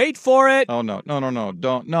from, wait for it. Oh, no,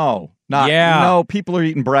 don't, no. No, people are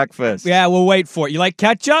eating breakfast. Yeah, we'll wait for it. You like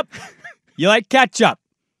ketchup? You like ketchup?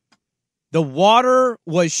 The water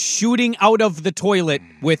was shooting out of the toilet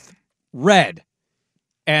with red.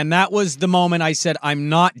 And that was the moment I said, I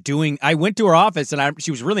went to her office, and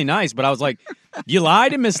she was really nice, but I was like, you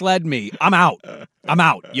lied and misled me. I'm out.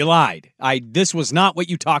 You lied. This was not what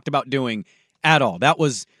you talked about doing at all. That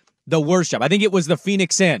was the worst job. I think it was the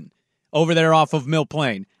Phoenix Inn over there off of Mill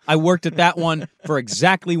Plain. I worked at that one for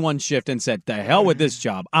exactly one shift and said, the hell with this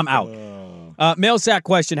job. I'm out. Mail sack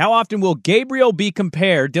question. How often will Gabriel be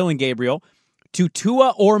compared, Dylan Gabriel, to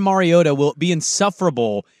Tua or Mariota? Will it be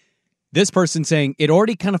insufferable? This person saying it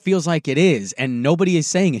already kind of feels like it is, and nobody is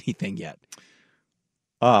saying anything yet.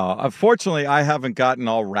 Unfortunately, I haven't gotten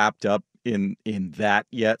all wrapped up in that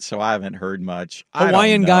yet, so I haven't heard much.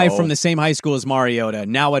 Hawaiian guy from the same high school as Mariota,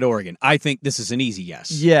 now at Oregon. I think this is an easy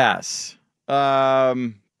yes. Yes.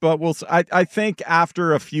 But I think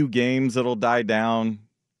after a few games, it'll die down.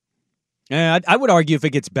 I would argue if it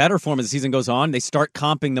gets better for him as the season goes on, they start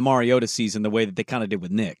comping the Mariota season the way that they kind of did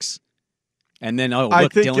with Knicks. And then, I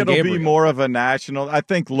think Dylan it'll Gabriel. be more of a national. I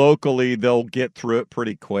think locally they'll get through it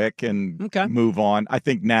pretty quick and move on. I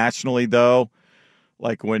think nationally, though,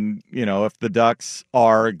 like when, if the Ducks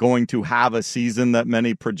are going to have a season that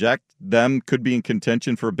many project them could be in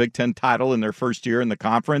contention for a Big Ten title in their first year in the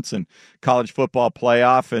conference and college football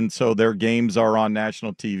playoff, and so their games are on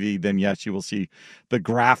national TV, then yes, you will see the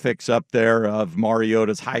graphics up there of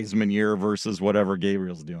Mariota's Heisman year versus whatever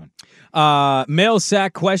Gabriel's doing. Mail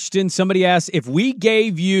sack question. Somebody asked, if we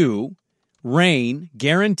gave you rain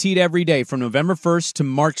guaranteed every day from November 1st to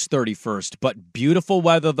March 31st, but beautiful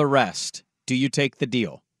weather the rest, do you take the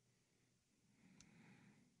deal?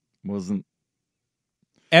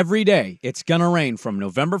 Every day, it's going to rain from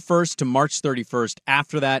November 1st to March 31st.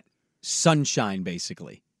 After that, sunshine,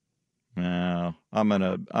 basically. No, I'm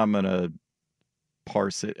gonna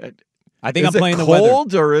parse it. I think I'm playing the weather. Is it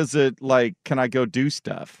cold, or is it like, can I go do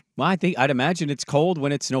stuff? Well, I'd imagine it's cold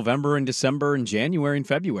when it's November and December and January and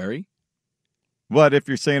February. But if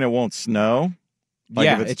you're saying it won't snow?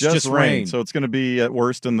 If it's just rain. So it's going to be at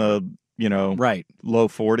worst in the right, low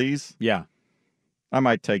 40s. Yeah. I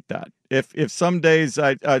might take that. If some days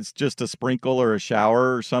it's just a sprinkle or a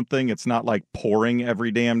shower or something, it's not like pouring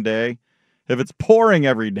every damn day. If it's pouring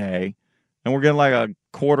every day and we're getting like a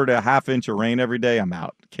quarter to a half inch of rain every day, I'm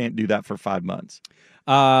out. Can't do that for 5 months.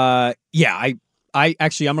 Yeah, I'm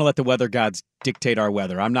going to let the weather gods dictate our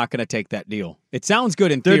weather. I'm not going to take that deal. It sounds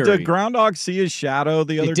good in theory. Did the groundhog see his shadow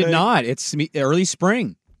the other day? It did not. It's early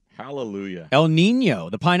spring. Hallelujah. El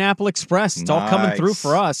Nino, the Pineapple Express. It's all coming through Nice.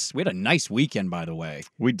 for us. We had a nice weekend, by the way.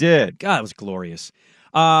 We did. God, it was glorious.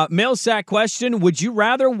 Mail sack question, would you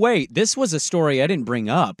rather wait? This was a story I didn't bring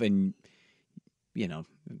up, and,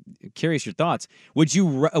 curious your thoughts. Would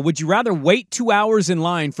you rather wait 2 hours in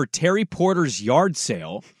line for Terry Porter's yard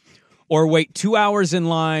sale or wait 2 hours in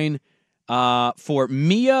line for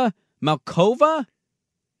Mia Malkova?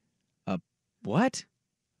 What?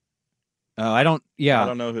 I don't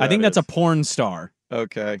know who I think that's a porn star.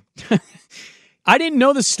 Okay. I didn't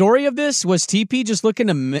know the story of this. Was TP just looking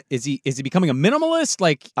to? Is he becoming a minimalist?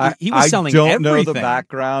 Like he was selling everything. I don't know the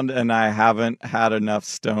background, and I haven't had enough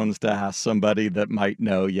stones to ask somebody that might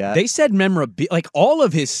know yet. They said memorabilia, like all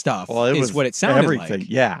of his stuff. Is what it sounded everything. like.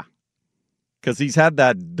 Yeah, because he's had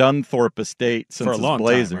that Dunthorpe estate since for a his long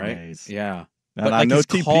Blazer time, right? days. Yeah. And But I like know his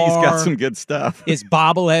TP's car, got some good stuff. His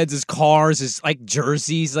bobbleheads, his cars, his like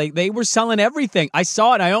jerseys, like they were selling everything. I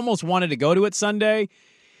saw it. I almost wanted to go to it Sunday,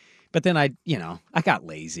 but then I got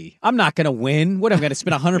lazy. I'm not going to win. What am I going to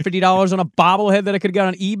spend $150 on a bobblehead that I could have got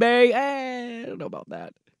on eBay? I don't know about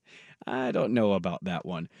that. I don't know about that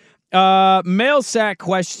one. Mail sack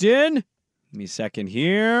question. Give me a second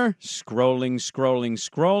here. Scrolling.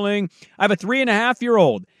 I have a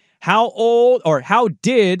 3.5-year-old. How old or how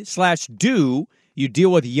did/do you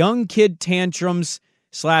deal with young kid tantrums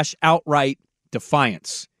 / outright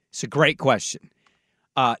defiance? It's a great question.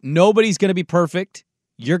 Nobody's going to be perfect.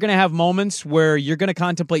 You're going to have moments where you're going to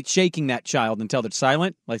contemplate shaking that child until they're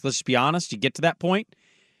silent. Like, let's just be honest. You get to that point.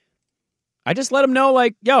 I just let them know,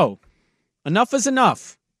 like, yo, enough is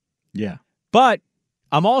enough. Yeah. But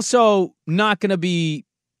I'm also not going to be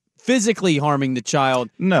physically harming the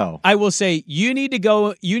child. No. I will say you need to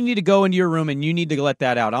go into your room and you need to let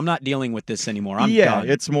that out. I'm not dealing with this anymore. I'm done.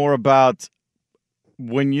 It's more about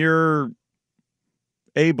when you're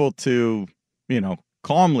able to,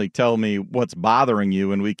 calmly tell me what's bothering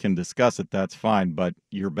you and we can discuss it, that's fine. But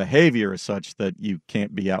your behavior is such that you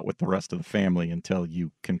can't be out with the rest of the family until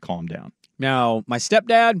you can calm down. Now, my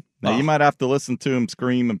stepdad. Now, you might have to listen to him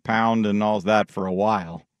scream and pound and all that for a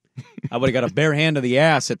while. I would have got a bare hand to the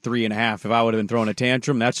ass at 3.5 if I would have been throwing a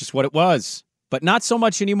tantrum. That's just what it was. But not so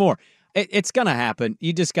much anymore. It's going to happen.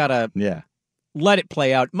 You just got to let it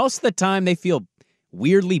play out. Most of the time, they feel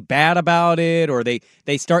weirdly bad about it, or they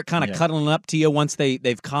start kind of cuddling up to you once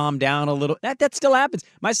they've calmed down a little. That still happens.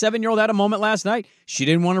 My 7-year-old had a moment last night. She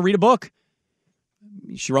didn't want to read a book.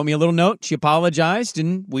 She wrote me a little note. She apologized,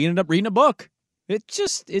 and we ended up reading a book.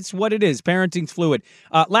 It's what it is. Parenting's fluid.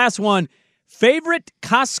 Last one. Favorite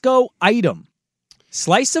Costco item: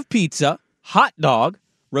 slice of pizza, hot dog,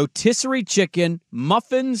 rotisserie chicken,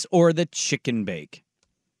 muffins, or the chicken bake?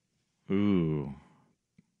 Ooh.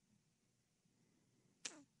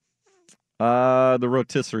 The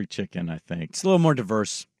rotisserie chicken, I think. It's a little more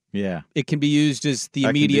diverse. Yeah. It can be used as the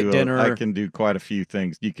immediate dinner. I can do quite a few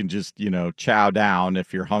things. You can just, chow down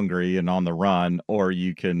if you're hungry and on the run, or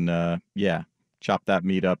you can, chop that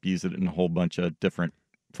meat up, use it in a whole bunch of different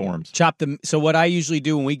forms. Chop them. So what I usually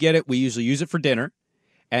do when we get it, we usually use it for dinner,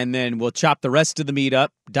 and then we'll chop the rest of the meat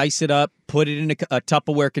up, dice it up, put it in a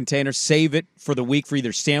Tupperware container, save it for the week for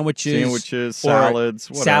either sandwiches, salads,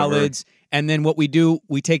 whatever. Salads. And then what we do,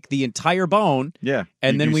 we take the entire bone,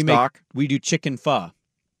 and then we do chicken pho.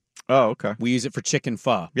 Oh, okay. We use it for chicken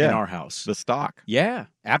pho in our house. The stock. Yeah,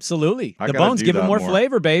 absolutely. The bones give it more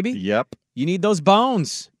flavor, baby. Yep. You need those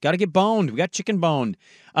bones. Got to get boned. We got chicken boned.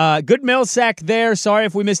 Good mail sack there. Sorry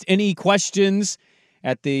if we missed any questions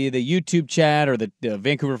at the YouTube chat or the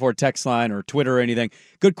Vancouver Ford text line or Twitter or anything.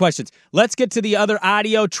 Good questions. Let's get to the other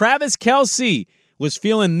audio. Travis Kelce was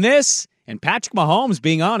feeling this, and Patrick Mahomes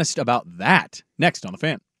being honest about that. Next on The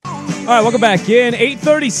Fan. All right, welcome back in.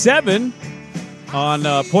 8:37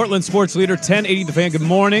 on Portland Sports Leader 1080 The Fan. Good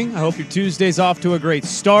morning. I hope your Tuesday's off to a great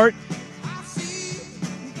start.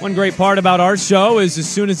 One great part about our show is as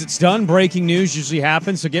soon as it's done, breaking news usually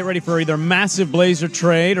happens. So get ready for either massive Blazer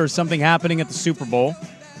trade or something happening at the Super Bowl.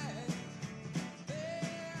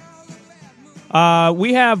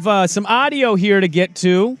 We have some audio here to get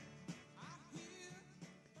to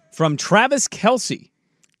from Travis Kelce.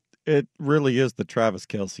 It really is the Travis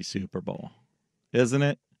Kelce Super Bowl, isn't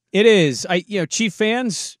it? It is. Chief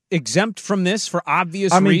fans exempt from this for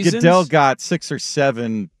obvious reasons. Goodell got 6 or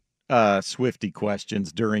 7 Swiftie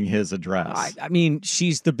questions during his address. I mean,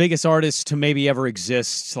 she's the biggest artist to maybe ever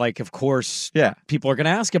exist. Like, of course, people are going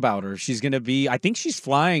to ask about her. She's going to be, I think she's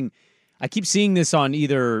flying. I keep seeing this on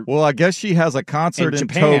either. Well, I guess she has a concert in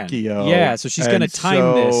Tokyo. Yeah, so she's going to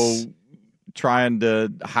time this. Trying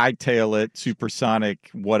to hightail it, supersonic,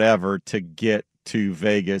 whatever, to get to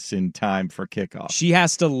Vegas in time for kickoff. She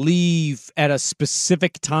has to leave at a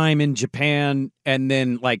specific time in Japan and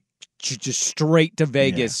then just straight to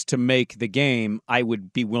Vegas to make the game. I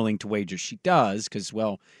would be willing to wager she does because,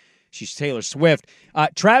 well, she's Taylor Swift.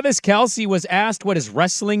 Travis Kelce was asked what his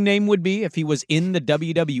wrestling name would be if he was in the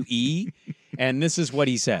WWE, and this is what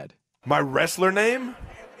he said. My wrestler name?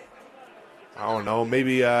 I don't know.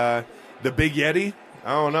 Maybe the Big Yeti?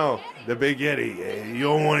 I don't know. The Big Yeti. Hey, you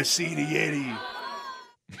don't want to see the Yeti.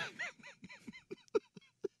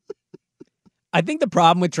 I think the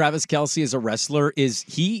problem with Travis Kelce as a wrestler is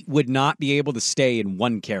he would not be able to stay in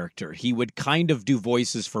one character. He would kind of do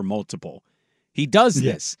voices for multiple. He does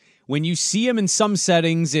this. When you see him in some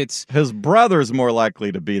settings, it's... His brother's more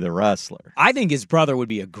likely to be the wrestler. I think his brother would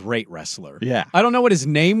be a great wrestler. Yeah. I don't know what his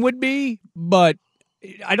name would be, but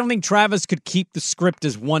I don't think Travis could keep the script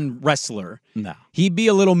as one wrestler. No. He'd be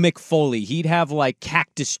a little Mick Foley. He'd have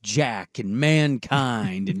Cactus Jack and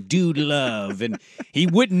Mankind and Dude Love, and he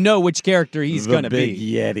wouldn't know which character he's going to be. Big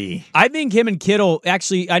Yeti. I think him and Kittle,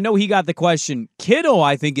 actually, I know he got the question. Kittle,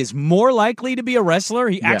 I think, is more likely to be a wrestler.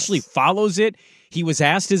 He actually follows it. He was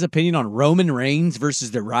asked his opinion on Roman Reigns versus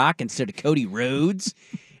The Rock instead of Cody Rhodes,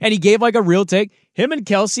 and he gave a real take. Him and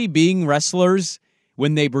Kelce being wrestlers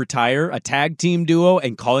when they retire, a tag team duo,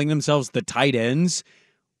 and calling themselves the tight ends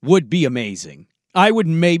would be amazing. I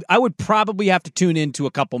would probably have to tune into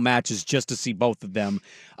a couple matches just to see both of them.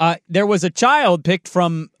 There was a child picked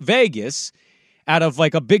from Vegas out of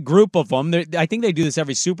a big group of them. I think they do this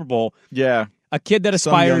every Super Bowl. Yeah. A kid that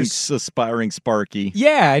aspires. Some young, aspiring Sparky.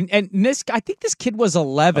 Yeah, and this, I think this kid was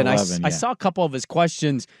 11. I saw a couple of his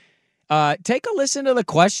questions. Take a listen to the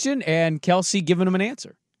question and Kelce giving him an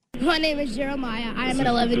answer. My name is Jeremiah. I am an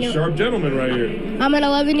 11-year-old. Sharp gentleman right here. I'm an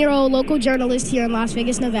 11-year-old local journalist here in Las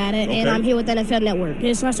Vegas, Nevada, and I'm here with NFL Network.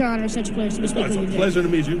 It's such an honor and such a pleasure to speak with you. It's a pleasure to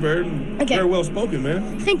meet you. Very well spoken,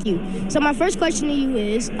 man. Thank you. So my first question to you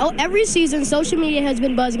is, every season social media has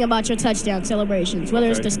been buzzing about your touchdown celebrations,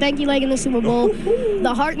 whether it's the stanky leg in the Super Bowl,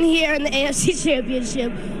 the heart in here in the AFC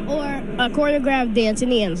Championship, or a choreographed dance in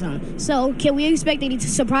the end zone. So can we expect any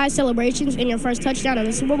surprise celebrations in your first touchdown in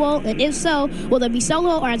the Super Bowl? And if so, will they be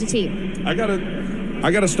solo or as a team? I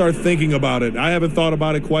gotta start thinking about it. I haven't thought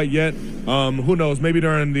about it quite yet. Who knows? Maybe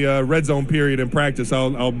during the red zone period in practice,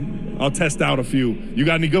 I'll test out a few. You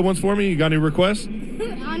got any good ones for me? You got any requests?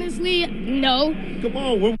 Honestly, no. Come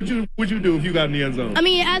on, what would you do if you got in the end zone? I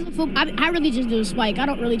mean, as a football, I really just do a spike. I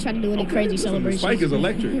don't really try to do any crazy celebrations. The spike is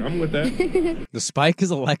electric. I'm with that. The spike is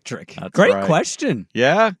electric. That's Great right. question.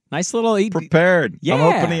 Yeah. Nice little... Prepared. Yeah. I'm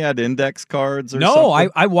hoping he had index cards or something.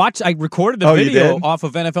 something. I recorded the video off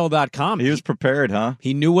of NFL.com. He was prepared, huh?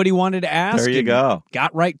 He knew what he wanted to ask. There you go.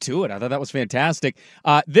 Got right to it. I thought that was fantastic.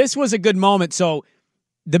 This was a good moment. So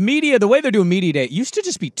the media, the way they're doing Media Day, it used to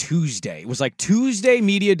just be Tuesday. It was Tuesday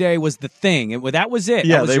Media Day was the thing. And that was it.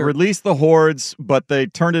 Yeah, they released the hordes, but they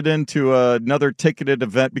turned it into another ticketed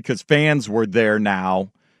event because fans were there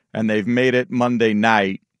now, and they've made it Monday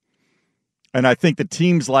night. And I think the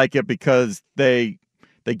teams like it because they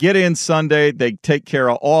get in Sunday, they take care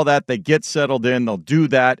of all that, they get settled in, they'll do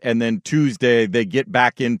that, and then Tuesday they get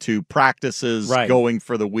back into practices going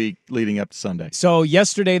for the week leading up to Sunday. So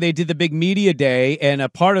yesterday they did the big media day, and a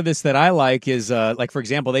part of this that I like is, for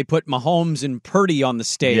example, they put Mahomes and Purdy on the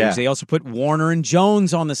stage. Yeah. They also put Warner and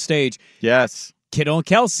Jones on the stage. Yes. Kittle and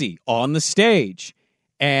Kelce on the stage.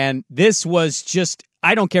 And this was just,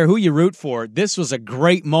 I don't care who you root for, this was a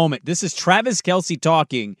great moment. This is Travis Kelce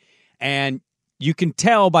talking, and you can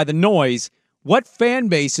tell by the noise what fan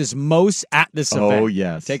base is most at this event. Oh,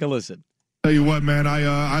 yes. Take a listen. Tell you what, man,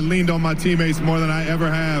 I leaned on my teammates more than I ever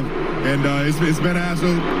have, and it's been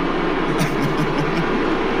absolute.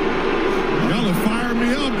 Y'all are firing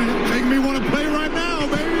me up, man. Make me want to play right now,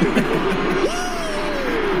 baby.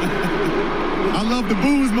 I love the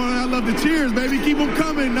boos more than I love the cheers, baby. Keep them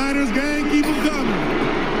coming, Niners gang. Keep them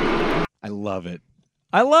coming. I love it.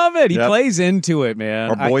 I love it. He plays into it, man.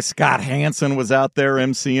 Our boy Scott Hansen was out there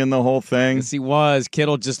emceeing the whole thing. Yes, he was.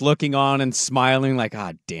 Kittle just looking on and smiling like,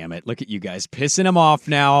 ah, damn it. Look at you guys pissing him off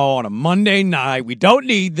now on a Monday night. We don't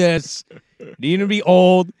need this. We need him to be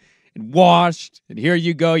old and washed. And here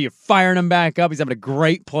you go. You're firing him back up. He's having a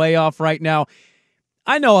great playoff right now.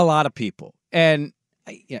 I know a lot of people, and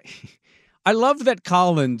I love that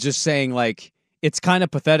Colin just saying, like, it's kind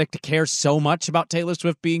of pathetic to care so much about Taylor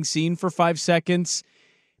Swift being seen for 5 seconds.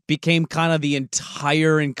 Became kind of the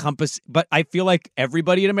entire encompass. But I feel like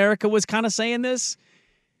everybody in America was kind of saying this.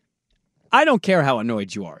 I don't care how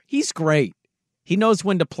annoyed you are. He's great. He knows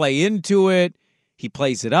when to play into it. He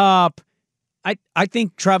plays it up. I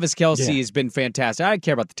think Travis Kelce has been fantastic. I don't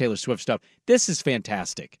care about the Taylor Swift stuff. This is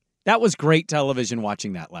fantastic. That was great television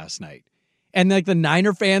watching that last night. And like the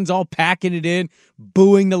Niner fans all packing it in,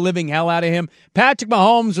 booing the living hell out of him. Patrick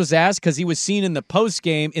Mahomes was asked because he was seen in the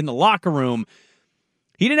postgame in the locker room.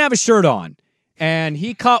 He didn't have a shirt on. And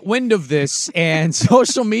he caught wind of this, and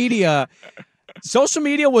social media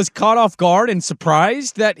was caught off guard and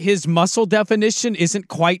surprised that his muscle definition isn't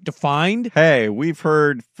quite defined. Hey, we've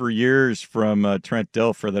heard for years from Trent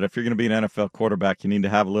Dilfer that if you're going to be an NFL quarterback, you need to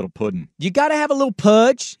have a little pudding. You got to have a little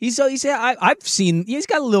pudge. I've seen he's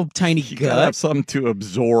got a little tiny gut. You got to have something to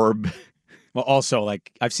absorb. Well, also,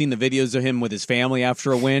 like, I've seen the videos of him with his family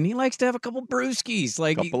after a win. He likes to have a couple brewskis.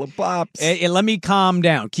 Like, a couple of pops. And let me calm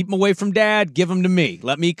down. Keep him away from dad. Give him to me.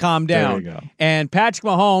 Let me calm down. There you go. And Patrick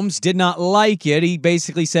Mahomes did not like it. He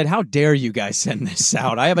basically said, how dare you guys send this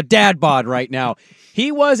out? I have a dad bod right now.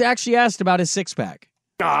 He was actually asked about his six-pack.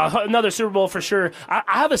 Another Super Bowl for sure. I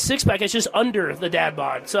have a six-pack. It's just under the dad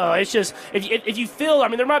bod. So it's just, if you feel, I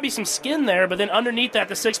mean, there might be some skin there, but then underneath that,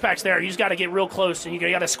 the six-pack's there. You just got to get real close, and you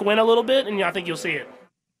got to squint a little bit, and I think you'll see it.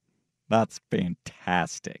 That's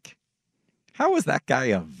fantastic. How is that guy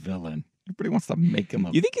a villain? Everybody wants to make him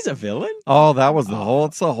a... You think he's a villain? Oh, that was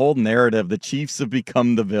it's the whole narrative. The Chiefs have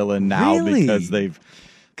become the villain now because they've...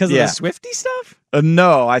 Because of the Swiftie stuff?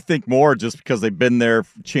 No, I think more just because they've been there,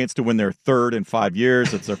 chance to win their third in 5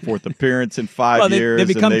 years. It's their fourth appearance in 5 years.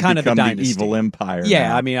 They become kind of the dynasty. Evil empire. Yeah,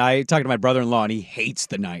 now. I mean, I talked to my brother-in-law, and he hates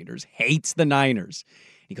the Niners.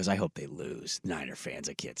 He goes, I hope they lose. Niner fans,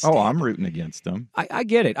 I can't stand I'm rooting against them. I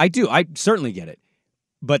get it. I do. I certainly get it.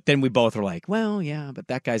 But then we both were like, well, yeah, but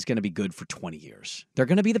that guy's going to be good for 20 years. They're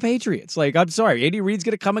going to be the Patriots. Like, I'm sorry. Andy Reid's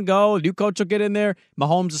going to come and go. A new coach will get in there.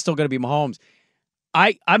 Mahomes is still going to be Mahomes.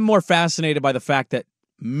 I'm more fascinated by the fact that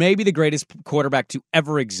maybe the greatest quarterback to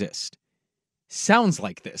ever exist sounds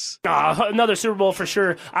like this. Another Super Bowl for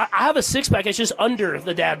sure. I have a six-pack. It's just under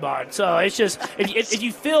the dad bod. So it's just, if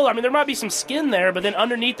you feel, I mean, there might be some skin there, but then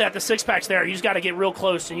underneath that, the six-pack's there. You just got to get real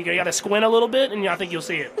close, and you got to squint a little bit, and I think you'll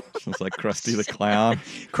see it. Sounds like Krusty the Clown.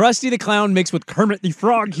 Krusty the Clown mixed with Kermit the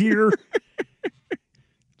Frog here.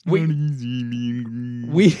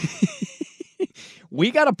 We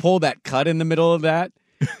got to pull that cut in the middle of that.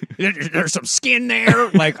 There's some skin there.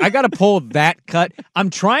 Like, I got to pull that cut. I'm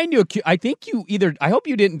trying to, I hope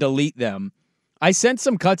you didn't delete them. I sent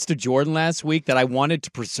some cuts to Jordan last week that I wanted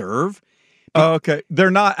to preserve. Oh, okay.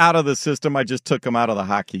 They're not out of the system. I just took them out of the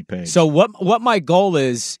hockey page. So what my goal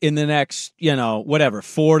is in the next,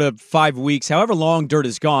 4 to 5 weeks, however long Dirt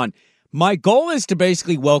is gone, my goal is to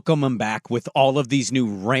basically welcome him back with all of these new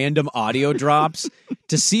random audio drops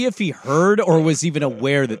to see if he heard or was even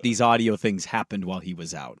aware that these audio things happened while he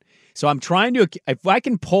was out. So I'm trying to, if I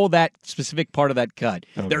can pull that specific part of that cut,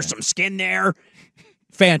 there's some skin there.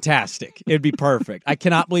 Fantastic. It'd be perfect. I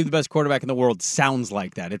cannot believe the best quarterback in the world sounds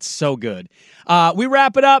like that. It's so good. We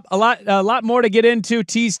wrap it up. A lot more to get into.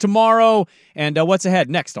 Tease tomorrow. And what's ahead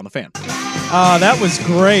next on The Fan? That was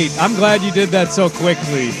great. I'm glad you did that so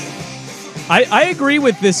quickly. I agree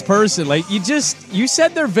with this person. Like, you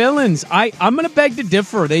said they're villains. I'm going to beg to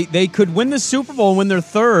differ. They could win the Super Bowl when they're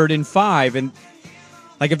third in 5. And,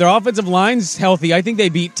 like, if their offensive line's healthy, I think they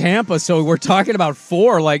beat Tampa. So we're talking about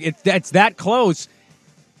 4. Like, it's that close.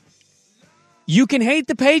 You can hate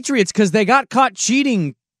the Patriots because they got caught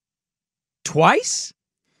cheating twice.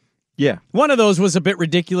 Yeah. One of those was a bit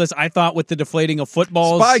ridiculous, I thought, with the deflating of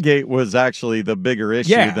footballs. Spygate was actually the bigger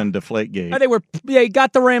issue than Deflategate. They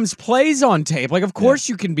got the Rams' plays on tape. Like, of course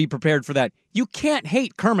you can be prepared for that. You can't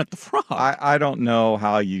hate Kermit the Frog. I don't know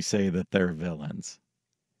how you say that they're villains.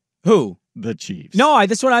 Who? The Chiefs. No,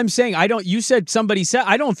 that's what I'm saying. You said somebody said.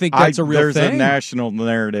 I don't think that's a real thing. There's a national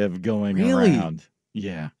narrative going around.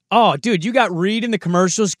 Yeah. Oh, dude, you got Reed in the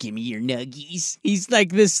commercials. Give me your nuggies. He's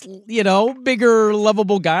like this, bigger,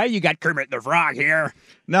 lovable guy. You got Kermit the Frog here.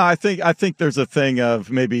 No, I think there's a thing of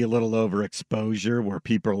maybe a little overexposure where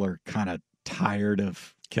people are kind of tired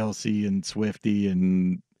of Kelce and Swiftie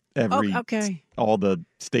and all the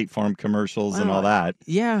State Farm commercials and all that.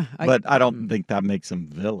 Yeah, but I don't think that makes him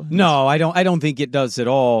villains. No, I don't think it does at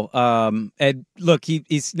all. And look,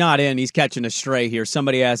 he's not in. He's catching a stray here.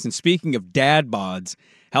 Somebody asked, and speaking of dad bods,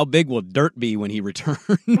 how big will Dirt be when he returns?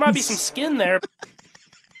 There might be some skin there.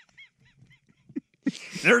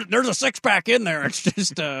 There's a six-pack in there. It's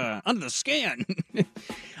just under the skin.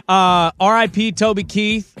 R.I.P. Toby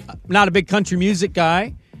Keith. Not a big country music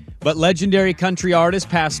guy, but legendary country artist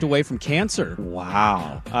passed away from cancer.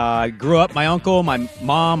 Wow. Grew up, my uncle, my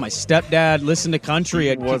mom, my stepdad listened to country.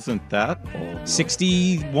 He wasn't that old.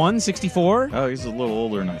 61, 64? Oh, he's a little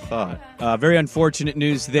older than I thought. Very unfortunate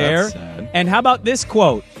news there. That's sad. And how about this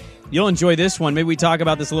quote? You'll enjoy this one. Maybe we talk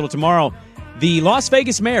about this a little tomorrow. The Las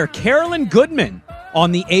Vegas mayor, Carolyn Goodman,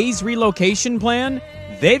 on the A's relocation plan,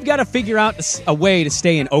 they've got to figure out a way to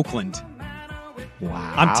stay in Oakland.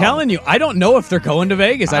 Wow. I'm telling you, I don't know if they're going to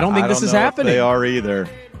Vegas. I don't think this is happening. If they are either.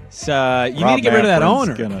 So, you need to get rid of that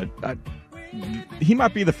owner. He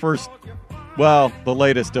might be the first, the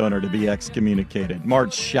latest owner to be excommunicated.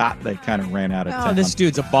 Marge Schott, they kind of ran out of town. This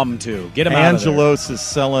dude's a bum, too. Get him out of there. Angelos is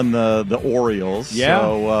selling the Orioles. Yeah.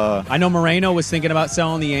 So, I know Moreno was thinking about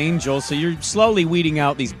selling the Angels, so you're slowly weeding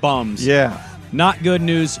out these bums. Yeah. Not good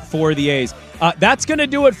news for the A's. That's going to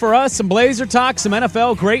do it for us. Some Blazer talk, some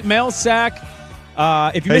NFL, great mail sack.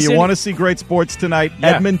 If you want to see great sports tonight?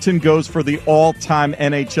 Yeah. Edmonton goes for the all-time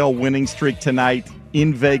NHL winning streak tonight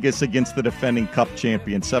in Vegas against the defending Cup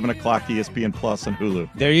champion. 7 o'clock, ESPN Plus and Hulu.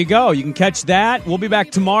 There you go. You can catch that. We'll be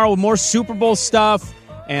back tomorrow with more Super Bowl stuff,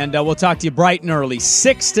 and we'll talk to you bright and early,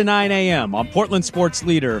 6 to 9 a.m. on Portland Sports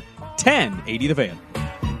Leader, 1080 The Fan.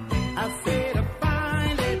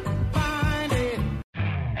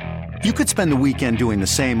 You could spend the weekend doing the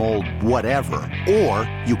same old whatever,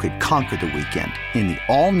 or you could conquer the weekend in the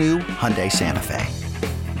all-new Hyundai Santa Fe.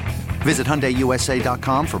 Visit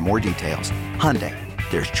HyundaiUSA.com for more details. Hyundai,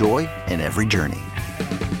 there's joy in every journey.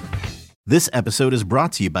 This episode is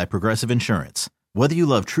brought to you by Progressive Insurance. Whether you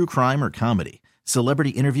love true crime or comedy, celebrity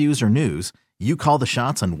interviews or news, you call the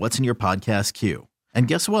shots on what's in your podcast queue. And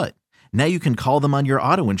guess what? Now you can call them on your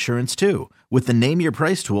auto insurance too with the Name Your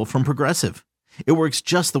Price tool from Progressive. It works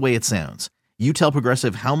just the way it sounds. You tell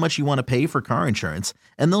Progressive how much you want to pay for car insurance,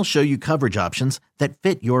 and they'll show you coverage options that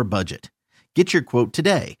fit your budget. Get your quote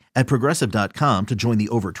today at Progressive.com to join the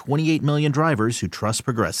over 28 million drivers who trust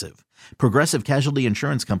Progressive. Progressive Casualty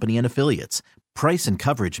Insurance Company and Affiliates. Price and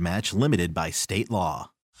coverage match limited by state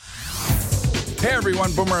law. Hey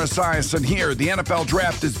everyone, Boomer Esiason here. The NFL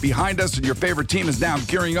Draft is behind us and your favorite team is now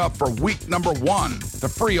gearing up for week number 1. The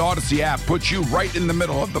free Odyssey app puts you right in the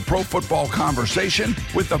middle of the pro football conversation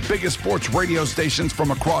with the biggest sports radio stations from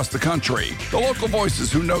across the country. The local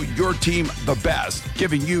voices who know your team the best,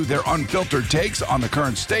 giving you their unfiltered takes on the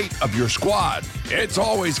current state of your squad. It's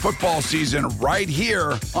always football season right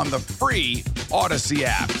here on the free Odyssey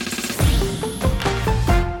app.